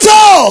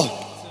 Until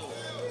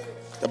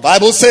the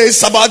Bible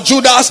says about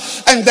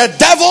Judas, and the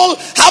devil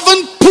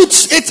haven't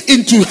put it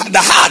into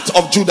the heart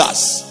of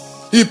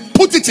Judas. He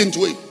put it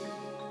into it.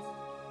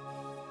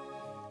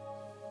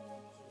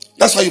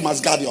 That's why you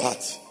must guard your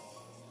heart.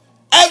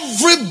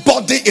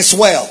 Everybody is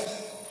well.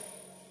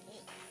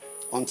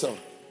 Until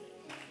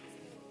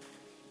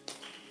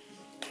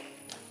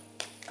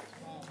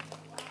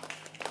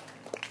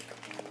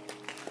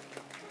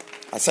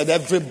I said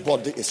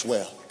everybody is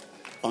well.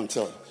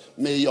 Until.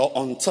 May your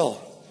until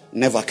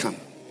never come.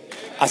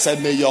 I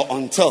said may your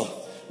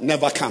until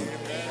never come.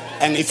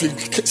 And if you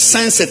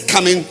sense it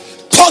coming,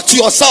 talk to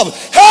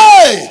yourself.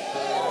 Hey!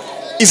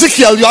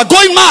 Ezekiel, you are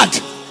going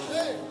mad.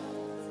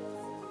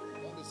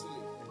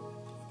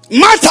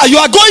 Martha, you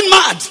are going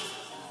mad.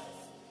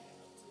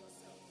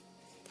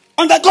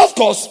 On the golf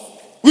course,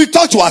 we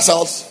talk to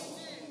ourselves.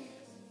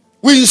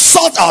 We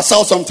insult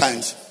ourselves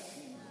sometimes.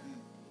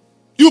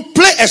 You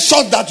play a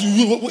shot that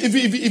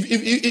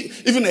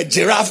even a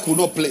giraffe could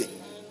not play.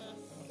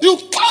 You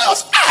call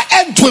us,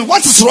 Edwin,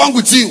 what is wrong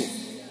with you?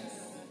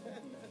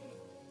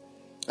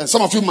 And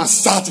some of you must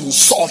start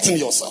insulting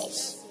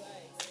yourselves.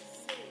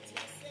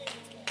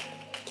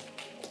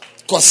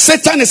 Because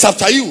Satan is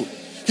after you.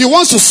 He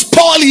wants to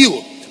spoil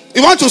you. He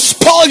wants to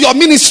spoil your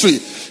ministry.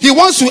 He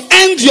wants to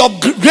end your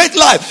great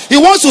life. He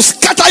wants to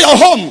scatter your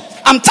home.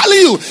 I'm telling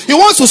you, he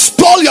wants to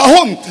spoil your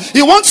home.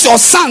 He wants your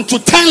son to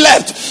turn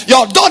left,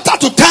 your daughter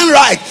to turn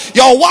right,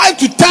 your wife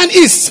to turn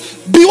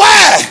east.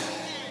 Beware.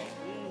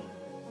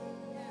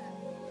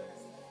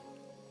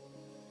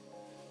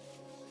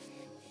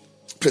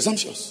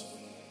 Presumptuous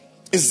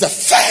is the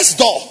first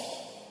door.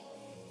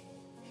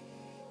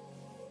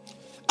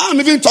 I'm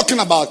even talking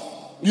about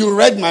you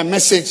read my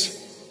message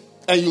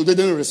and you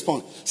didn't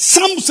respond.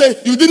 Some say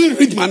you didn't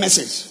read my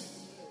message.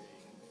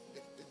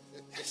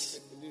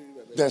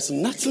 There's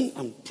nothing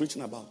I'm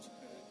preaching about.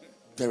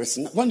 There is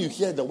when you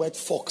hear the word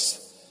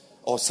fox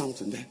or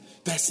something,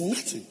 there's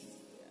nothing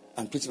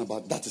I'm preaching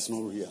about. That is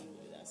not real.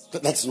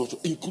 That's not true.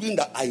 Including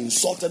that I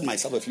insulted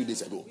myself a few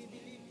days ago.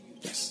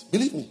 Yes,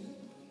 believe me.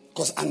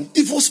 Because an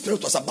evil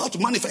spirit was about to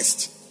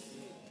manifest.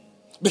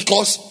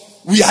 Because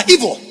we are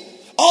evil.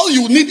 All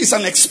you need is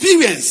an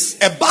experience,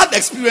 a bad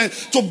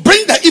experience, to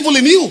bring the evil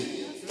in you.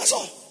 That's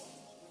all.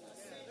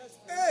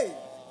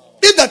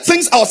 If the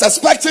things I was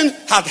expecting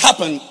had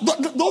happened,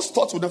 those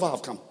thoughts would never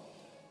have come.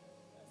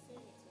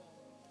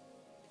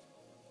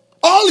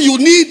 All you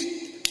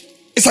need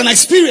is an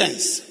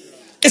experience.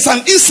 It's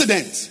an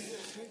incident.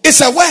 It's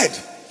a word.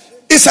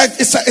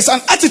 It's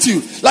an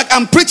attitude. Like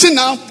I'm preaching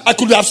now, I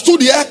could have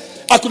stood here.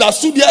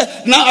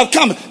 Now I've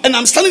come and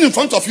I'm standing in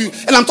front of you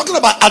and I'm talking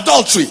about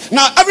adultery.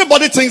 Now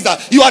everybody thinks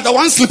that you are the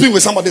one sleeping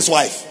with somebody's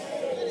wife.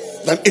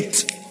 Then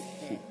it.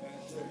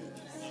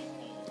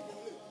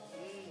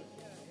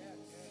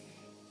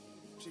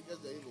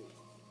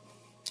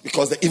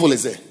 Because the evil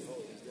is there.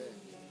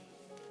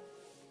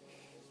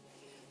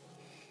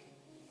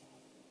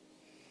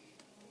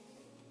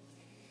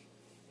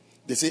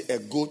 They say a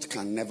goat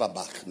can never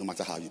bark no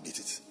matter how you beat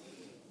it.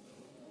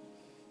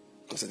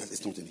 Because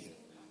it's not in him.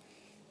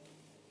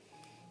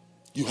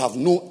 You have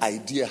no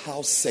idea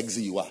how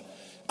sexy you are.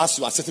 As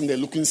you are sitting there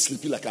looking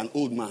sleepy like an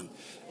old man,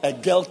 a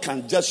girl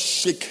can just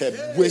shake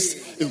her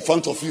waist in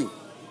front of you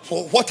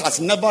for what has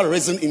never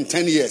risen in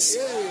 10 years.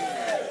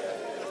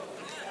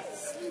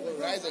 Will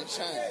rise and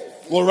shine.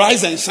 Will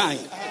rise and shine.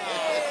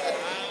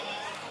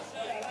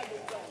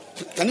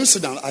 Can you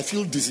sit down? I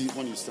feel dizzy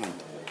when you stand.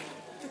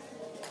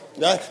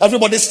 Yeah?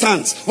 Everybody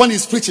stands when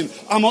he's preaching.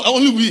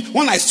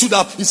 When I stood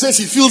up, he says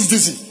he feels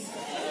dizzy.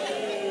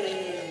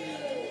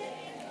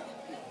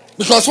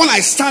 Because when I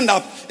stand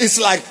up, it's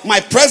like my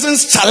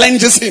presence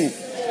challenges him.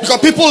 Because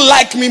people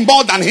like me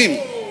more than him.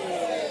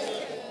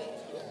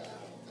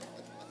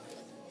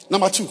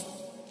 Number 2.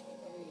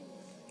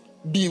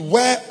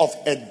 Beware of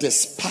a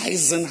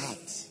despising heart.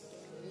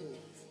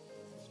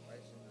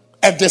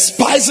 A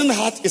despising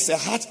heart is a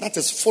heart that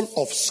is full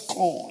of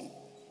scorn.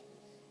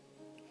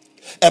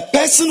 A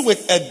person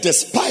with a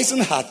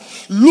despising heart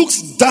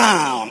looks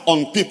down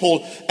on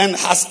people and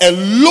has a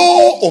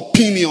low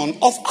opinion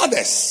of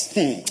others.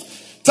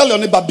 Tell your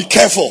neighbor, be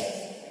careful.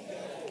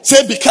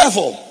 Say, be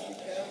careful.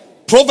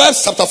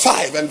 Proverbs chapter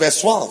 5 and verse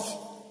 12.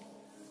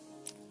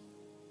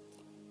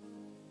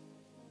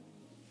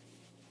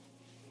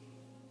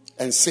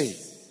 And say,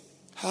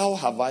 how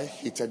have I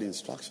hated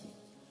instruction,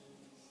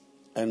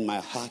 and my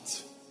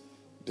heart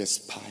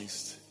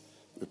despised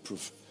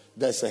reproof.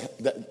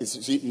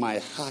 My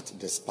heart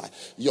despised.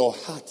 Your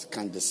heart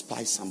can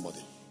despise somebody.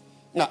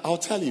 Now, I'll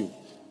tell you,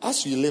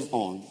 as we live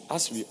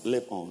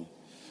on,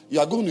 you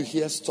are going to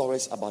hear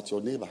stories about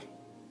your neighbor.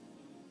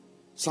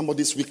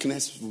 Somebody's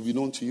weakness will be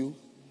known to you.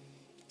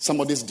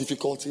 Somebody's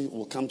difficulty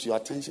will come to your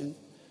attention.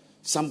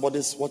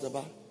 Somebody's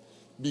whatever.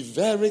 Be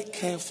very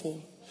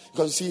careful.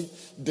 Because you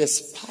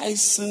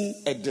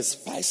see, a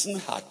despising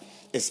heart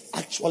is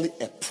actually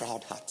a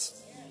proud heart.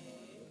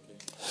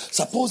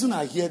 Supposing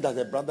I hear that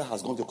a brother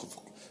has gone to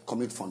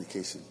commit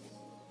fornication,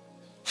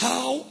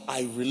 how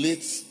I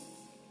relate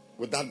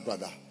with that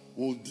brother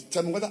will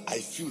determine whether I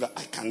feel that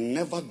I can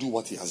never do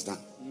what he has done.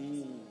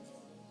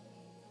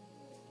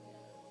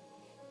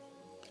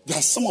 There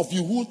are some of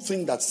you who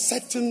think that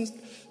certain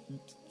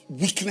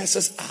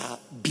weaknesses are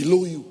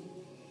below you.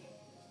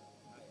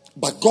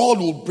 But God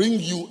will bring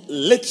you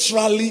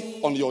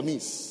literally on your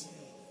knees.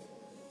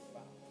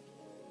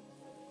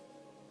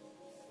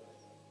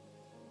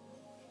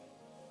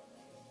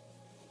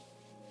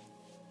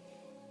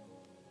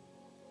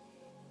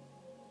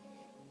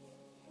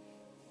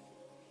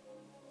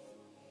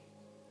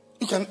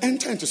 You can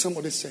enter into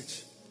somebody's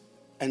church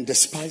and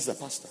despise the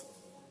pastor.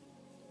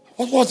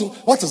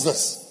 What is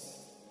this?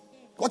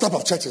 What type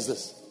of church is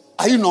this?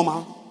 Are you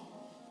normal?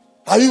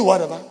 Are you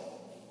whatever?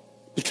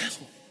 Be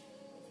careful.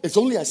 It's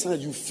only a sign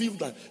that you feel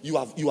that you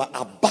are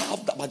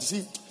above that. But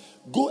you see,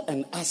 go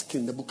and ask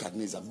King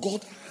Nebuchadnezzar.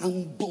 God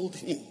humbled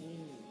him.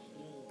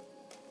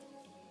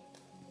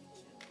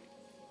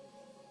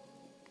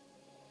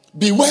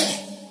 Beware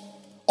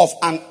of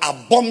an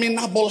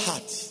abominable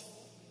heart.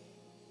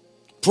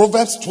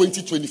 Proverbs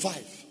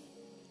 20:25.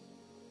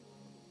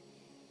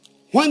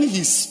 When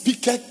he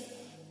speaketh,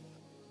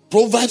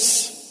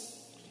 Proverbs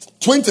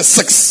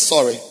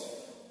 25.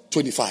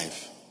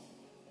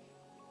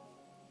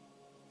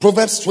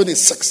 Proverbs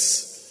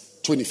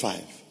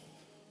 26:25.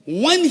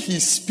 When he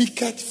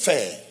speaketh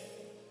fair,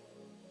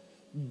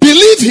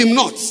 believe him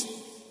not.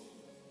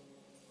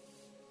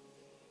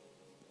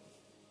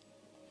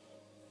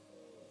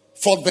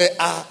 For there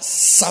are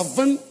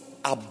 7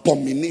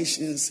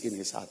 abominations in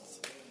his heart.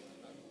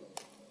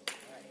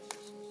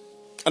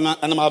 And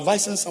I'm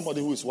advising somebody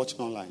who is watching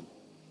online.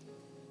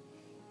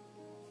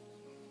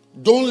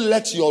 Don't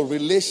let your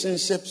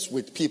relationships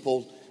with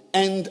people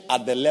end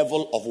at the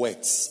level of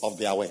words, of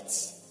their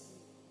words.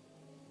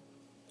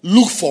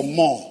 Look for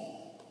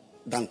more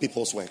than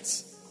people's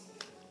words.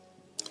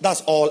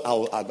 That's all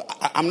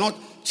I'm not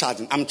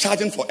charging. I'm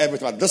charging for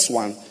everything, but this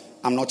one,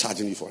 I'm not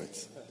charging you for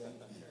it.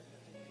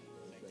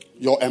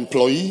 Your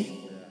employee,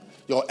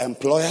 your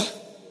employer,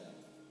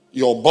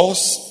 your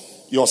boss,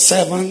 your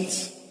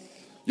servant,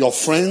 your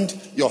friend,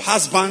 your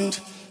husband,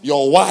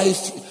 your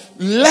wife.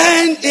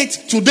 Learn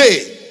it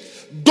today.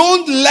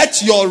 Don't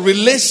let your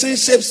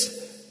relationships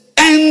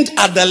end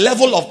at the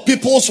level of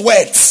people's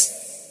words.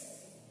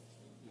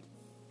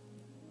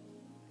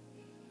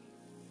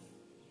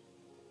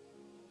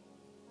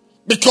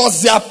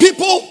 Because there are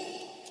people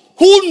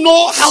who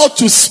know how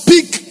to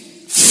speak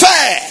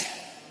fair,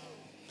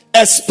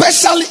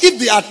 especially if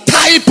they are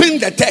typing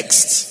the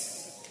text.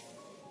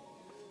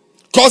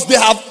 Because they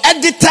have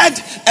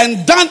edited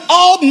and done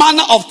all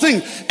manner of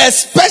things,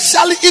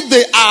 especially if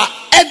they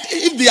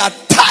are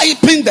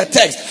typing the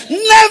text.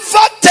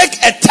 Never take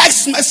a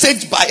text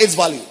message by its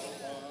value.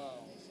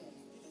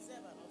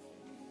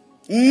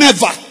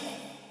 Never.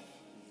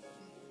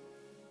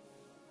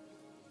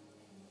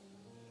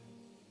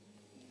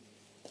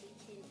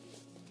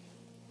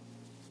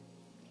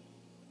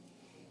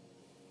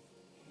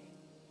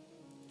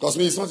 Because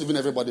me, it's not even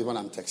everybody when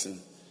I'm texting.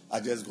 I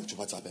just go to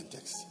WhatsApp and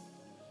text.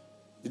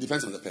 It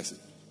depends on the person.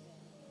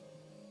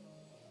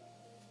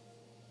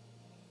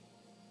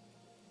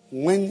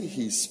 When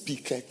he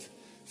speaketh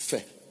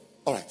fair.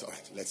 All right.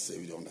 Let's say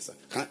we don't understand.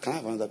 Can I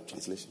have another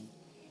translation?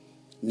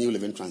 New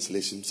Living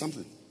Translation,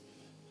 something.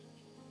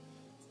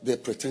 They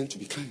pretend to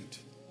be kind.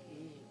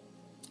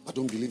 I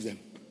don't believe them.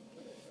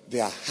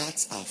 Their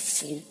hearts are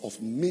full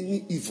of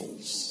many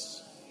evils.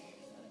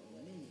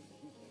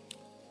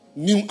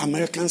 New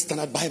American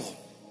Standard Bible.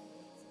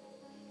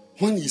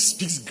 When he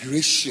speaks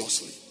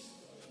graciously,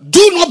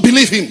 do not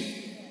believe him.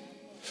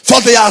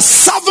 For they are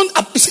 7.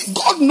 See,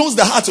 God knows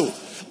the heart.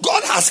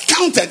 God has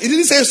counted. He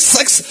didn't say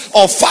 6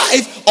 or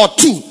 5 or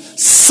 2.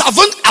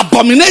 7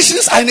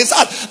 abominations are in his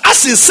heart.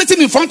 As he's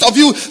sitting in front of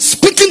you,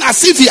 speaking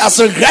as if he has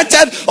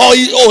regretted,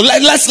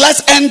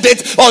 let's end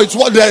it, or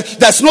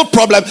there's no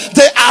problem.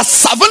 There are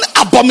 7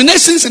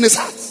 abominations in his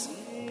heart.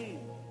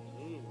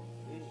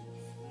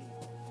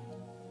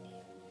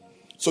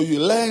 So you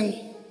learn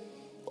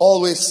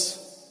always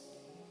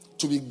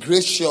to be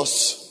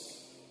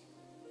gracious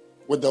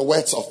with the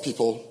words of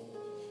people.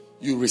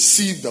 You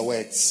receive the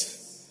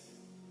words.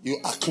 You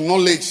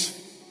acknowledge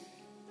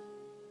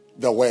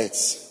the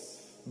words.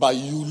 But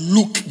you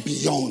look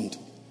beyond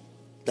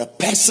the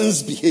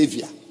person's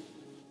behavior.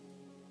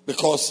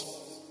 Because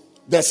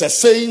there's a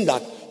saying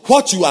that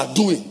what you are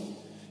doing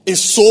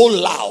is so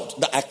loud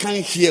that I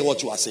can't hear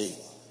what you are saying.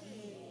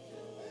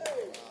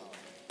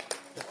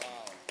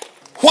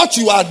 What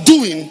you are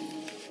doing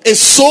is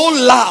so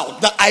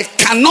loud that I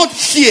cannot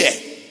hear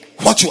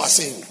what you are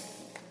saying.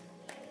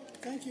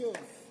 Thank you.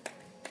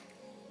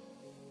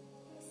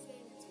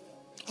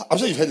 I'm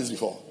sure you've heard this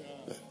before.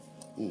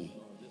 Yeah.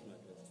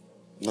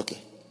 Okay.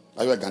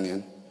 Are you a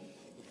Ghanaian?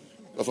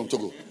 You're from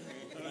Togo?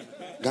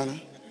 Ghana?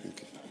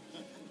 Okay.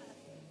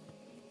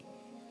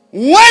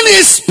 When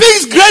he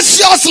speaks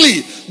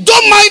graciously,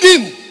 don't mind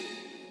him.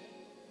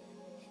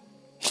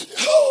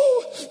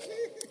 Oh,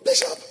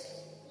 Bishop.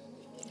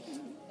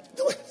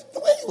 The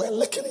way you were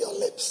licking your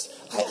lips,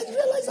 I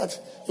realized that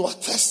you are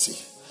thirsty.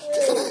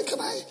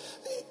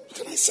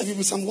 Can I serve you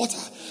with some water?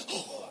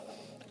 Oh,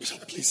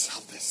 Bishop, please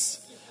have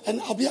this.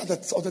 And I'll be on the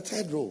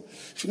 3rd row.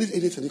 If you need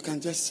anything, you can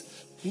just,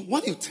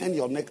 when you turn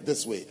your neck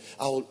this way,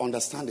 I will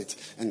understand it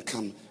and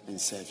come and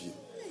serve you.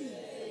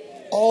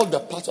 All the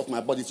parts of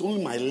my body, it's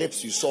only my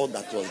lips you saw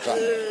that was dry.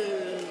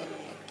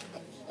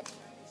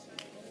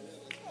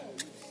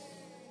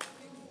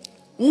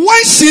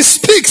 When she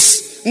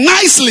speaks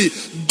nicely,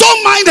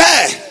 don't mind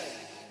her.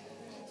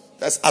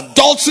 There's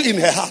adultery in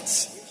her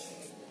heart.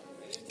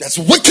 There's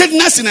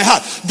wickedness in her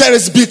heart. There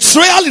is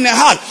betrayal in her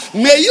heart.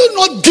 May you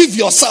not give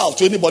yourself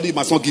to anybody you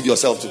must not give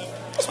yourself to.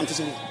 That's what I'm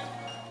teaching you.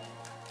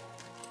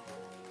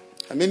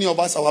 And many of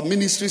us, our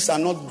ministries are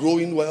not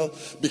growing well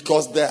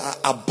because there are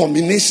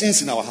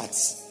abominations in our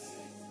hearts.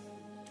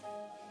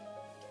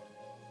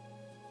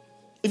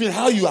 Even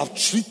how you have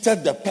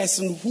treated the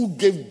person who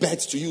gave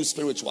birth to you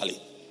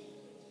spiritually.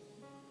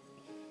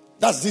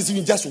 That's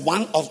even just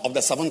one of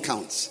the 7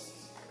 counts.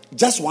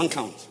 Just 1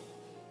 count.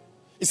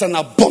 It's an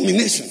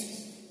abomination.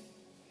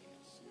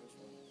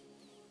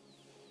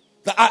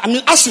 I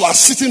mean, as you are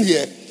sitting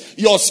here,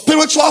 your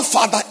spiritual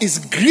father is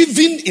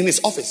grieving in his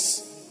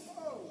office.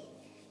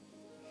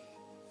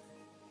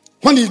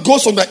 When he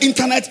goes on the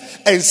internet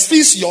and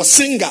sees your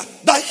singer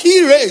that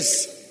he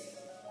raised.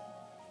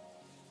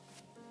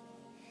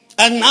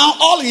 And now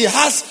all he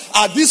has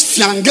are these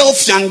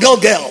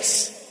fiangel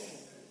girls.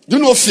 Do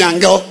you know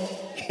fiangel?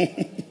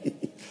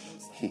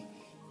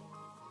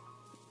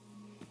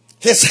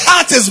 His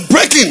heart is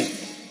breaking.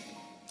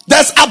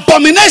 There's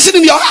abomination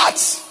in your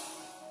heart.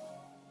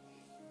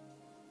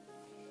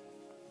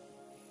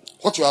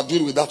 What you are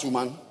doing with that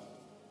woman,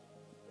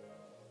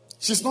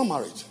 she's not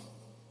married.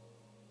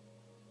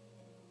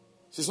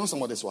 She's not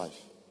somebody's wife.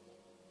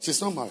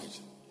 She's not married.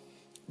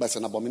 But it's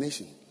an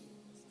abomination.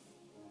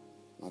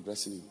 I'm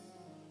addressing you.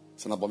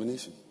 It's an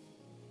abomination.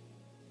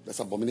 There's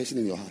abomination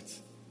in your heart.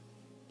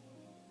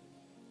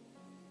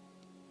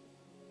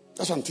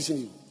 That's what I'm teaching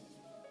you.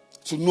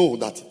 To know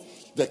that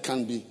there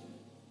can be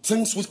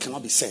things which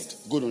cannot be said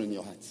going on in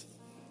your heart.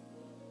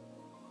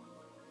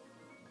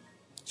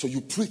 So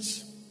you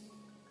preach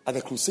at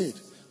the crusade.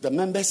 The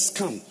members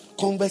come,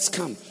 converts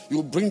come.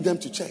 You bring them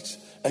to church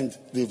and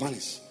they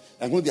vanish.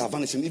 And when they are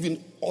vanishing,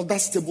 even other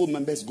stable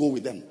members go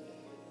with them.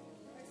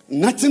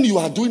 Nothing you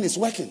are doing is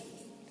working.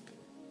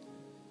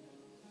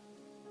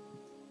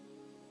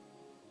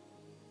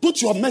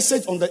 Put your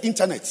message on the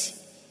internet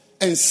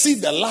and see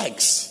the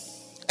likes.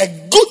 A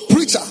good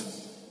preacher,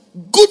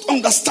 good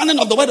understanding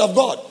of the word of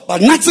God,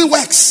 but nothing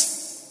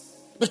works.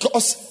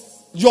 Because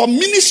your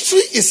ministry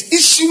is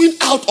issuing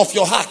out of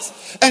your heart.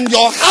 And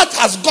your heart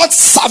has got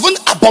 7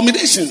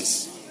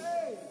 abominations.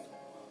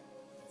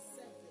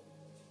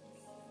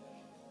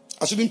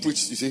 I shouldn't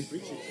preach, you see.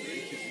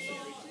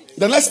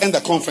 Then let's end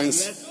the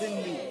conference.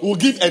 We'll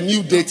give a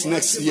new date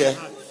next year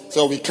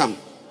so we come.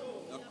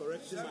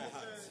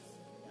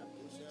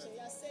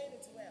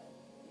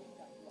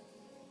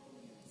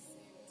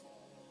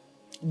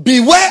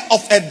 Beware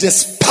of a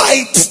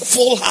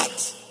despiteful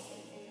heart.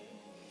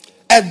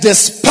 A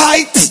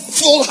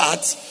despiteful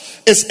heart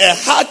is a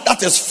heart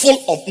that is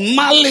full of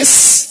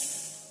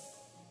malice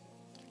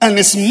and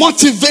is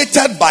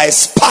motivated by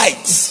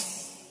spite.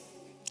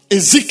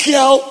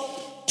 Ezekiel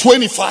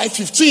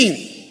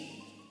 25:15.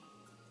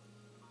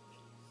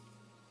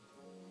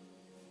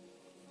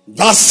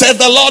 Thus said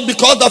the Lord,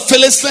 because the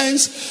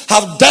Philistines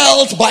have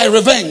dealt by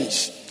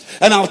revenge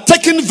and have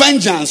taken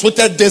vengeance with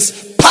a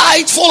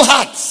despiteful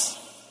heart.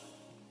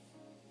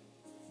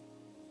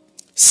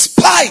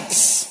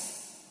 Spite.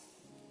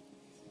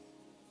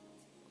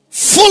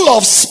 Full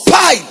of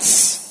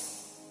spite.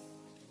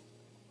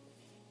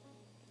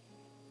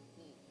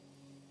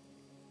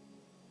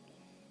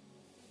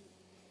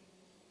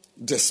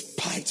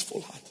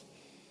 Despiteful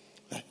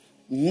heart.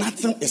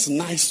 Nothing is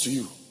nice to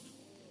you.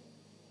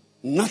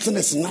 Nothing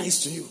is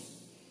nice to you.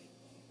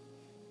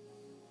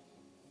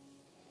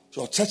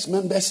 Your church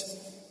members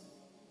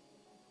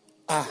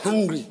are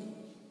hungry.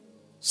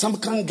 Some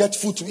can't get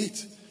food to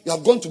eat. You are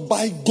going to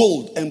buy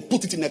gold and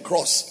put it in a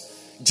cross.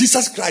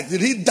 Jesus Christ,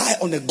 did he die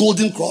on a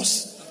golden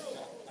cross?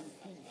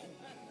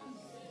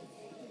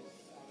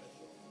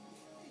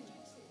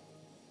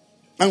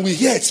 And we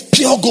hear it's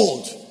pure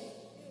gold.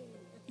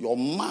 Your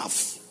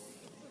mouth.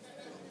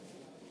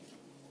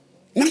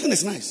 Nothing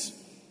is nice.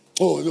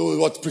 Oh,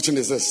 what preaching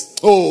is this?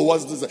 Oh,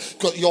 what's this?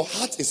 Because your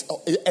heart is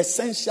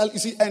essential. You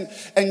see,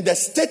 and the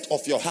state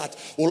of your heart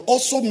will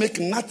also make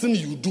nothing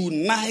you do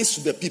nice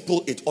to the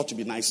people it ought to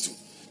be nice to.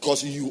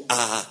 Because you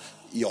are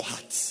your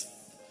heart.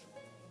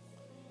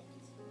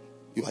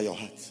 You are your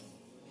heart.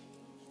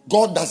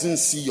 God doesn't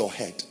see your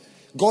head.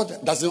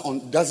 God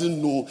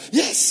doesn't know.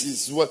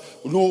 Yes,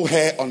 no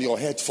hair on your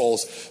head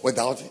falls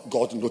without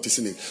God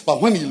noticing it. But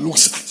when he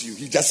looks at you,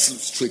 he just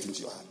looks straight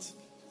into your heart.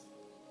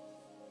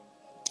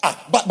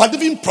 But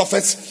even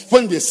prophets,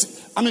 when they see,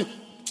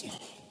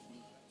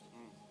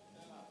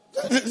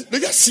 they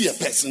just see a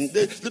person.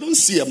 They don't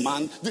see a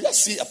man. They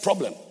just see a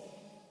problem.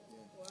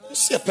 You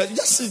see a person.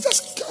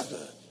 Just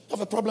have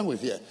a problem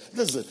with here.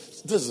 This,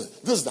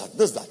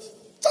 that.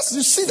 Just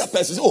you see that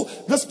person. Oh,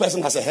 this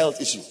person has a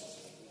health issue.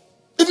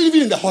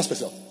 Even in the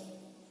hospital.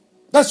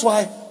 That's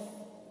why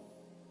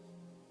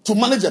to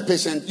manage a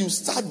patient, you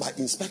start by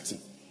inspecting.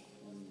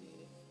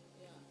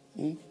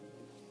 You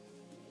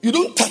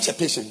don't touch a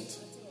patient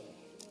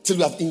till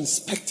you have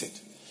inspected.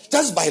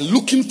 Just by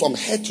looking from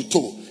head to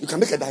toe, you can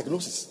make a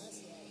diagnosis.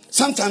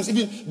 Sometimes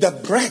even the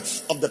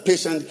breath of the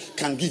patient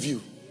can give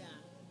you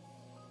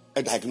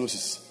a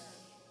diagnosis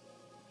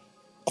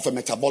of a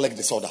metabolic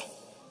disorder.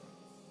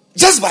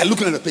 Just by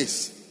looking at the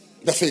face.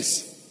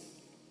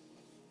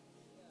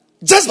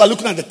 Just by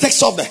looking at the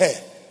texture of the hair,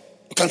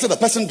 you can tell the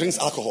person drinks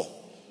alcohol.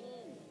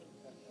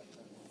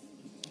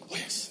 Oh,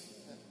 yes.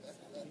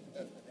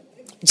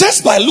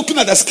 Just by looking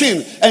at the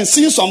skin and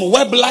seeing some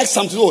web-like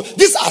something. Oh,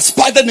 these are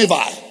spider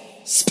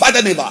nevi. Spider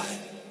nevi.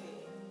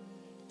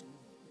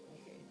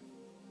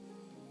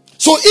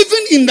 So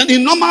even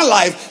in normal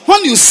life,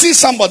 when you see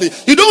somebody,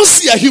 you don't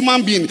see a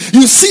human being.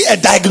 You see a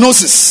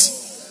diagnosis.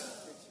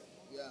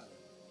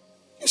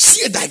 You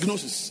see a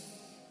diagnosis.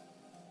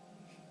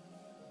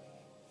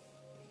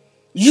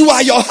 You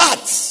are your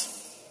heart.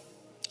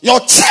 Your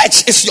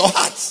church is your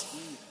heart.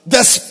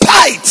 The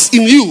spite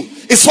in you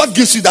is what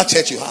gives you that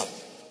church you have.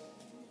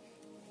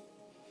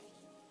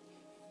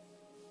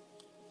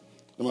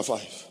 Number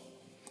 5.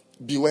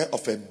 Beware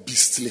of a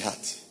beastly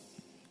heart.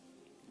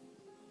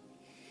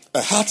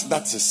 A heart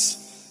that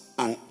is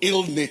an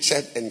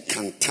ill-natured and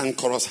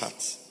cantankerous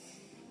heart.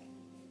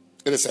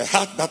 It is a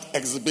heart that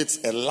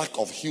exhibits a lack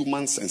of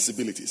human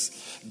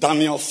sensibilities.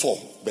 Daniel 4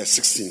 verse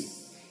 16.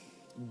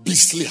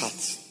 Beastly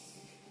heart.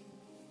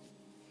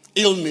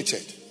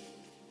 Ill-natured.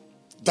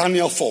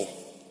 Daniel 4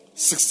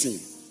 16.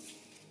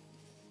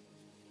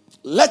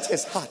 Let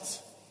his heart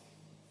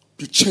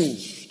be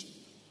changed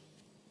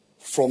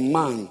from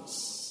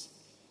man's,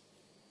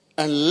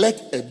 and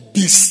let a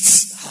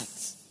beast's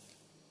heart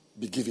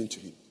be given to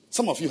him.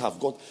 Some of you have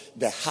got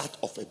the heart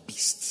of a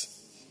beast.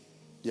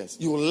 Yes,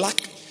 you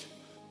lack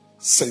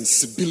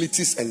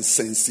sensibilities and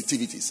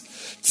sensitivities.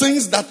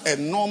 Things that a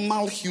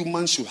normal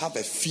human should have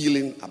a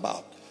feeling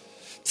about.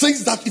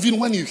 Things that even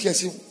when you hear,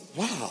 say,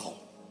 wow,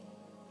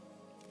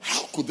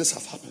 how could this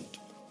have happened?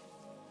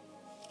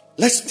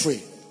 Let's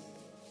pray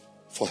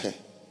for her.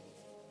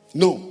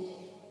 No.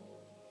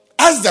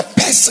 As the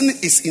person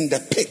is in the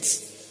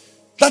pit,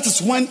 that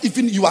is when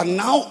even you are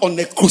now on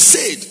a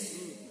crusade.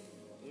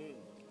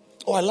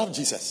 Oh, I love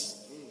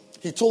Jesus.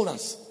 He told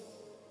us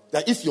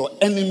that if your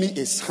enemy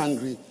is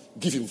hungry,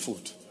 give him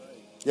food.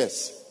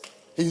 Yes.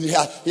 He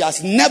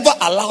has never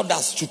allowed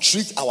us to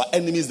treat our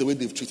enemies the way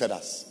they've treated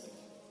us.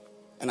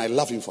 And I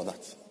love him for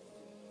that.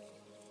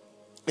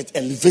 It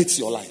elevates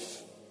your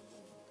life.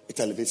 It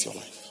elevates your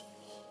life.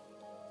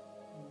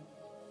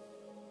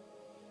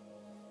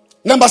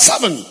 Number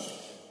 7.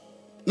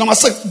 Number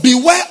 6.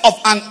 Beware of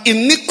an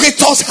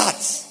iniquitous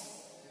heart.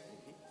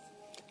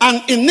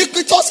 An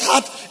iniquitous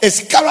heart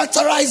is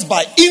characterized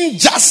by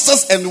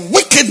injustice and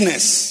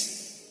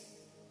wickedness.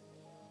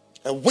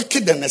 A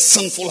wicked and a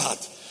sinful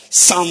heart.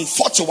 Psalm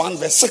 41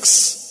 verse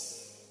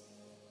 6.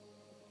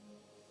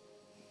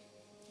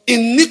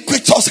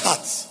 Iniquitous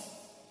heart.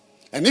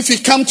 And if he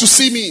come to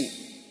see me,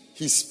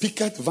 he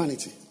speaketh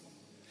vanity.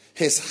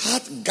 His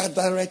heart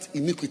gathereth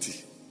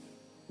iniquity.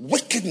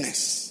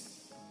 Wickedness.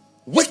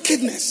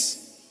 Wickedness.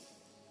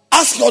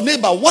 Ask your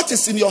neighbor, what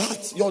is in your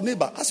heart? Your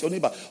neighbor, ask your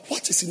neighbor,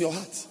 what is in your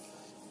heart?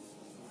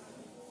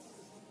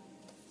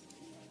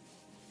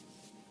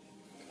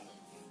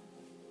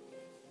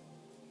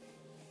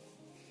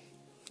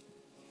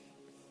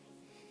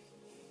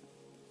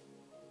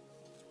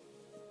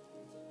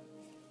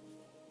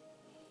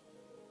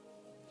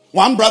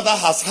 One brother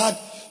has had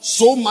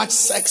so much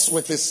sex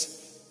with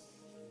his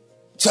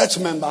church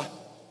member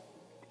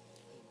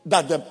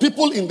that the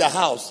people in the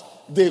house,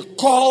 they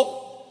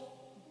call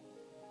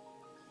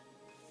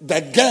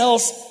the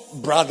girl's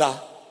brother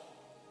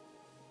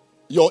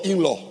your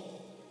in-law.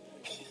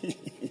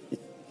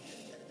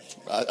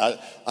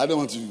 I don't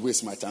want to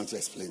waste my time to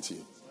explain to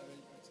you.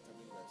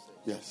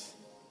 Yes.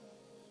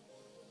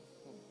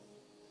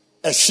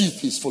 A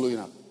sheep is following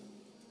up.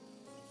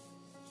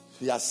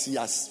 He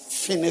has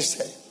finished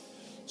her.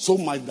 So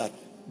much that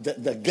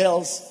the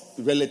girl's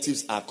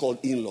relatives are called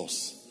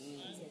in-laws.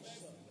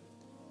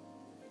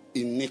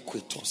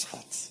 Iniquitous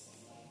heart.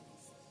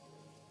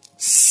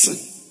 Sin.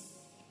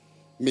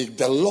 May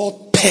the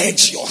Lord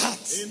purge your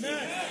heart.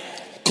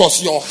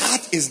 Because your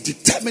heart is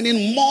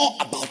determining more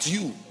about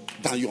you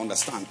than you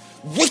understand.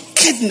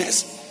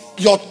 Wickedness.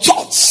 Your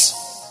thoughts.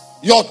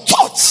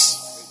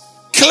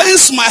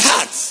 Cleanse my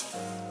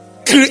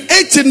heart.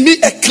 Create in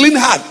me a clean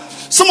heart.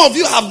 Some of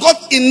you have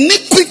got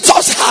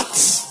iniquitous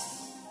hearts.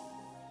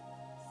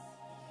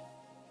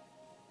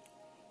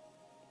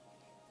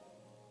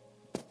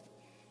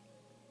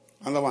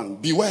 Another one.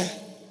 Beware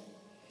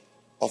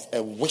of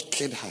a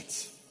wicked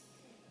heart.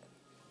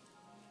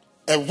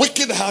 A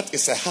wicked heart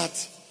is a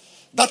heart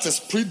that is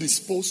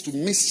predisposed to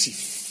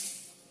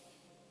mischief.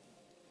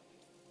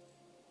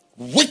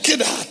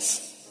 Wicked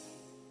heart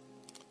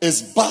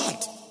is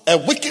bad. A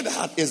wicked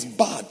heart is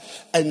bad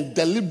and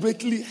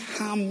deliberately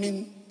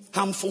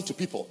harmful to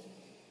people.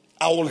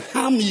 I will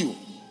harm you.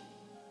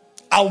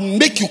 I'll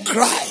make you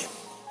cry.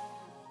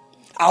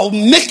 I'll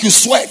make you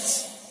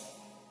sweat.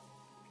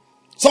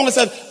 Someone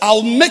said,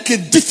 I'll make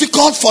it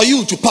difficult for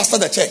you to pastor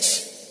the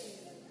church.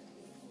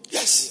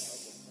 Yes.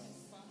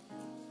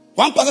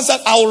 One person said,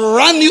 I'll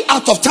run you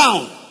out of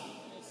town.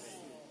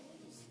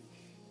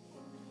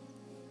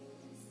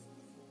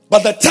 By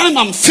the time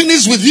I'm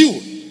finished with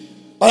you,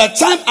 by the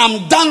time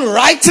I'm done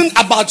writing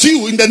about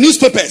you in the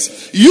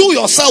newspapers, you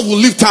yourself will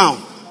leave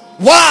town.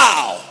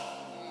 Wow.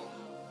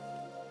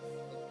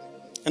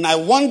 And I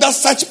wonder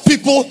such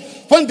people,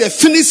 when they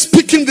finish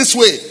speaking this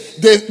way,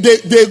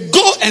 they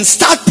go and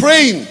start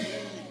praying.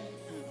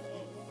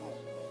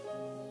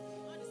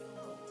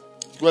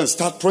 Go and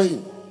start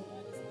praying.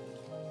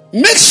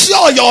 Make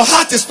sure your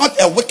heart is not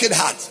a wicked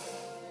heart,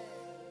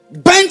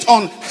 bent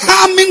on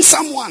harming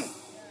someone.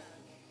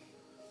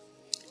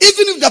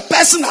 Even if the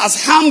person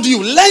has harmed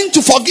you, learn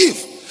to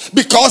forgive.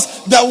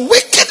 Because the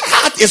wicked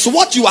heart is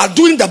what you are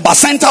doing the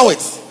bacenta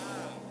with.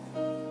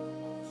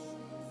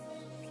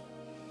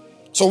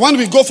 So when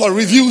we go for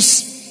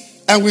reviews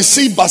and we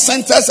see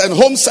bacentas and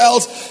home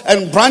cells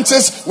and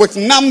branches with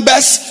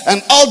numbers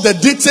and all the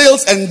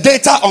details and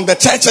data on the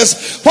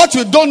churches, what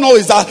we don't know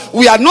is that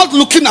we are not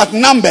looking at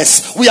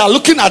numbers, we are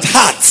looking at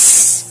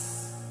hearts.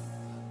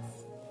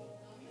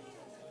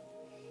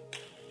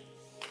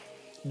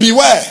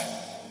 Beware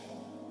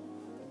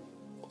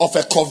of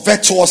a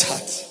covetous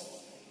heart.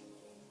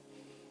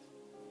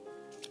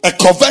 A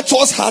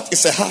covetous heart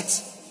is a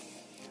heart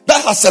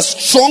that has a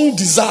strong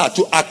desire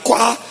to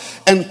acquire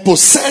and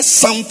possess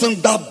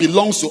something that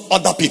belongs to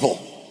other people.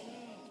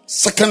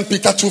 2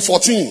 Peter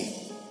 2:14.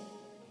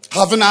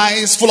 Having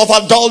eyes full of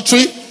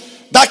adultery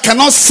that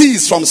cannot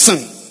cease from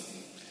sin,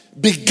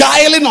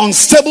 beguiling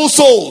unstable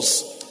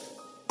souls,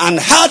 and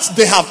hearts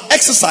they have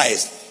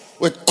exercised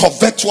with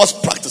covetous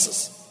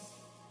practices.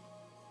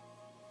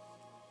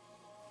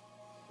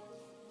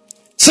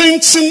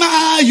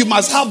 Chinchina, you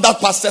must have that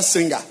pastor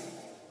singer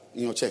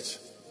in your church.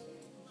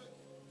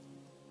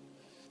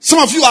 Some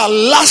of you are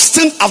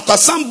lusting after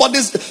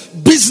somebody's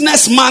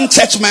businessman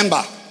church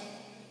member.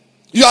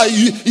 You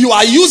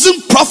are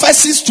using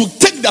prophecies to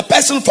take the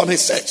person from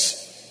his church.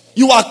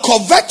 You are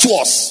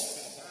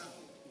covetous.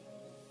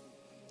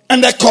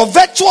 And the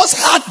covetous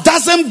heart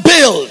doesn't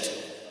build.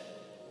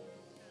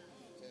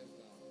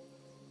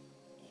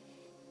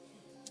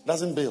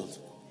 Doesn't build.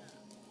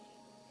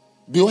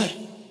 Beware.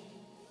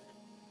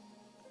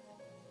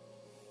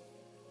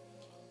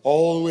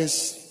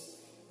 Always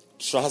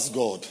trust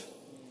God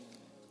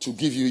to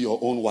give you your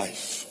own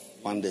wife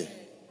one day.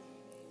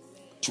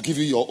 To give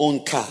you your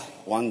own car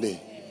one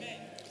day.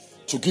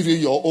 To give you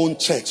your own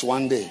church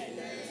one day.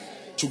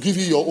 To give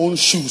you your own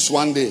shoes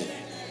one day.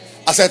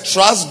 I said,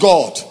 trust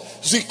God.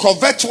 See,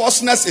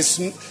 covetousness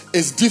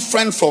is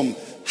different from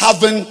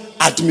having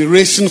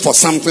admiration for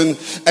something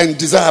and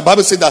desire. The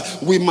Bible says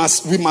that we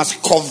must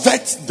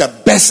covet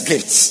the best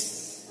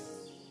gifts.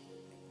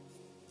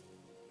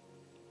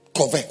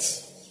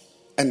 Covet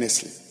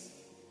earnestly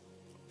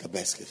the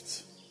best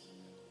gifts.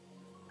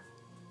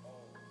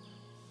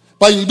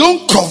 But you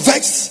don't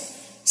covet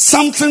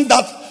something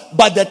that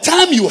by the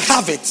time you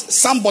have it,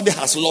 somebody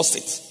has lost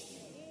it.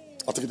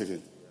 I'll take it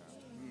again.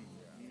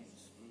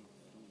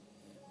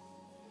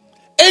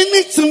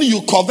 Anything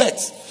you covet,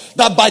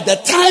 that by the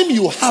time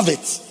you have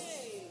it,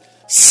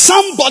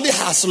 somebody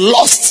has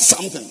lost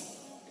something.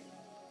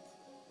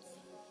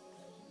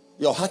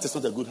 Your heart is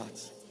not a good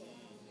heart.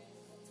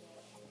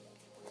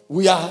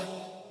 We are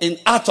in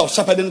Art of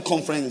Shepherding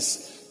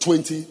Conference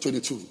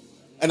 2022.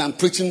 And I'm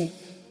preaching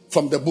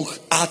from the book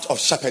Art of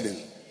Shepherding.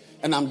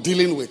 And I'm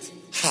dealing with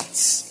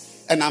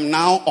hearts. And I'm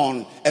now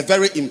on a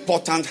very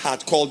important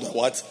heart called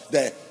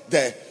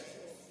the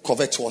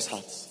covetous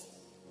heart.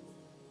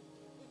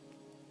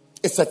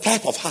 It's a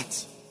type of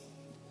heart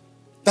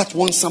that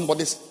wants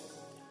somebody's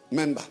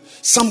member,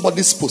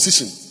 somebody's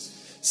position,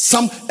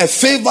 a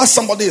favor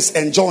somebody is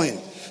enjoying.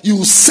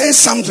 You say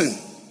something.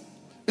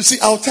 You see,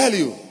 I'll tell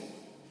you,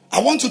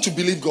 I want you to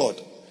believe God.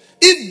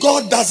 If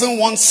God doesn't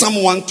want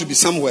someone to be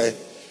somewhere,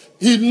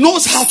 He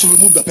knows how to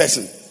remove the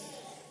person.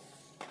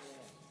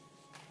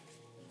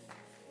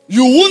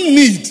 You won't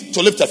need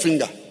to lift a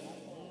finger.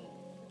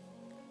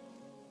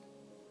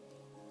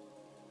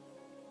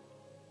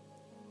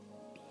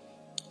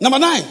 Number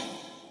 9.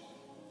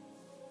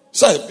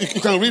 Sir,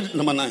 you can read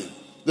number 9.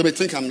 They may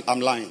think I'm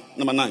lying.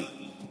 Number 9.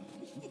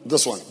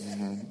 This one.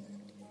 Mm-hmm.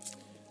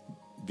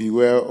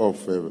 Beware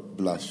of a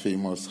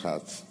blasphemous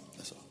heart.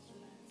 That's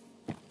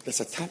all. There's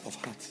a type of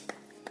heart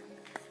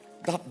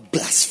that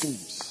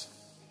blasphemes.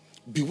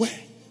 Beware.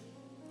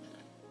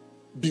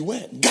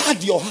 Beware.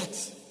 Guard your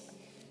heart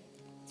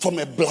from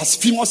a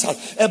blasphemous heart.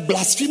 A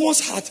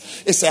blasphemous heart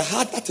is a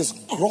heart that is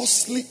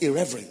grossly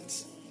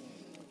irreverent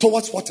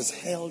towards what is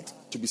held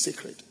to be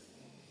sacred.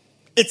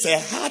 It's a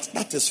heart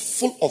that is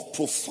full of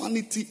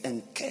profanity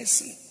and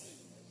cursing.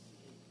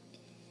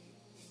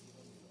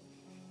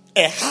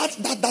 A heart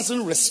that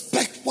doesn't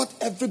respect what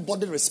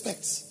everybody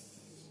respects.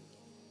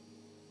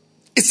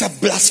 It's a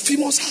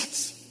blasphemous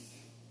heart.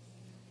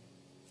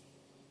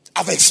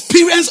 I've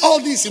experienced all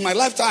this in my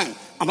lifetime.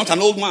 I'm not an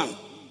old man.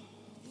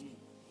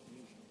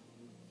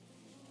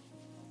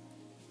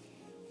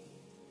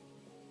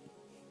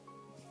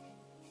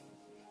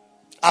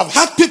 I've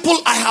had people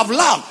I have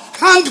loved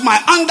hang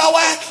my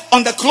underwear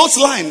on the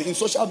clothesline in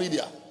social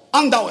media.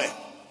 Underwear.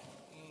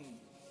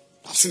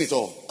 I've seen it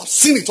all. I've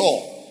seen it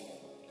all.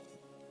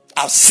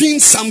 I've seen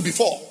some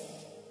before.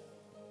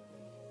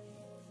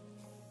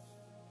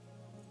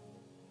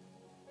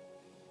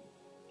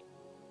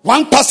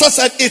 One pastor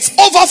said, it's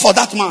over for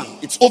that man.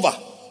 It's over.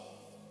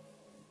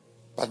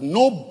 But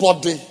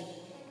nobody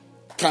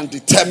can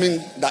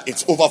determine that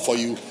it's over for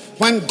you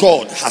when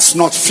God has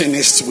not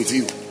finished with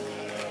you.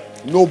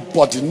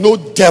 Nobody, no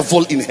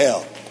devil in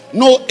hell,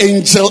 no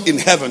angel in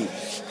heaven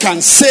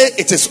can say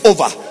it is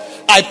over.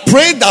 I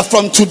pray that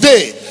from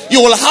today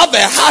you will have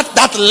a heart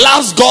that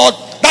loves God,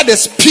 that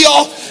is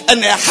pure,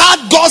 and a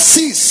heart God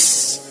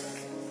sees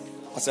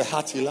as a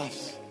heart He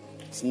loves.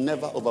 It's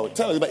never over.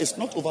 Tell everybody, it's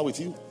not over with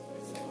you.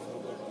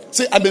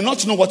 Say, I may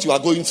not know what you are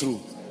going through,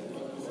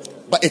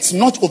 but it's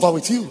not over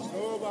with you.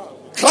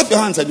 Clap your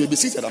hands and you'll be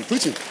seated. I'm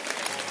preaching.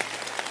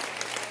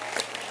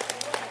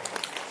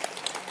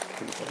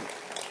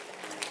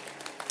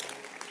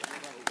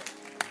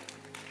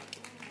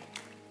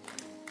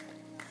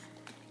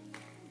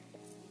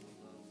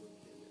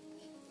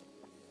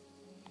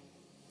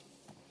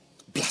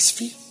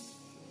 Blaspheme.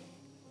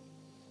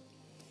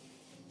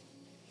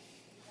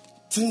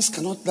 Things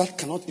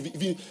cannot,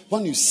 even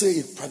when you say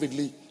it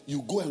privately,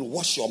 you go and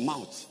wash your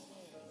mouth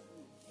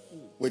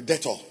with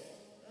Dettol.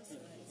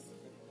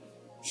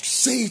 You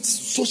say it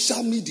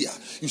social media,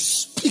 you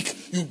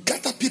speak, you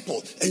gather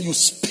people and you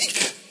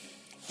speak.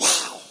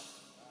 Wow.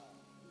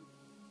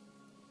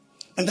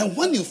 And then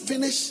when you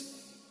finish,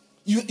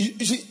 you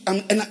see,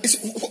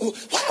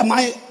 why am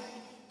I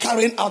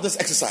carrying out this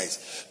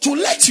exercise? To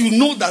let you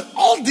know that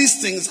all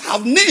these things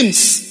have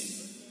names.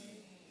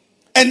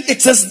 And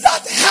it is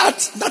that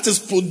heart that is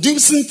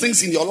producing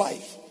things in your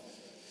life.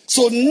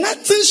 So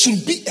nothing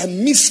should be a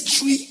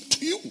mystery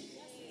to you.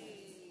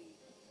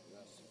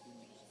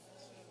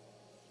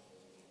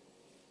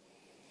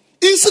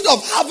 Instead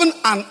of having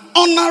an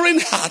honoring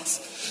heart,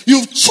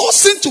 You've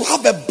chosen to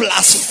have a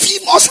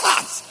blasphemous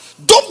heart.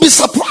 Don't be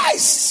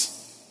surprised.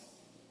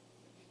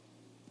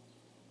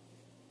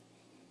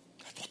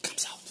 That's what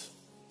comes out.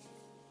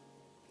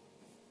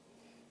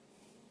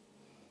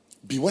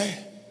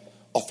 Beware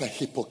of a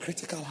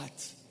hypocritical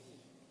heart.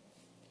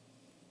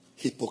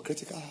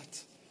 Hypocritical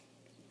heart.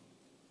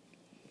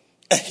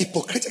 A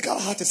hypocritical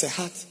heart is a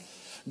heart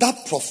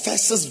that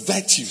professes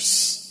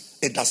virtues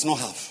it does not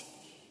have.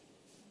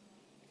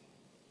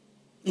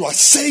 You are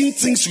saying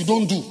things you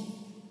don't do.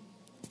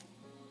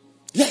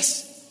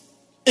 Yes.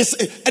 It's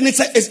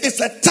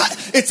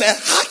a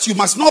heart you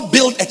must not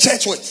build a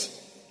church with.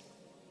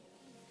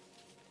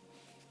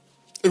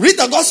 Read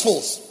the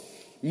Gospels.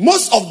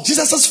 Most of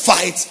Jesus'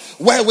 fights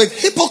were with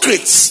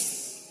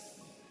hypocrites.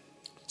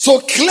 So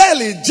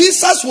clearly,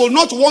 Jesus will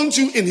not want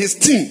you in his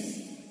team.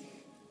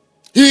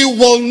 He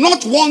will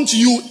not want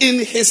you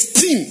in his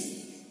team.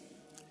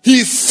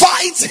 He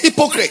fights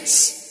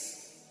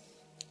hypocrites.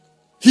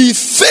 He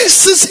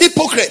faces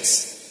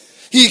hypocrites.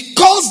 He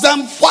calls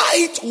them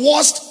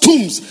whitewashed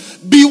tombs.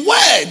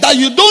 Beware that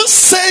you don't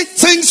say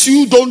things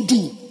you don't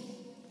do.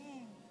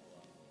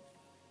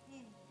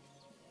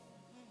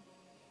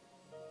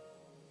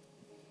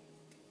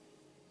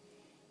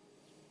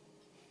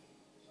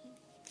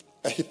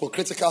 A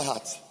hypocritical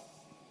heart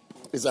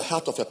is the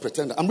heart of a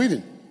pretender. I'm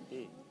reading.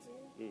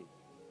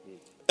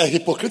 A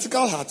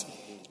hypocritical heart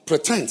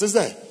pretends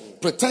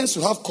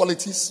to have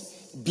qualities,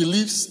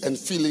 beliefs, and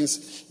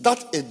feelings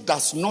that it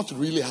does not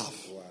really have.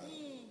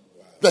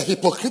 The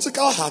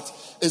hypocritical heart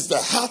is the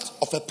heart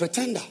of a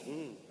pretender.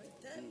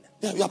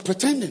 Yeah, you are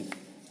pretending.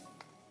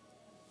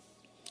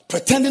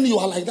 Pretending you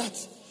are like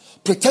that.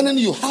 Pretending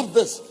you have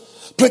this.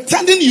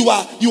 Pretending you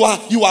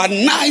are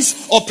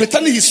nice, or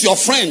pretending he's your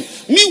friend.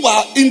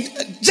 Meanwhile,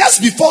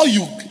 just before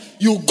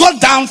you got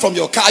down from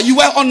your car, you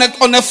were on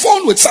a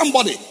phone with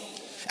somebody.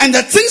 And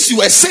the things you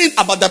were saying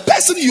about the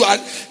person, you are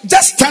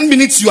just 10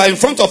 minutes, you are in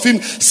front of him,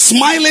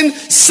 smiling,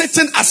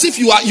 sitting as if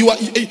you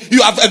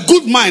have a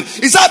good mind.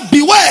 He said,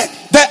 beware,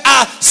 there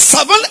are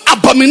 7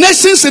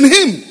 abominations in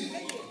him.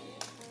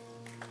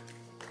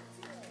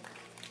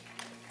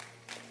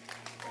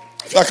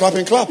 If you are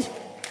clapping, clap.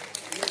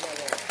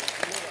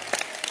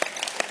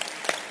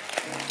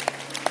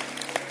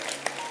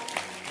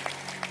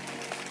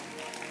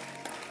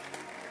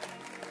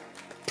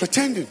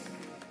 Pretending.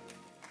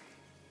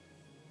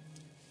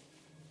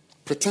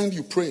 Pretend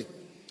you pray.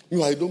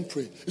 No, I don't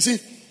pray. You see,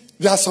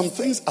 there are some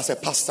things as a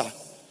pastor,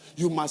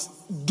 you must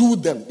do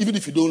them, even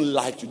if you don't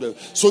like to do them,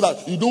 so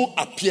that you don't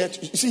appear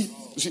to, you see,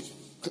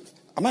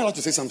 am I allowed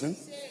to say something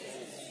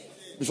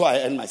before I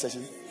end my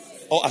session?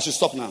 Or I should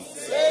stop now?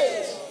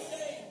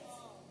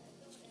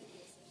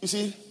 You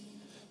see,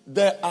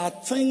 there are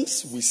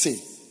things we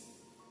say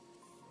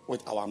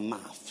with our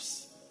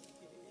mouths,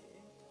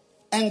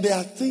 and there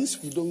are things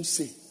we don't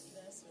say.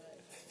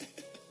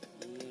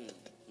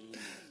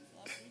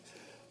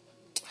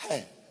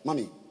 Hey,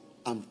 mommy,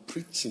 I'm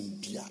preaching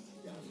dear.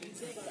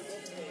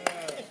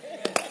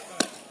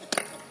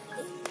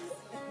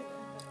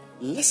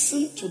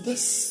 Listen to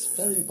this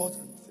very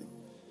important thing.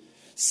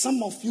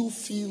 Some of you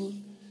feel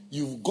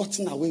you've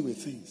gotten away with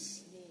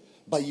things,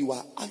 but you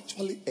are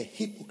actually a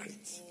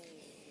hypocrite.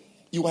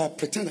 You are a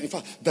pretender. In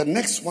fact, the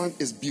next one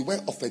is beware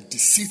of a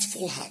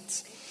deceitful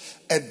heart.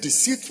 A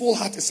deceitful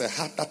heart is a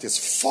heart that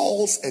is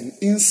false and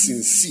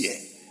insincere.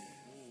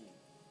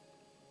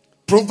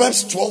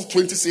 Proverbs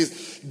 12:20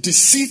 says,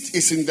 deceit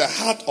is in the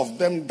heart of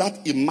them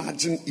that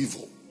imagine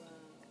evil.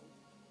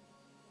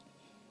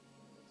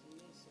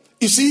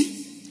 You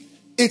see,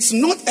 it's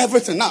not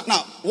everything.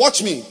 Now,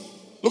 watch me.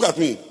 Look at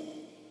me.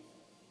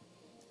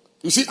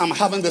 You see, I'm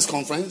having this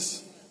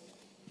conference.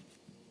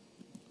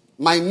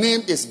 My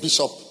name is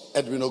Bishop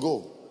Edwin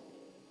Ogo.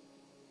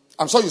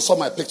 I'm sure you saw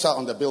my picture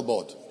on the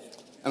billboard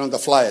and on the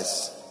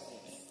flyers.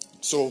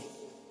 So,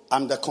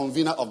 I'm the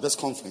convener of this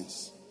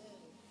conference.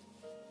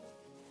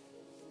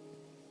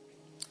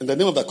 And the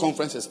name of the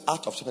conference is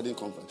Art of Shepherding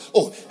Conference.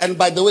 Oh, and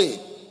by the way,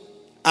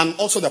 I'm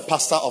also the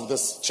pastor of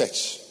this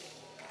church.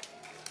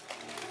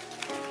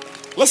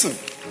 Listen,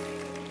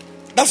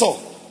 that's all.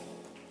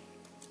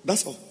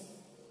 That's all.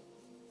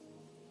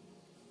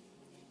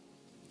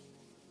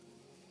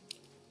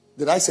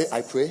 Did I say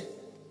I pray?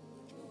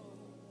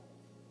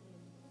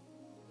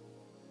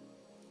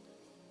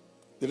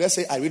 Did I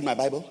say I read my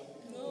Bible?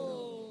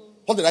 No.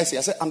 What did I say?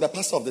 I said I'm the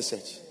pastor of this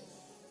church.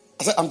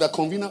 I said I'm the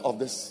convener of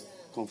this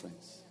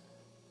conference.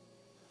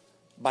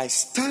 By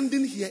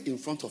standing here in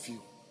front of you,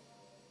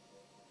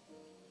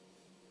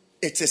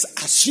 it is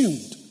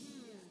assumed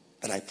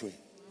that I pray.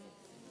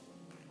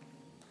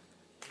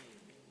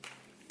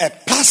 A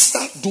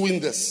pastor doing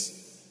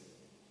this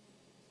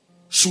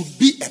should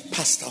be a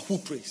pastor who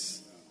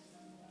prays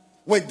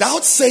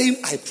without saying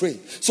I pray.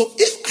 So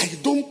if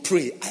I don't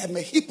pray, I am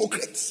a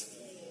hypocrite.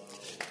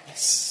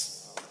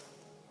 Yes.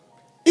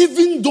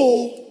 Even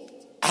though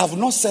I have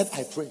not said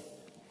I pray.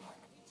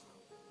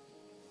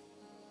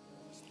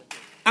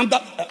 And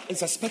that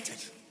is expected.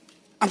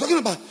 I'm talking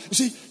about, you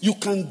see, you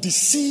can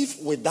deceive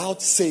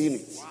without saying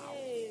it.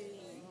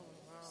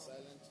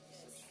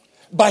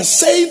 By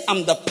saying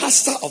I'm the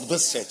pastor of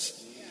this church,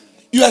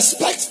 you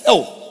expect,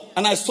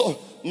 and I saw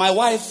my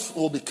wife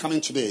will be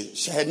coming today.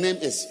 Her name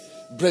is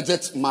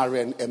Bridget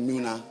Marian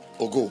Emuna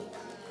Ogo.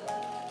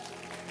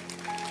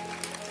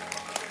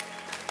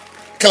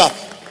 Clap.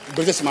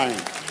 Bridget Marian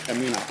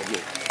Emuna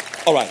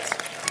Ogo. All right.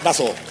 That's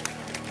all.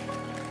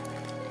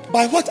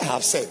 By what I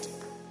have said,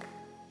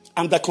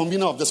 I'm the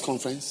convener of this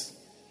conference.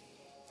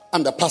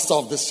 I'm the pastor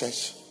of this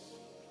church.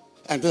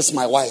 And this is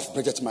my wife,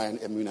 Bridget Marian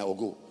Emuna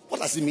Ogo.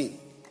 What does it mean?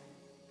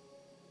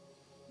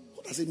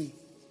 What does it mean?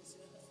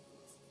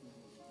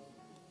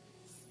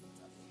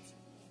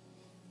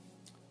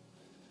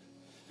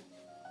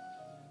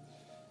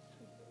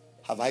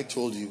 Have I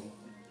told you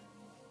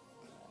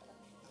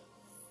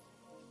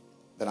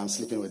that I'm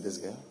sleeping with this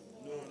girl?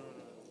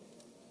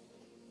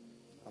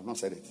 I've not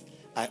said it.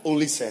 I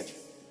only said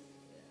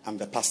I'm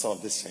the pastor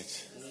of this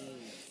church.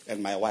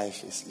 And my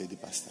wife is Lady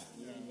Pastor.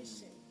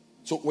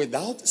 So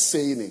without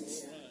saying it,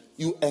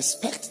 you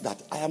expect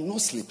that I am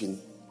not sleeping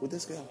with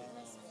this girl.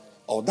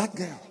 Or that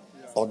girl.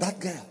 Or that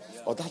girl.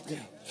 Or that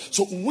girl.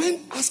 So when,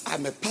 as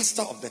I'm a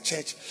pastor of the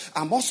church,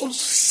 I'm also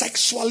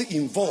sexually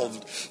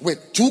involved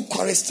with 2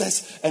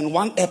 choristers and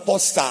 1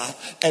 airport star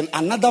and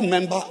another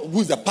member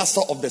who is the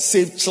pastor of the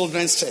Saved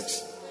Children's Church.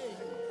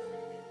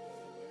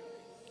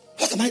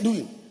 What am I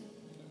doing?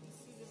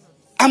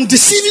 I'm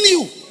deceiving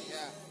you.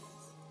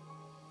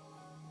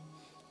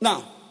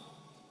 Now,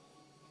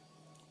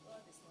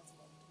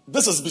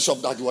 this is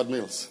Bishop Dag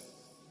Heward-Mills.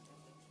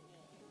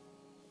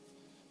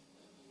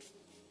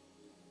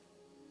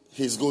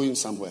 He's going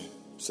somewhere.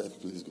 Said,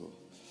 please go.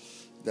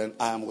 Then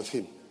I am with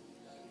him.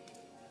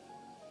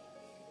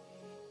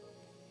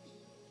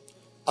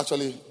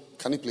 Actually,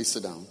 can you please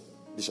sit down,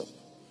 Bishop?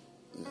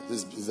 Yeah,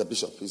 this is the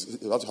bishop.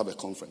 He's about to have a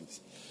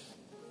conference.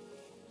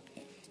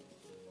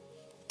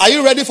 Are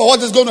you ready for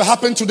what is going to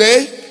happen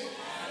today?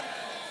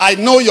 I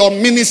know your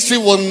ministry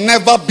will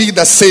never be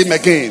the same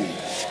again.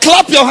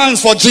 Clap your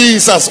hands for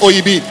Jesus,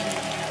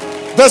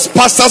 OEB. This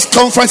pastor's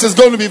conference is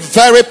going to be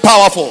very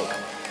powerful.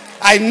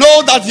 I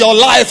know that your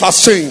life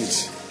has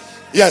changed.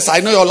 Yes, I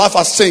know your life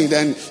has changed.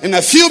 And in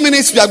a few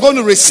minutes, we are going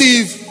to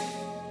receive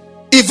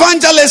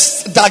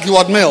Evangelist Dag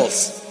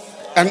Heward-Mills.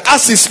 And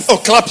as he's,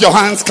 clap your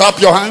hands, clap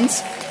your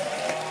hands.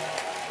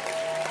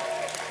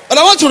 But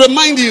I want to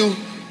remind you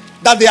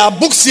that there are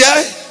books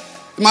here.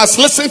 You must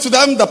listen to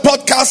them. The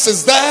podcast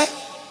is there.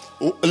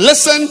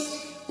 Listen,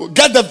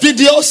 get the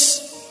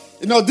videos.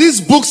 You know,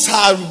 these books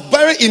are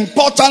very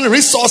important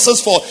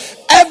resources for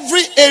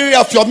every area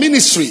of your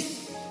ministry.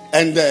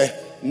 And the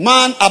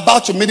man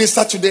about to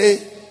minister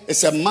today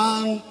is a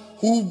man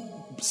who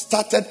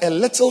started a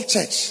little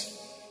church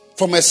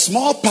from a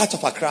small part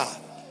of Accra.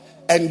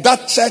 And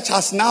that church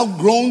has now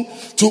grown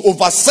to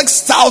over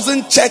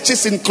 6,000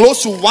 churches in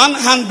close to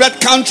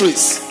 100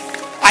 countries.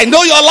 I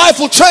know your life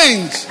will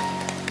change.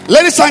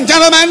 Ladies and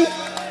gentlemen,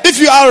 if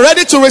you are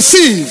ready to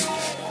receive,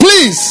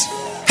 please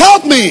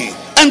help me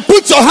and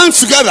put your hands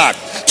together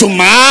to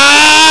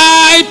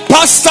my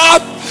pastor,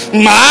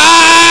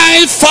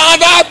 my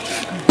father,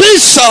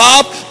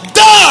 Bishop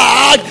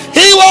Dag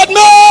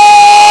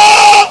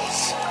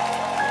Heward-Mills.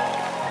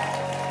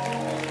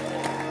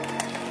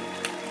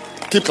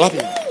 Keep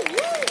clapping.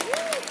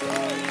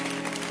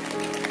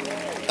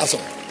 That's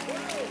all.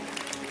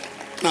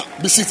 Now,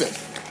 be seated.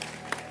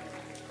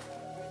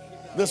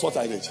 This is what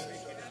I did.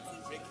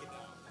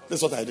 This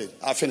is what I did.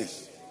 I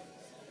finished.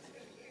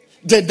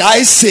 Did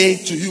I say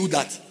to you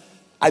that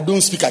I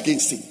don't speak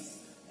against him?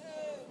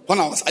 When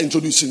I was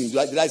introducing him,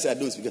 did I say I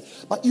don't speak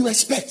against him? But you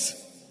expect.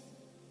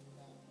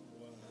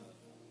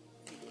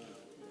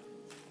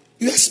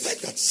 You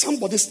expect that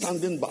somebody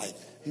standing by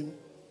him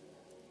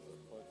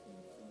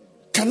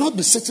cannot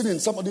be sitting in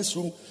somebody's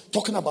room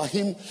talking about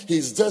him.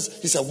 He's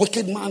this, he's a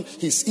wicked man,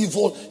 he's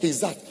evil, he's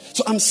that.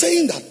 So I'm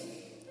saying that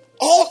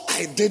all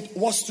I did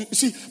was to,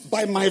 see,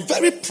 by my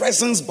very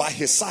presence by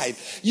his side,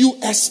 you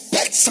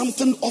expect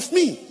something of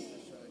me.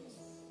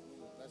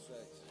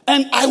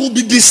 And I will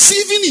be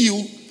deceiving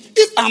you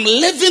if I'm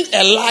living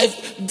a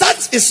life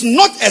that is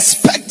not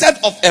expected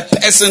of a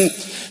person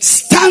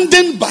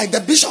standing by the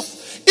bishop.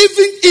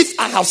 Even if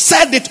I have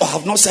said it or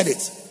have not said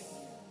it.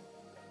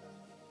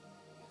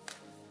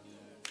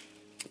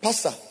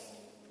 Pastor,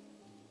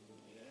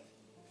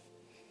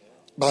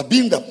 by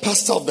being the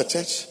pastor of the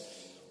church,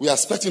 we are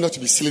expecting not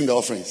to be stealing the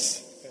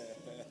offerings.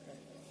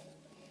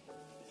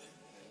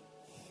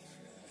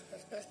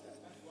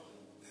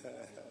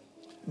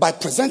 By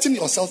presenting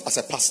yourself as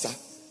a pastor,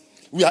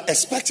 we are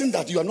expecting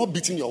that you are not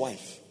beating your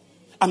wife.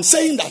 I'm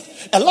saying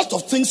that a lot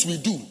of things we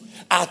do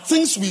are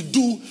things we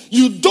do.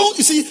 You don't,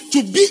 you see,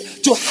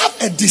 to have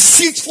a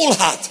deceitful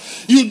heart,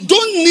 you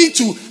don't need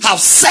to have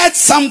said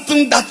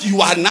something that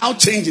you are now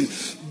changing.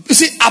 You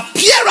see,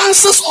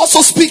 appearances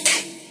also speak.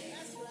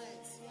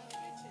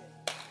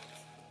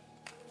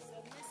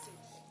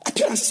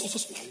 Appearances also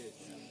speak.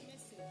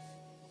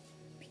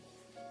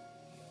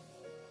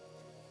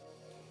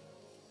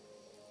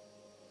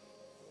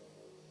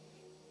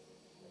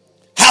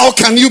 How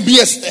can you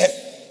be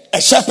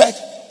a shepherd,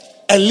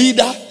 a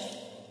leader,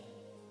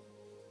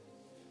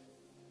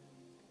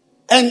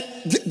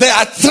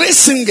 are 3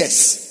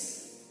 singers.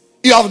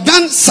 You have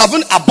done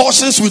 7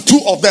 abortions with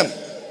 2 of them.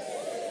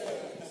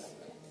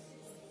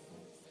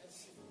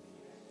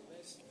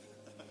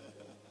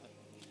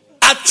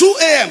 At 2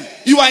 a.m.,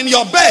 you are in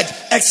your bed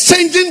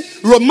exchanging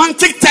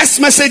romantic text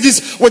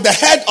messages with the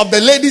head of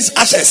the lady's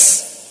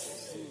ashes.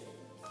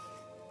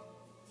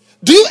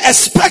 Do you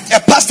expect a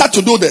pastor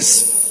to do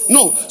this?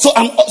 No. So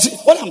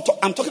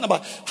I'm talking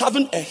about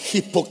having a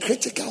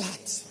hypocritical heart.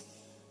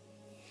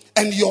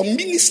 And your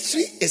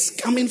ministry is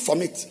coming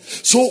from it.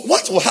 So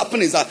what will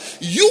happen is that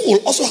you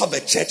will also have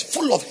a church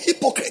full of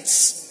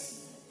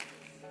hypocrites.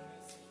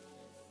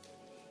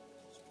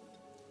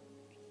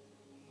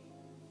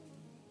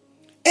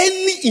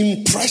 Any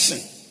impression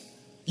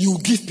you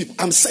give people.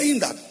 I'm saying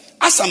that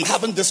as I'm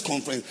having this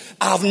conference,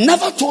 I have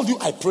never told you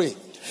I pray.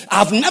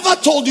 I've never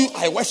told you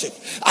I worship.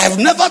 I've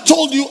never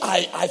told you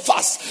I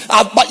fast.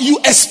 But you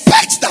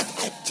expect that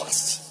I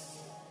fast.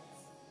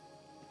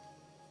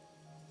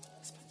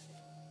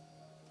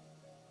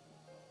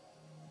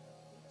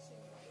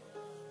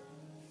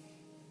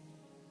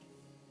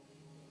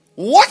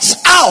 Watch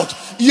out.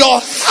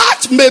 Your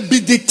heart may be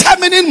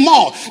determining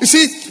more. You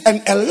see,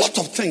 and a lot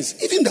of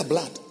things, even the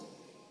blood,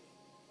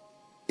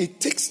 it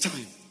takes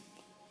time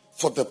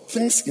for the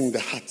things in the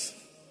heart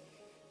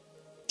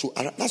to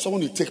arrive. That's why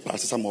when you take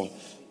paracetamol,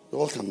 you're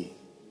welcome,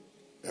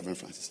 Reverend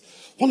Francis.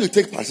 When you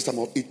take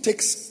paracetamol, it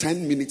takes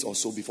 10 minutes or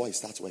so before it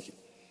starts working.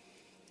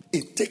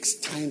 It takes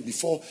time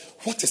before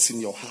what is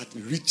in your heart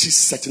reaches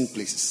certain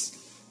places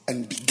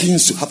and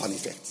begins to have an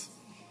effect.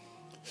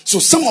 So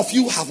some of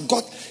you have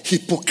got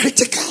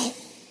hypocritical,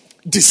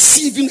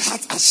 deceiving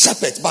hearts as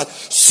shepherds, but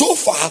so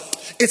far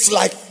it's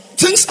like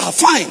things are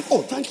fine.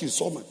 Oh, thank you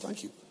so much.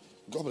 Thank you.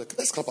 God bless.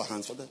 Let's clap our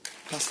hands for the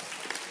pastor.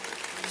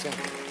 So,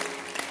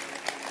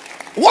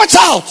 watch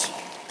out.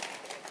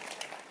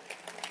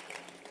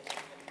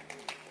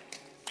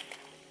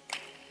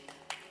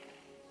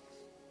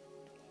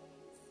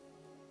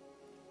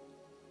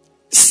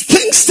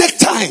 Things take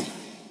time.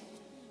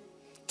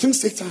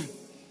 Things take time.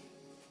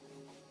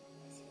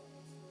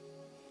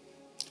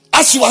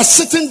 As you are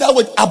sitting there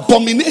with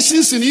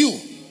abominations in you,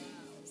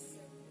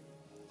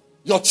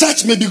 your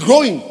church may be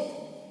growing.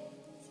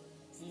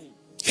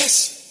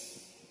 Yes.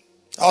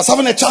 I was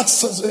having a chat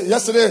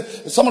yesterday.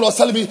 Someone was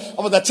telling me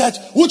about the church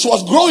which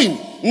was growing.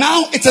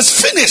 Now it is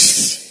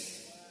finished.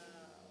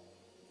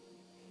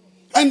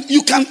 And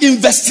you can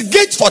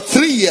investigate for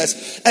 3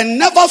 years and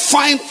never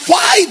find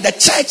why the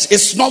church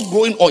is not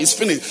growing or is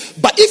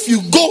finished. But if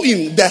you go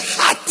in, the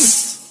heart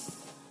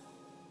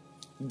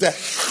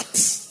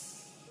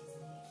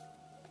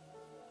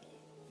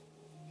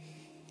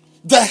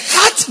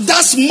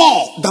does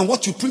more than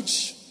what you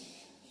preach.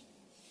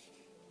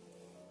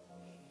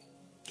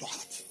 Your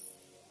heart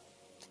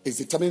is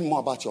determining more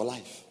about your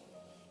life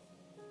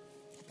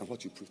than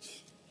what you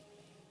preach.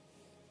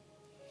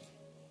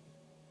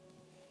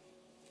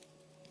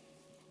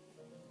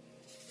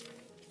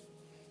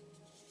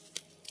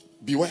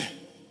 Beware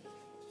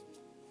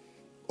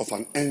of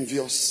an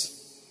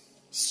envious,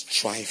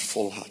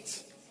 strifeful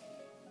heart.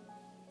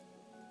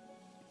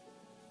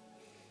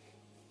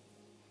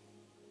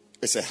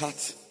 It's a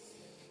heart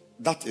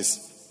that is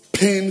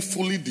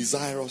painfully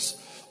desirous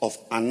of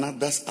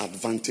another's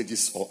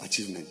advantages or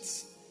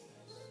achievements.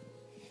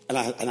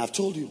 And I've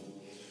told you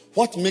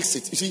what makes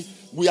it. You see,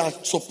 we are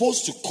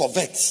supposed to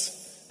covet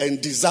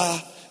and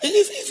desire.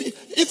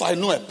 If I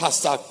know a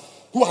pastor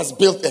who has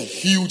built a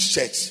huge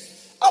church,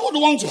 I would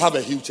want to have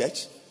a huge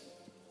church.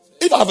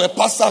 If I have a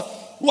pastor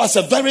who has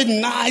a very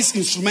nice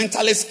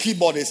instrumentalist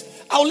keyboardist,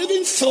 I'll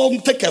even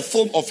take a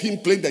film of him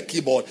playing the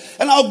keyboard,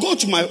 and I'll go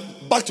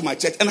back to my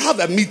church and have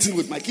a meeting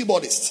with my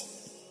keyboardist.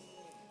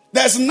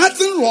 There's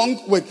nothing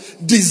wrong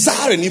with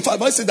desiring. In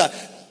fact, I say that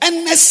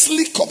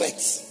earnestly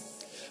covet.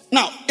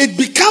 Now, it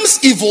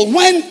becomes evil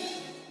when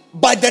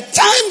by the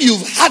time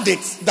you've had it,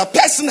 the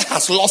person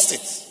has lost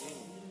it.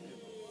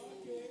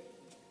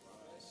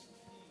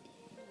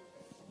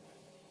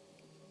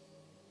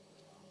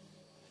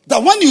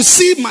 That when you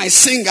see my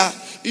singer,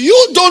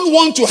 you don't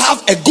want to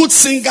have a good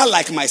singer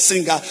like my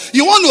singer.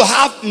 You want to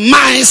have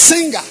my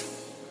singer.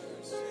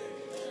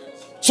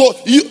 So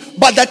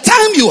by the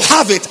time you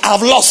have it,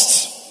 I've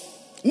lost.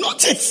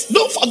 Not it.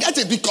 Don't forget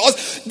it,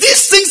 because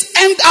these things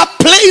end up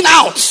playing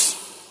out.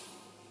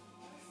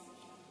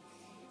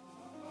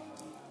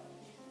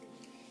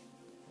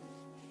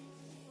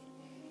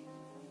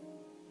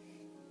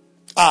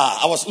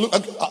 I was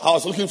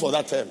looking for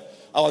that term.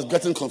 I was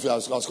getting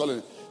confused. I was calling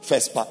it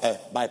first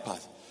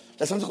bypass.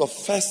 There's something called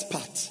first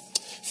pass.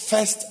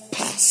 First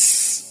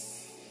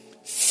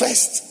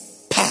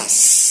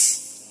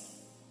pass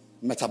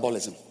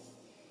metabolism.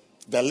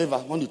 The liver,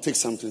 when you take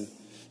something,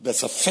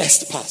 there's a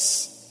first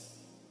pass.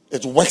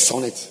 It works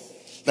on it.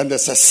 Then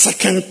there's a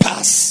second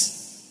pass.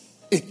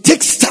 It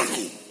takes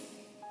time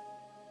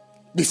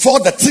before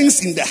the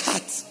things in the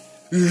heart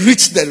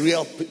reach the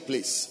real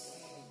place.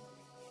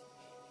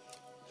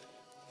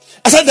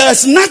 I said there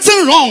is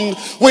nothing wrong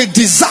with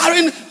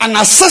desiring an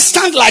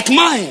assistant like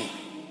mine.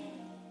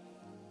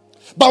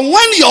 But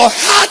when your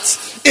heart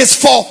is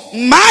for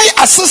my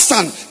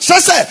assistant. She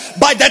said,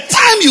 by the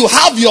time you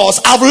have yours,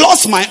 I've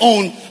lost my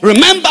own.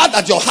 Remember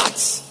that your heart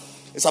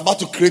is about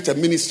to create a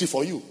ministry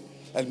for you.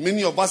 And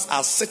many of us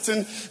are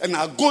sitting and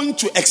are going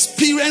to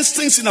experience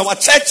things in our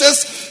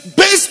churches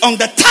based on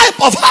the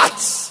type of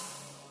heart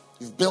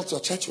you've built your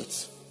church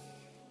with.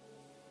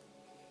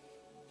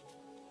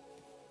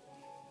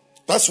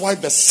 That's why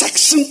the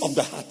section of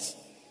the heart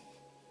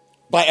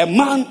by a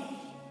man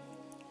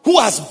who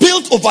has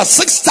built over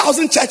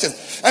 6,000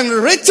 churches and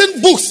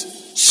written books,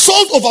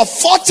 sold over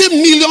 40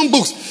 million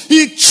books.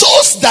 He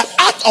chose the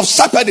art of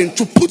shepherding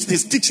to put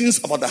his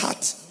teachings about the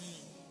heart.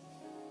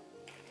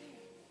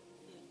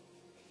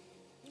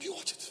 You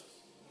watch it.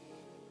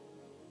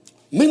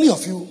 Many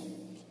of you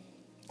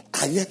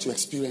are yet to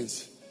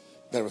experience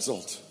the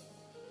result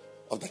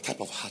of the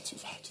type of heart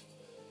you've had.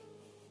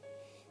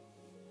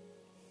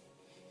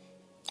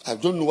 I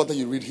don't know whether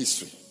you read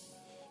history.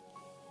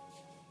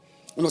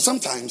 You know,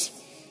 sometimes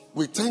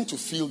we tend to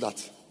feel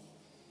that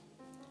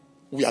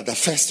we are the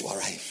first to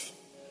arrive.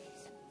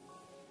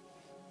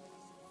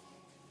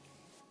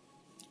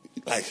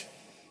 Like,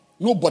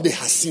 nobody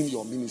has seen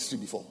your ministry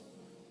before.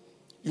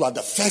 You are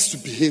the first to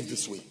behave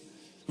this way.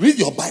 Read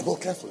your Bible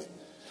carefully.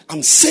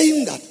 I'm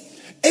saying that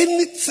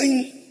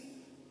anything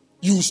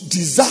you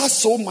desire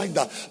so much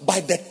that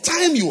by the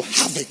time you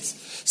have it,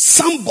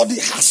 somebody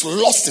has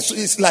lost it. So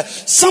it's like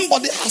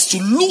somebody has to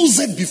lose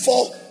it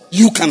before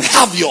you can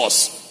have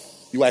yours.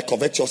 You are a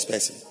covetous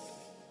person.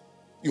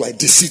 You are a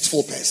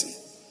deceitful person.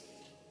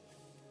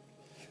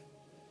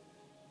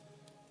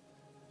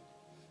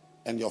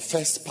 And your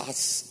first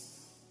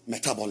pass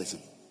metabolism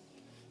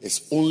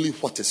is only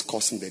what is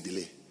causing the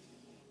delay.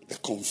 The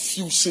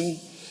confusion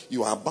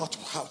you are about to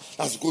have,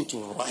 that's going to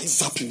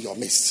rise up in your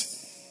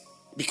midst.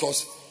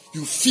 Because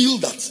you feel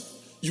that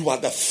you are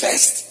the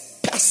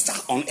first pastor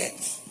on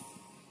earth.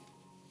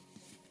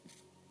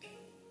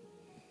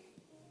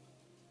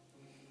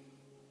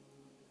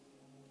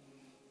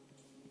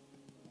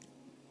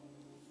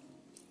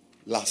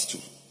 Last two.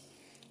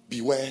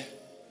 Beware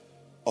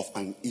of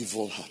an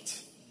evil heart.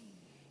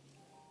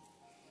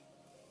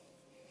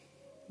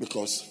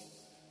 Because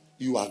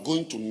you are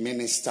going to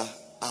minister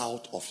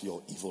out of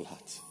your evil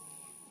heart.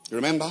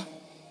 Remember,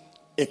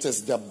 it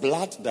is the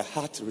blood the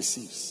heart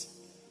receives.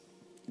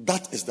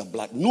 That is the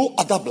blood. No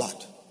other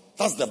blood.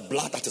 That's the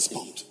blood that is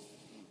pumped.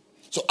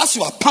 So as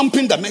you are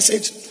pumping the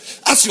message,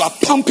 as you are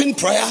pumping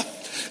prayer,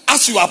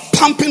 as you are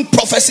pumping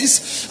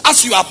prophecies,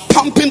 as you are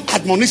pumping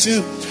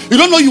admonition, you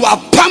don't know you are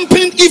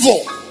pumping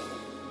evil.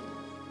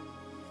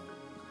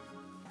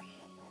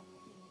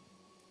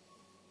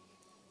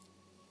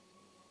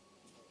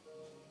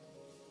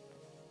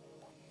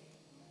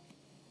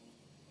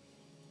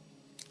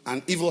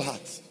 An evil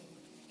heart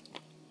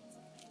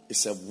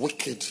is a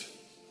wicked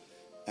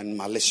and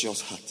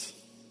malicious heart.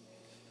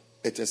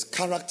 It is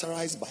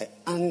characterized by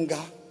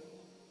anger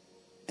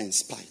and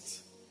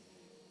spite.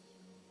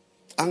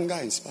 Anger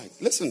and spite.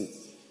 Listen,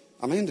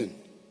 I'm ending.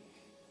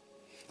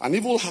 An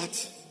evil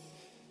heart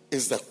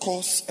is the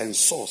cause and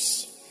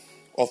source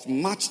of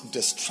much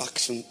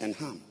destruction and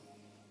harm.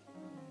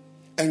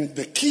 And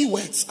the key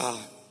words are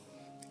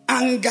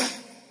anger.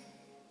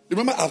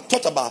 Remember, I've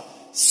talked about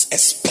a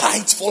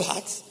spiteful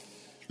heart,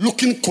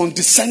 looking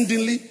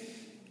condescendingly.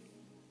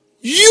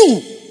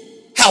 You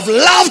have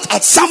laughed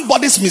at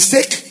somebody's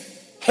mistake.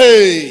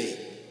 Hey.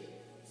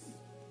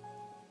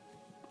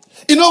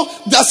 You know,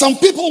 there are some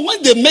people,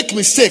 when they make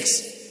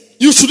mistakes,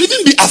 you should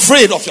even be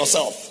afraid of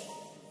yourself.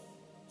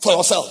 For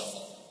yourself.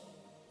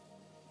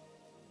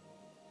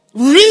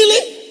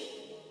 Really?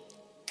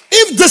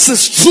 If this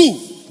is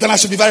true, then I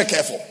should be very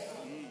careful.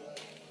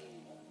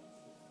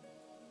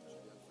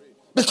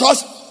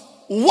 Because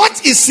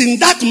what is in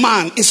that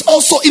man is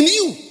also in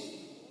you.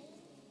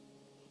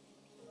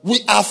 We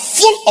are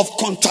full of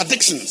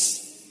contradictions.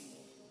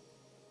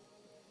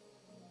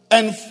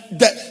 And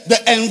the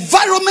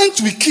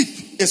environment we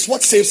keep is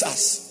what saves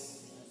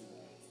us.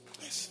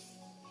 Yes.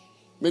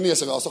 Many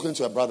years ago, I was talking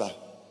to a brother.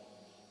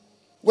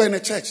 We're in a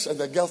church and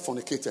the girl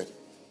fornicated.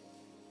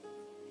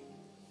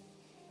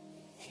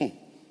 And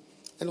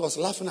he was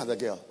laughing at the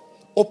girl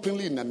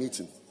openly in a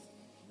meeting.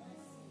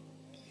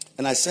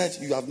 And I said,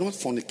 you have not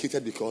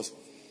fornicated because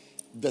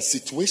the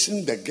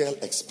situation the girl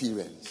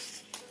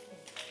experienced,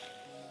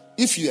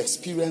 if you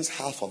experience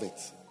half of it,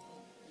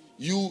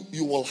 you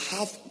will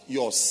have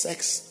your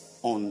sex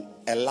on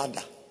a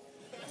ladder.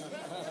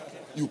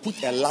 You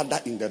put a ladder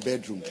in the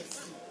bedroom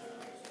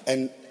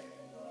and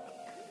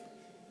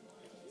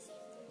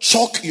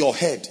chalk your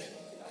head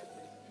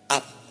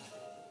up,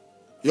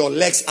 your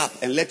legs up,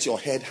 and let your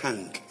head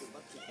hang.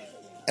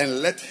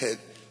 And let her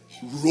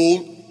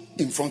roll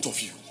in front of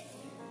you.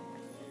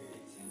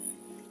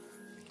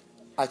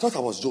 I thought I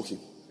was joking.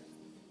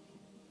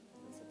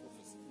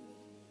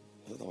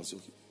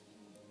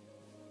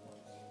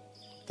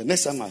 The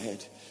next time I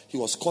heard, he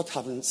was caught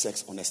having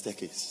sex on a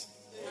staircase.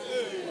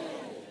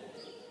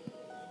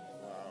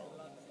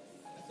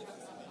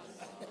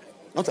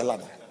 Not a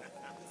ladder,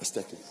 a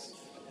staircase.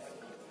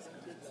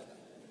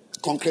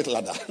 Concrete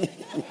ladder.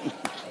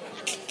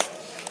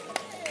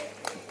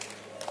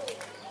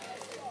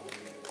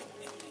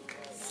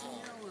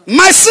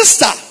 My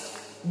sister,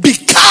 be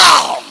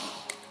calm.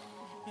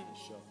 Be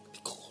calm. Be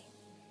calm.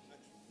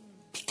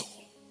 Be calm.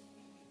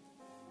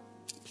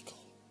 Be calm.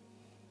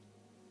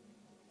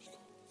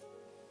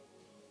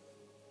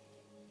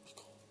 Be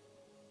calm.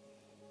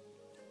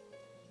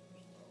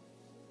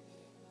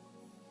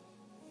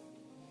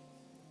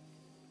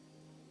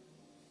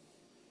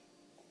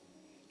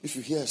 If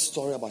you hear a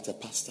story about a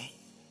pastor,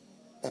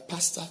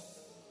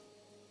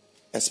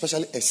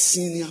 especially a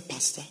senior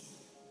pastor,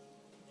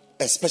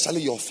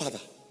 especially your father,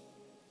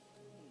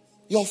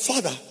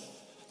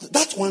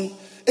 that one,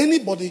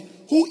 anybody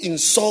who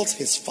insults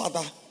his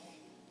father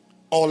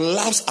or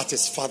laughs at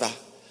his father,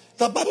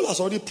 the Bible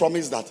has already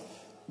promised that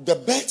the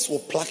birds will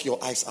pluck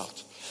your eyes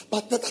out.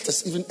 But that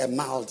is even a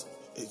mild.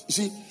 You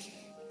see,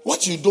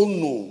 what you don't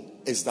know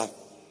is that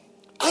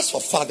as for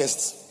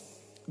fathers,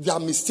 their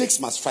mistakes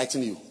must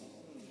frighten you.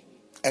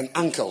 And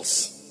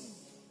uncles.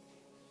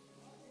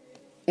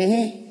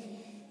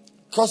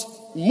 Because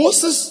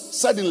Moses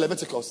said in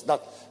Leviticus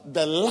that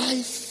the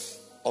life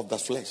of the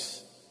flesh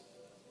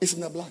is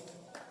in the blood.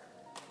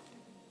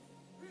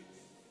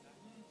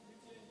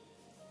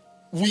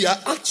 We are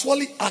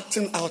actually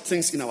acting out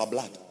things in our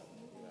blood.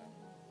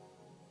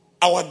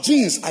 Our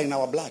genes are in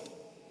our blood.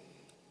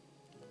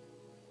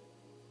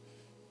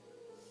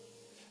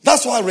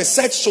 That's why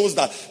research shows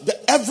that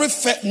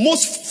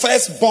most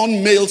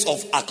firstborn males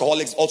of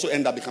alcoholics also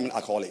end up becoming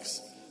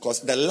alcoholics.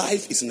 Because the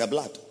life is in the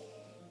blood.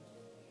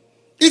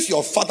 If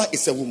your father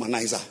is a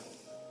womanizer,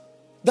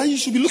 then you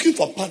should be looking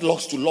for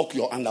padlocks to lock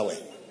your underwear.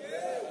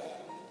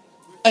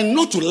 And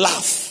not to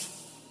laugh.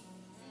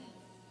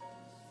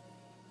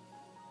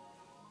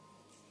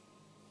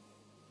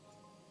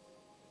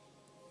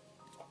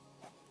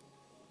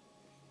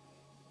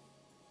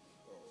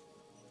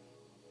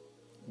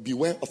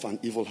 Beware of an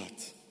evil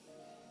heart.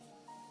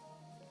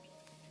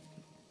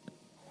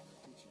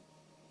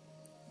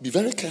 Be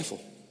very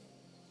careful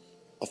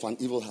of an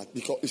evil heart.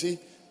 Because, you see,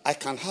 I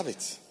can have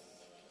it.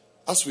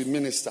 As we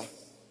minister,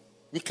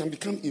 we can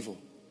become evil.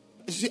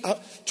 You see,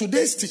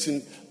 today's teaching,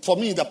 for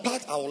me, the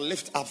part I will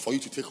lift up for you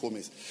to take home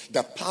is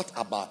the part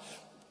about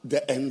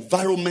the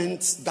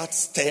environments that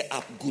stir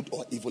up good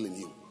or evil in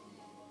you.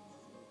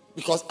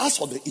 Because as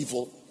for the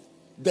evil,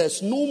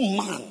 there's no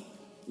man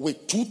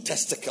with 2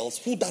 testicles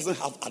who doesn't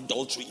have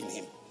adultery in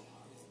him.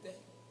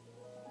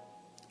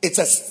 It's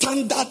a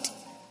standard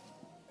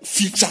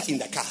feature in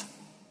the car.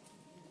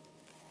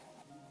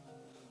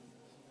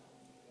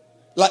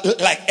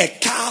 Like a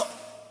car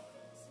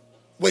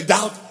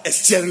without a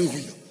steering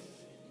wheel.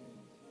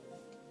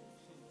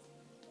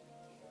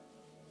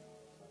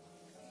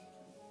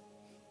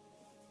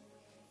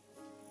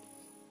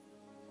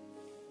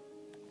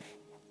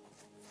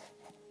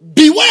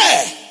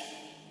 Beware.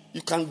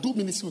 You can do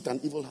ministry with an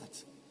evil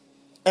heart.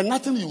 And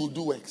nothing you will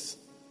do works.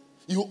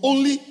 You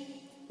only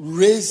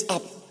raise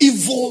up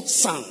evil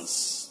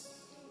sons,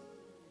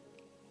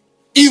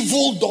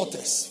 evil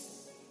daughters.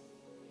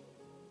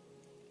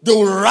 They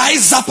will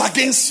rise up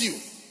against you.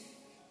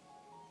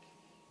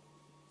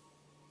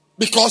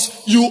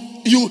 Because you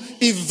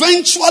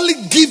eventually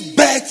give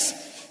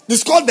birth.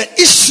 It's called the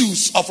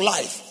issues of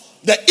life.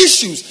 The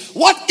issues.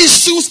 What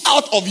issues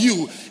out of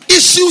you?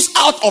 Issues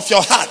out of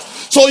your heart.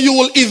 So you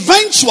will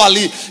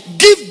eventually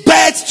give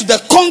birth to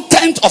the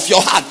content of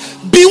your heart.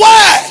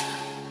 Beware.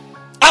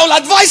 I will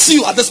advise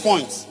you at this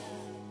point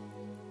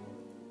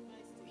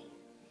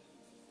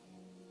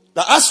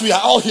that as we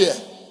are all here,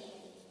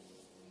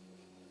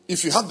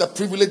 if you have the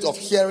privilege of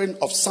hearing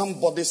of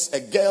somebody's, a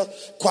girl,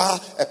 choir,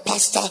 a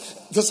pastor,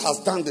 this has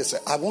done this,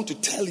 I want to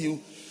tell you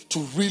to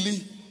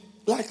really,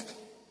 like,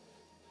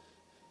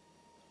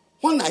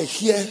 when I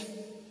hear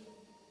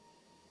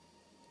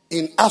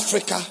in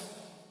Africa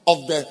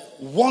of the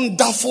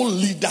wonderful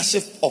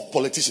leadership of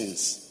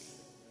politicians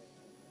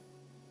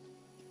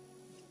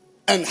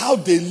and how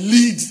they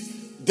lead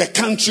the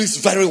countries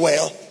very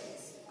well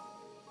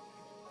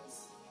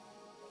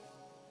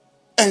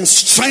and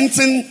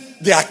strengthen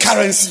their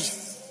currency,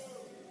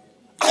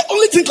 I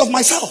only think of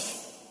myself.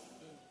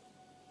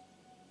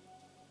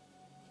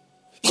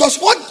 Because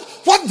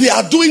what they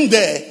are doing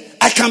there,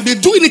 I can be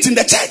doing it in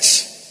the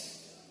church.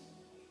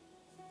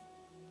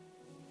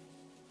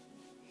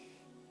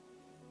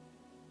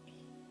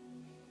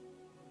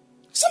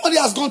 Somebody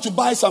has gone to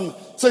buy some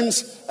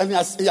things and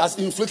he has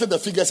inflated the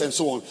figures and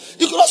so on.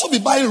 You could also be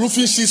buying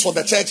roofing sheets for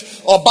the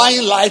church or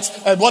buying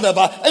lights and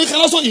whatever. And you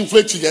can also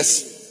inflate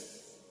figures.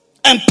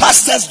 And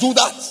pastors do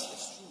that.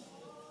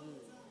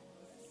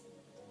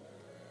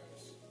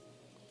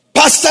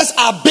 Pastors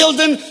are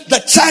building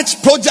the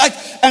church project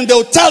and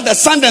they'll tell the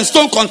sand and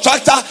stone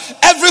contractor,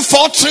 every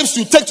 4 trips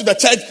you take to the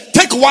church,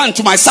 take 1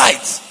 to my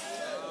site.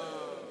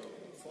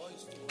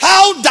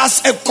 How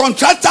does a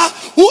contractor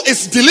who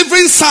is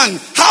delivering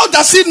sand, how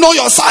does he know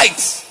your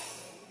site?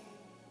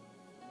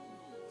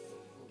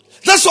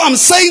 That's why I'm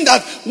saying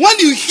that when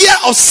you hear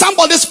of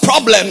somebody's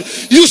problem,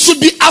 you should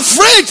be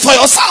afraid for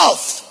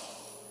yourself.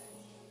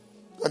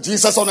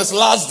 Jesus on his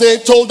last day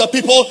told the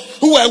people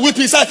who were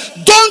weeping, he said,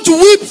 don't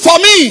weep for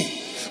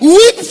me,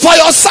 weep for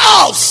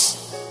yourselves.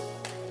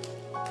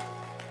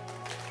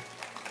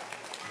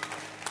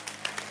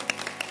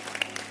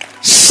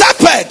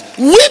 word.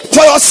 Weep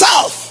for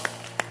yourself.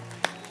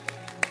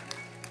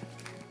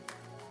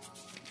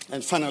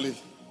 And finally,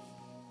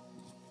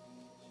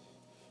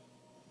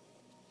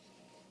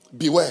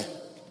 beware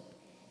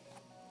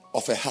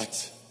of a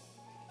heart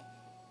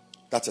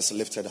that is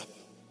lifted up.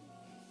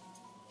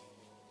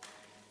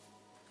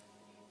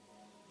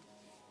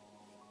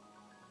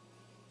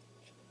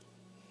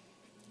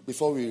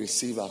 Before we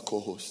receive our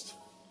co-host,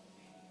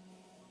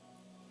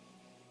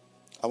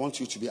 I want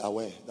you to be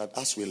aware that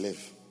as we live,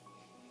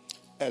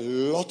 a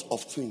lot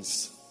of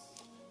things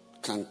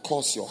can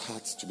cause your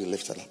heart to be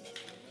lifted up.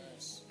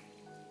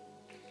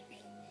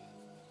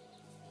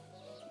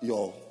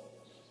 Your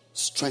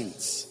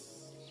strengths,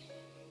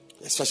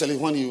 especially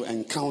when you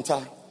encounter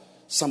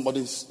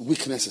somebody's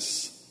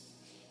weaknesses,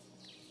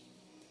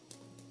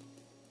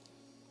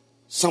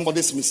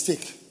 somebody's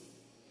mistake,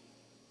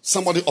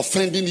 somebody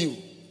offending you,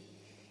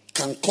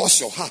 can cause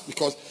your heart,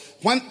 because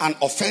when an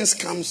offense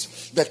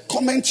comes, the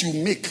comment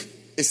you make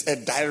is a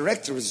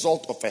direct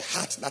result of a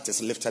heart that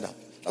is lifted up.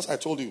 That's why I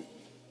told you,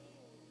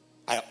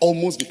 I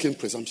almost became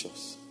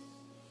presumptuous.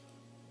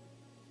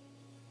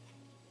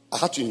 I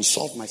had to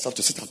insult myself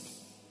to sit up,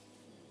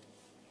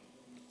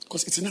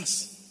 because it's in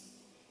us.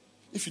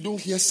 If you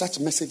don't hear such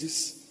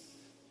messages,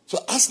 so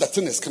as the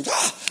thing is coming,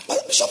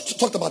 but Bishop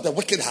talked about the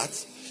wicked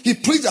heart. He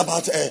preached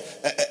about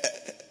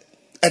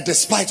a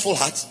despiteful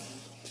heart.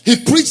 He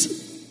preached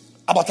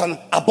about an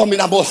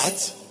abominable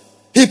heart.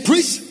 He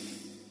preached.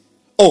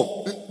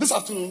 Oh, this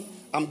afternoon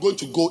I'm going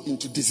to go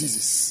into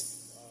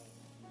diseases.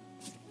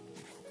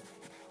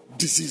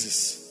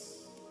 Diseases.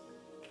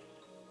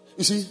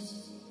 You see,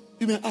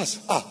 you may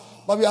ask,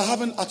 but we are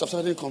having Acts of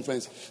Shepherding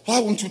conference. Why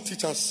won't you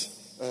teach us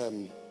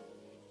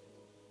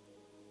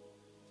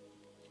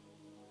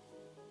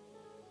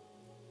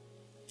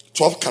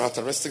 12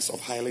 characteristics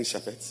of hireling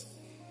shepherds?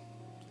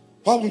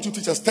 Why won't you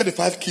teach us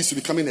 35 keys to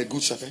becoming a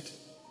good shepherd?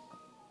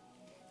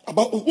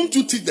 Won't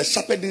you teach the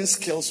shepherding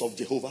skills of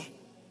Jehovah?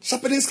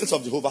 Shepherding skills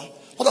of Jehovah.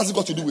 What has it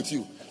got to do with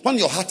you? When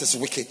your heart is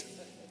wicked,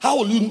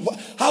 how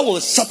will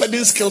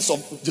shepherding skills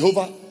of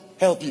Jehovah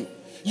help you?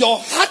 Your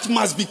heart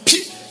must be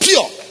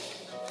pure.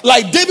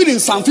 Like David in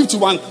Psalm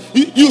 51,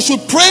 you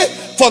should pray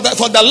for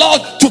the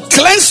Lord to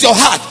cleanse your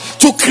heart,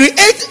 to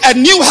create a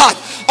new heart.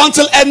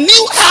 Until a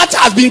new heart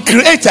has been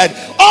created,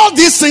 all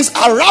these things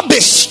are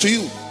rubbish to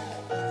you.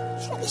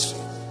 It's rubbish to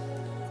you.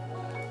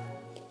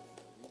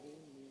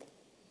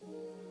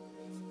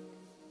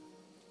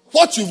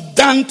 What you've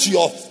done to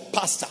your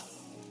pastor,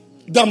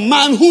 the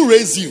man who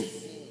raised you.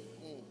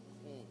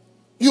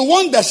 You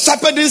want the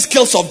shepherding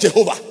skills of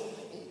Jehovah.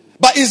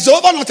 But is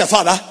Jehovah not a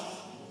father?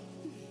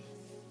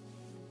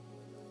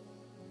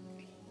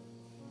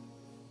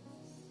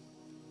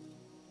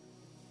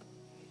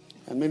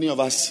 And many of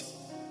us,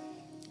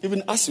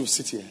 even as you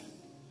sit here,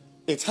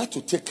 it had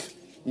to take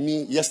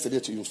me yesterday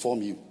to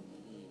inform you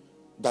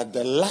that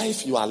the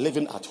life you are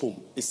living at home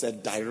is a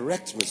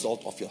direct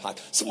result of your heart.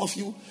 Some of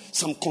you,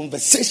 some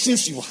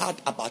conversations you had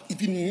about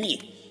even me,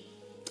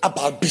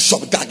 about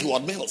Bishop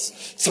Dagwood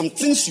Mills, some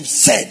things you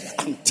said,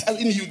 I'm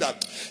telling you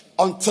that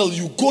until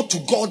you go to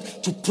God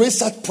to pray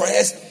such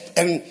prayers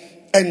and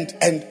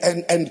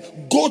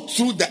go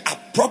through the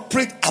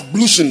appropriate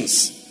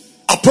ablutions.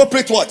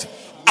 Appropriate what?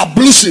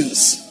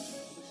 Ablutions.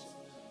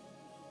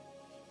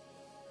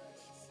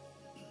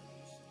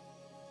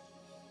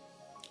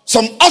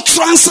 Some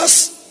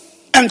utterances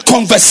and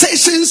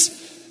conversations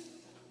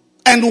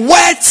and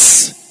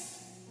words.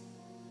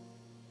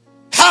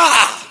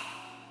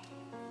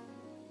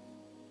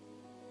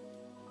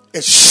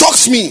 It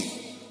shocks me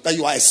that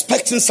you are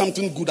expecting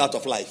something good out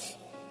of life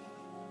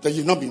that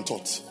you've not been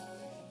taught.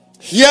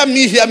 Hear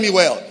me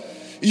well.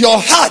 Your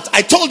heart,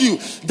 I told you,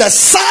 the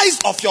size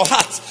of your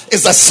heart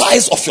is the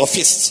size of your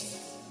fist.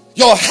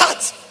 Your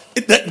heart,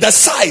 the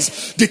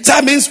size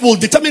will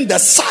determine the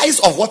size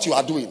of what you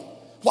are doing.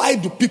 Why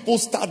do people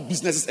start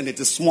businesses and it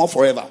is small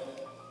forever?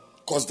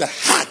 Because the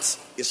heart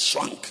is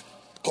shrunk,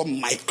 called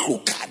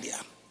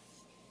microcardia.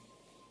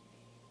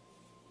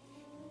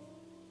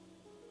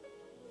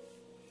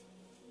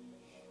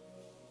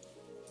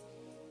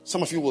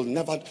 Some of you will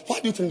never. Why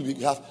do you think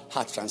we have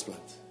heart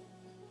transplant?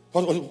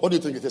 What do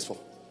you think it is for?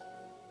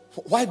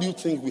 Why do you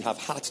think we have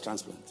heart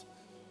transplant?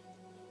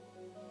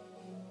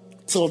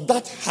 Till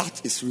that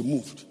heart is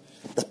removed,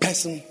 the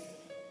person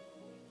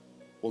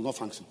will not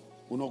function,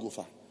 will not go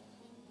far.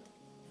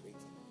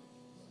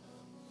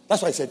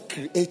 That's why I said,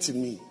 create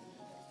in me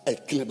a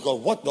clean, because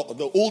what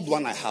the old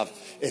one I have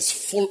is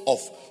full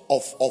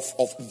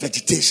of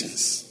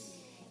vegetations,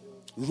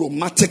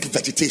 rheumatic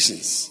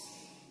vegetations,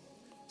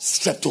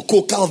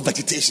 streptococcal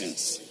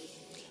vegetations,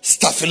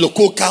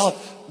 staphylococcal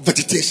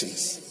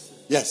vegetations.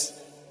 Yes.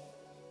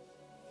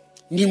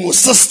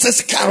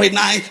 Pneumocystis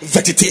carinii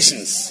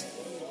vegetations.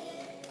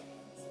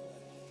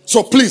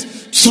 So please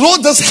throw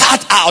this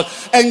heart out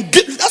and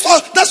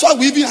that's why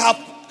we even have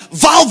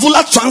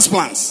valvular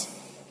transplants.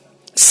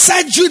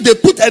 Surgery, they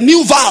put a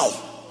new valve.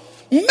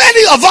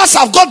 Many of us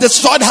have got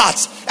destroyed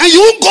hearts, and you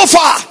won't go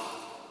far.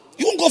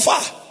 You won't go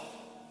far.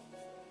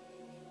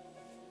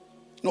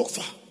 No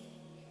far.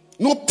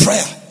 No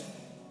prayer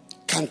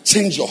can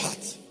change your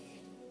heart.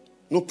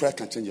 No prayer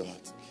can change your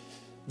heart.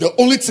 The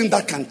only thing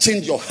that can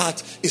change your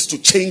heart is to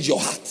change your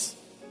heart.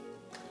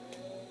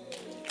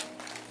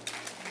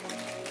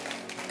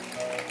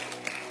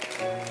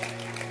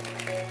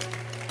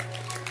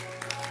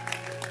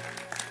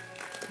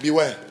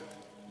 Beware.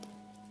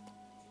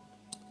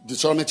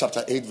 Deuteronomy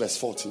chapter 8 verse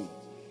 14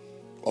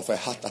 of a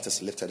heart that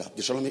is lifted up.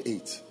 Deuteronomy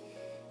 8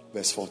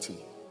 verse 14.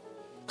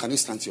 Can you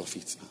stand to your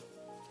feet now?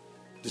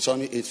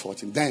 Deuteronomy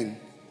 8:14. Then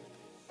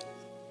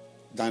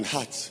thine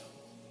heart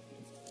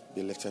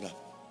be lifted up.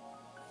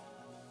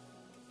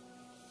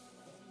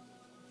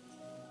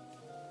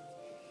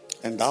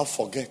 And thou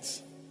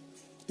forget.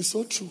 It's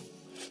so true.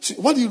 See,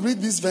 when you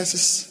read these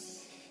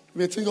verses, you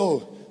may think,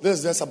 oh, this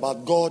is just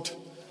about God,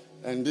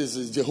 and this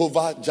is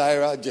Jehovah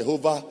Jireh,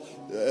 Jehovah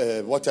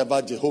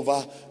whatever,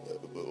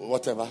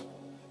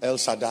 El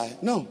Shaddai.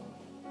 No.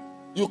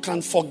 You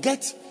can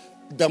forget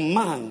the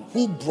man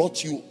who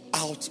brought you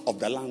out of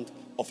the land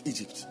of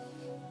Egypt.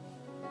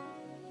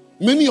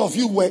 Many of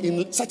you were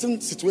in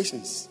certain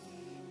situations.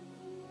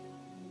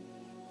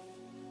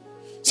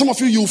 Some of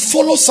you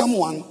follow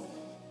someone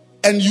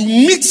and you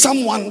meet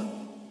someone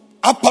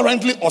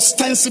apparently,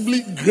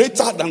 ostensibly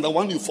greater than the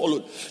one you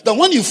followed. Then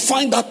when you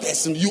find that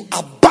person, you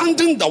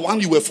abandon the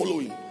one you were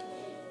following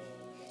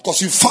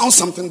because you found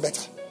something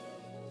better.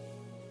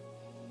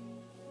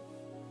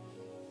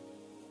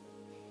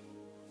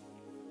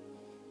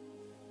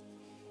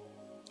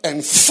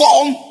 And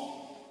form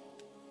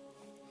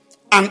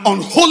an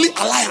unholy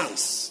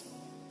alliance.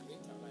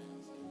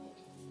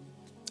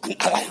 An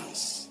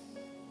alliance.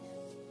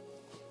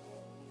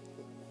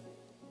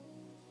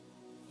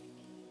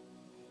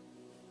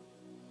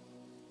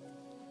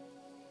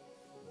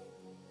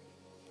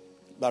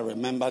 But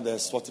remember,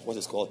 there's what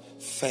is called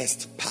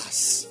first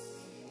pass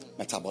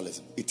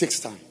metabolism. It takes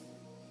time.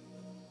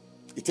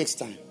 It takes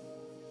time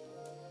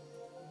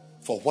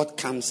for what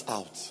comes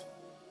out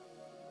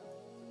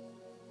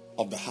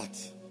of the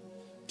heart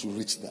to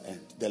reach the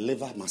end. The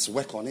liver must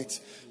work on it.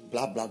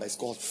 Blah, blah, blah. It's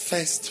called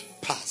first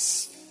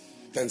pass.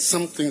 Then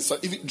some things, so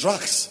if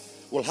drugs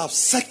will have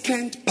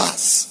second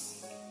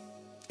pass.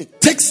 It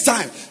takes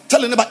time.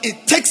 Tell anybody,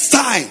 it takes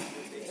time.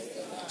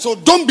 So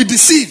don't be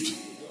deceived.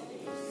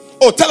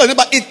 Oh, tell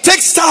anybody, it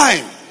takes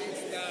time.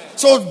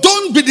 So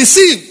don't be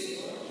deceived.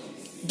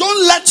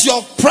 Don't let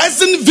your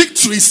present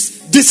victories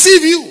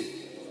deceive you.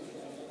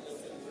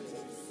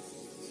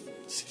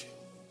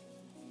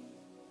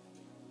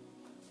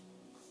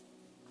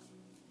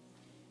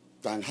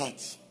 Thine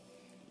heart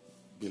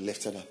be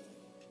lifted up.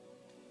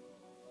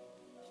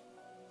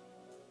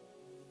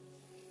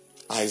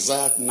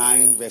 Isaiah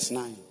 9 verse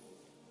 9.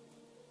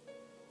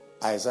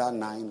 Isaiah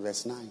 9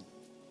 verse 9.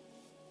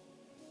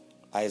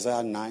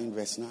 Isaiah 9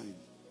 verse 9.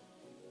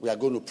 We are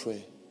going to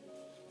pray.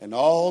 And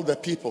all the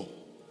people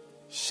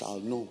shall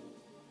know,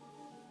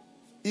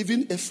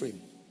 even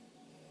Ephraim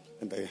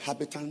and the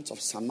inhabitants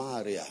of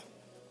Samaria,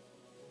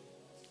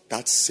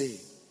 that say,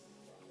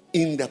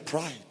 in the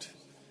pride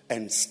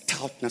and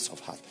stoutness of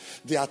heart.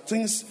 There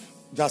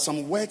are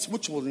some words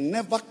which will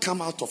never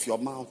come out of your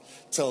mouth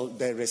till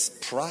there is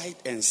pride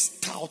and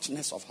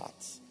stoutness of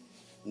heart.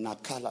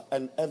 Nakala,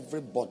 and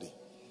everybody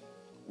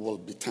will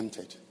be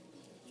tempted.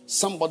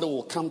 Somebody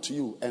will come to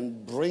you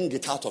and bring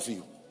it out of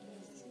you.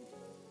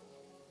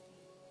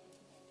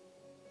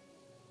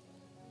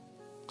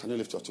 Can you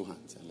lift your two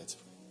hands and let's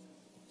pray?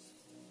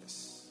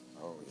 Yes.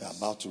 Oh, yes. We are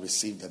about to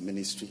receive the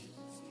ministry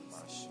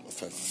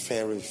of a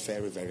very,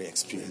 very, very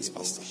experienced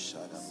pastor.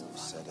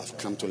 I've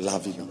come to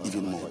love him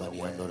even more.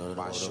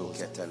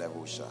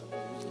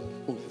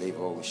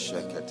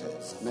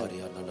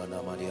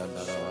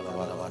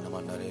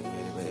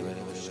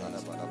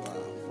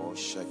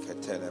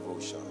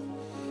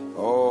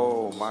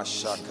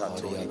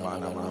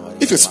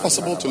 If it's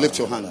possible to lift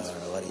your hands,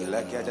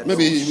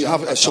 maybe you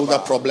have a shoulder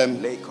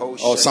problem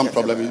or some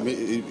problem,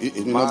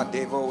 it may not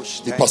be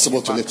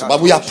possible to lift it. But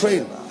we are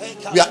praying.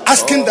 We are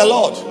asking the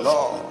Lord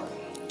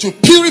to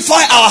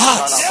purify our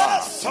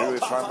hearts.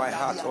 Purify my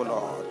heart, O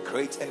Lord.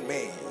 Create in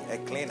me a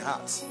clean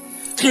heart.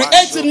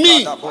 Create in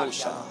me.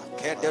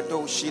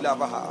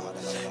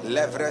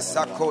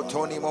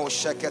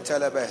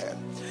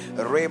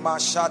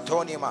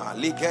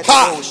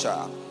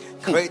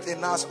 Create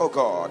in us, O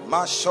God.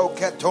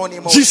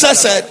 Jesus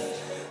said,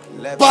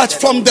 but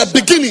from the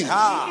beginning,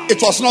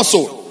 it was not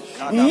so.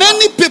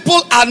 Many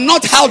people are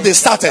not how they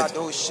started.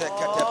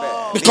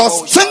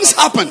 Because things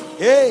happen.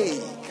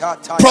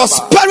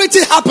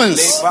 Prosperity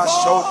happens.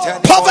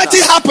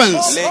 Poverty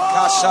happens.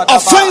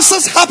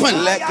 Offenses happen.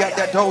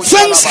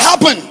 Things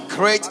happen.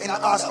 Create in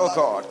us, O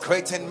God.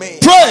 Create in me.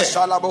 Pray.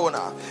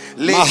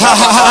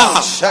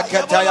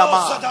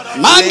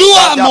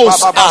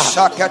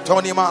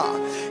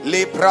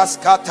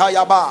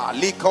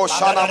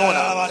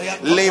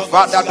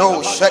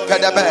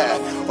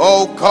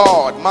 Oh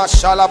God,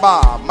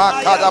 Mashalaba,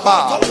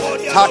 Makadaba,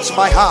 touch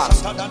my heart,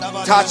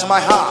 touch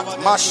my heart,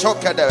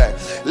 Mashokedebe,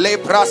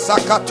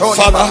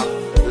 Lebrasakatonima,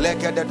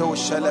 Legedo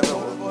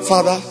Shelebo.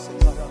 Father,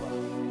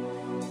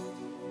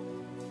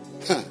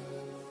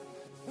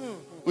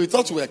 We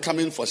thought we were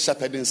coming for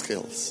shepherding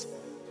skills.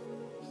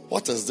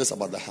 What is this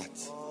about the heart?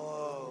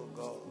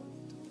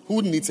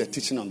 Who needs a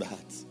teaching on the heart?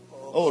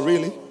 Oh,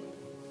 really?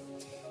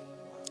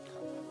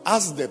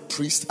 As the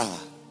priests are,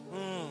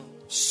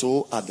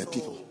 so are the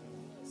people.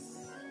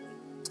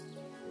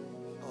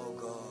 Oh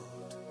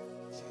God.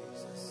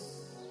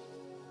 Jesus.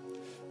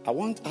 I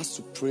want us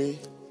to pray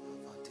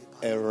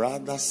a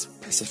rather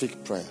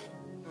specific prayer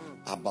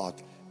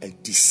about a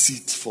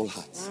deceitful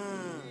heart.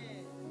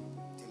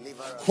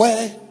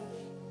 Where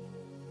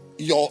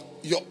you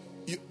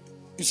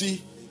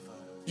see,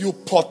 you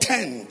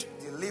portend.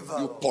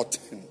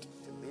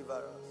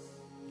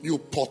 You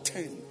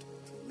portend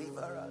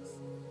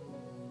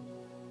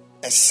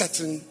a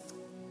certain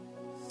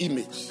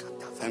image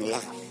and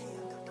life,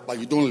 but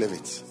you don't live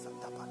it.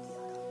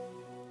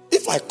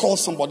 If I call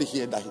somebody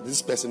here that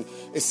this person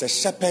is a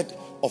shepherd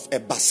of a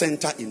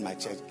bacenta in my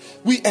church,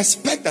 we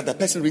expect that the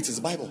person reads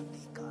his Bible.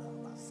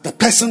 The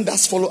person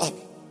does follow up.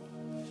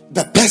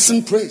 The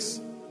person prays.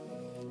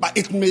 But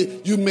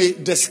you may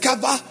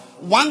discover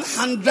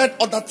 100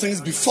 other things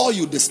before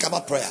you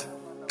discover prayer.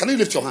 Can you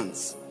lift your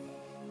hands?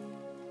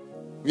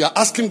 We are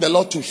asking the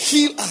Lord to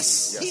heal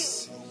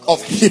us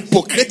of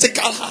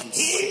hypocritical hearts.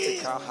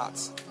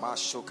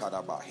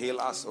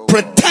 Heal us,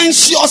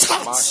 pretentious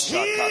hearts.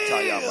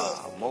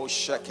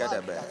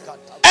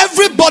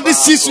 Everybody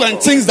sees you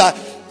and thinks that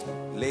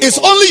it's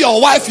only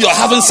your wife you're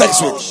having sex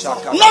with,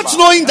 not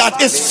knowing that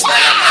it's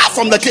far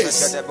from the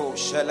case.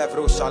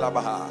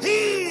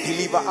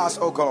 Deliver us,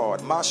 oh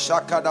God.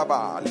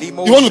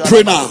 You want to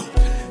pray now?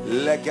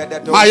 Anything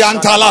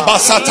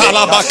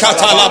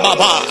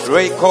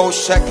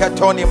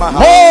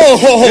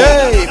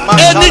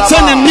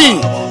in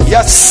me,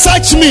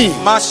 search me,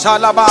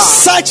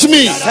 search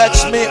me,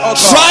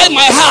 try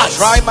my heart,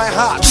 try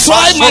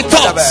my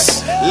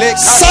thoughts,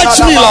 search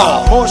me,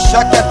 Lord.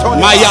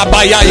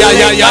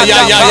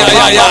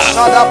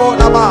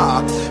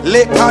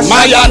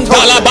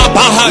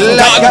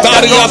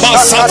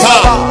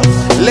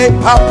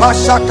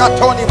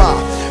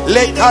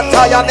 Le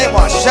kataya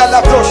nema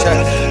shela broshe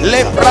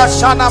le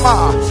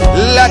prashanama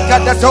le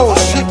kadato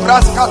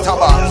shipras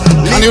kataba.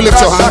 Can you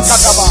lift your hands?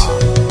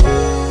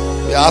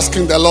 We are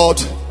asking the Lord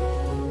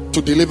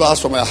to deliver us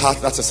from a heart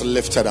that is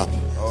lifted up.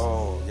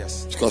 Oh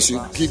yes, because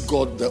you give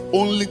God the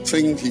only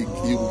thing He.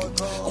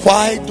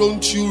 Why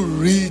don't you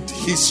read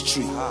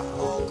history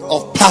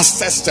of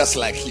pastors just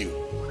like you,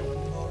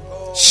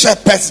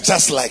 shepherds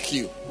just like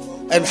you,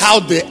 and how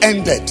they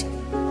ended?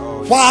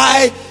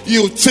 Why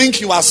you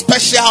think you are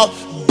special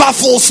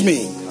baffles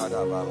me.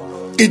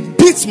 It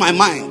beats my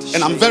mind,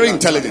 and I'm very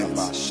intelligent.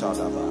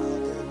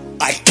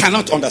 I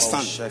cannot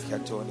understand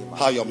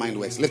how your mind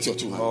works. Lift your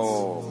two hands.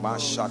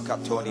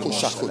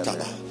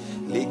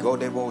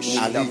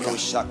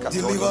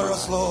 Deliver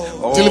us,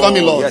 Lord. Deliver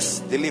me, Lord. Yes,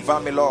 deliver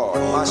me, Lord.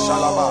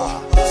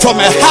 From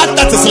a heart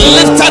that is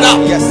lifted up.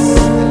 Yes,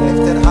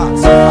 lifted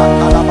heart.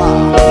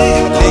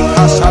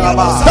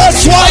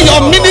 That's why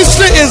your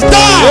ministry is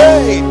done.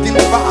 Hey,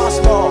 deliver us,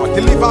 Lord.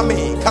 Deliver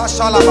me.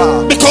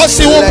 Because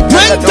He will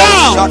bring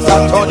down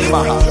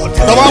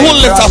the one who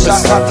lifts up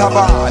His head.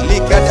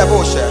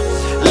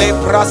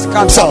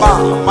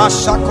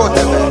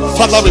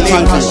 Father, we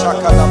thank you.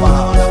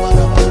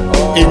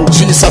 In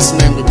Jesus'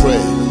 name we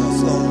pray.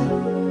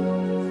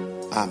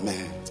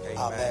 Amen.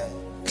 Amen.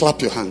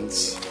 Clap your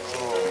hands.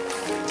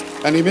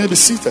 And you may be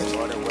seated.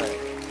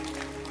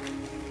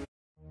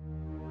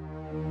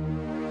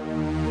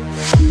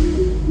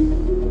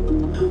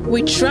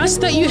 We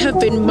trust that you have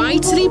been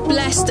mightily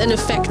blessed and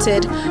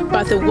affected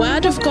by the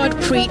word of God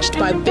preached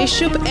by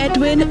Bishop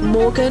Edwin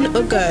Morgan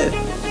Ogo.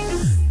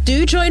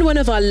 Do join one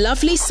of our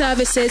lovely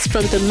services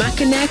from the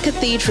Mackinac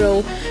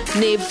Cathedral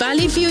near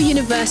Valley View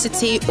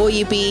University,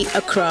 Oyibi,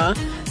 Accra,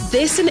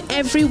 this and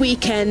every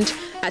weekend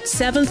at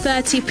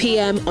 7:30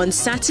 p.m. on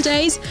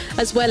Saturdays,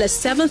 as well as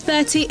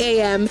 7:30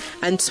 a.m.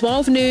 and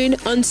 12 noon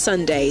on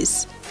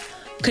Sundays.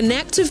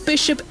 Connect with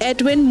Bishop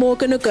Edwin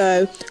Morgan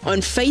Ogo on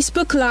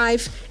Facebook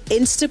Live,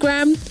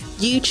 Instagram,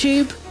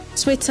 YouTube,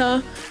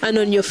 Twitter, and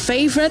on your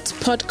favorite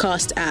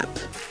podcast app.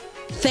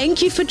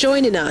 Thank you for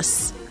joining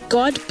us.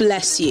 God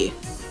bless you.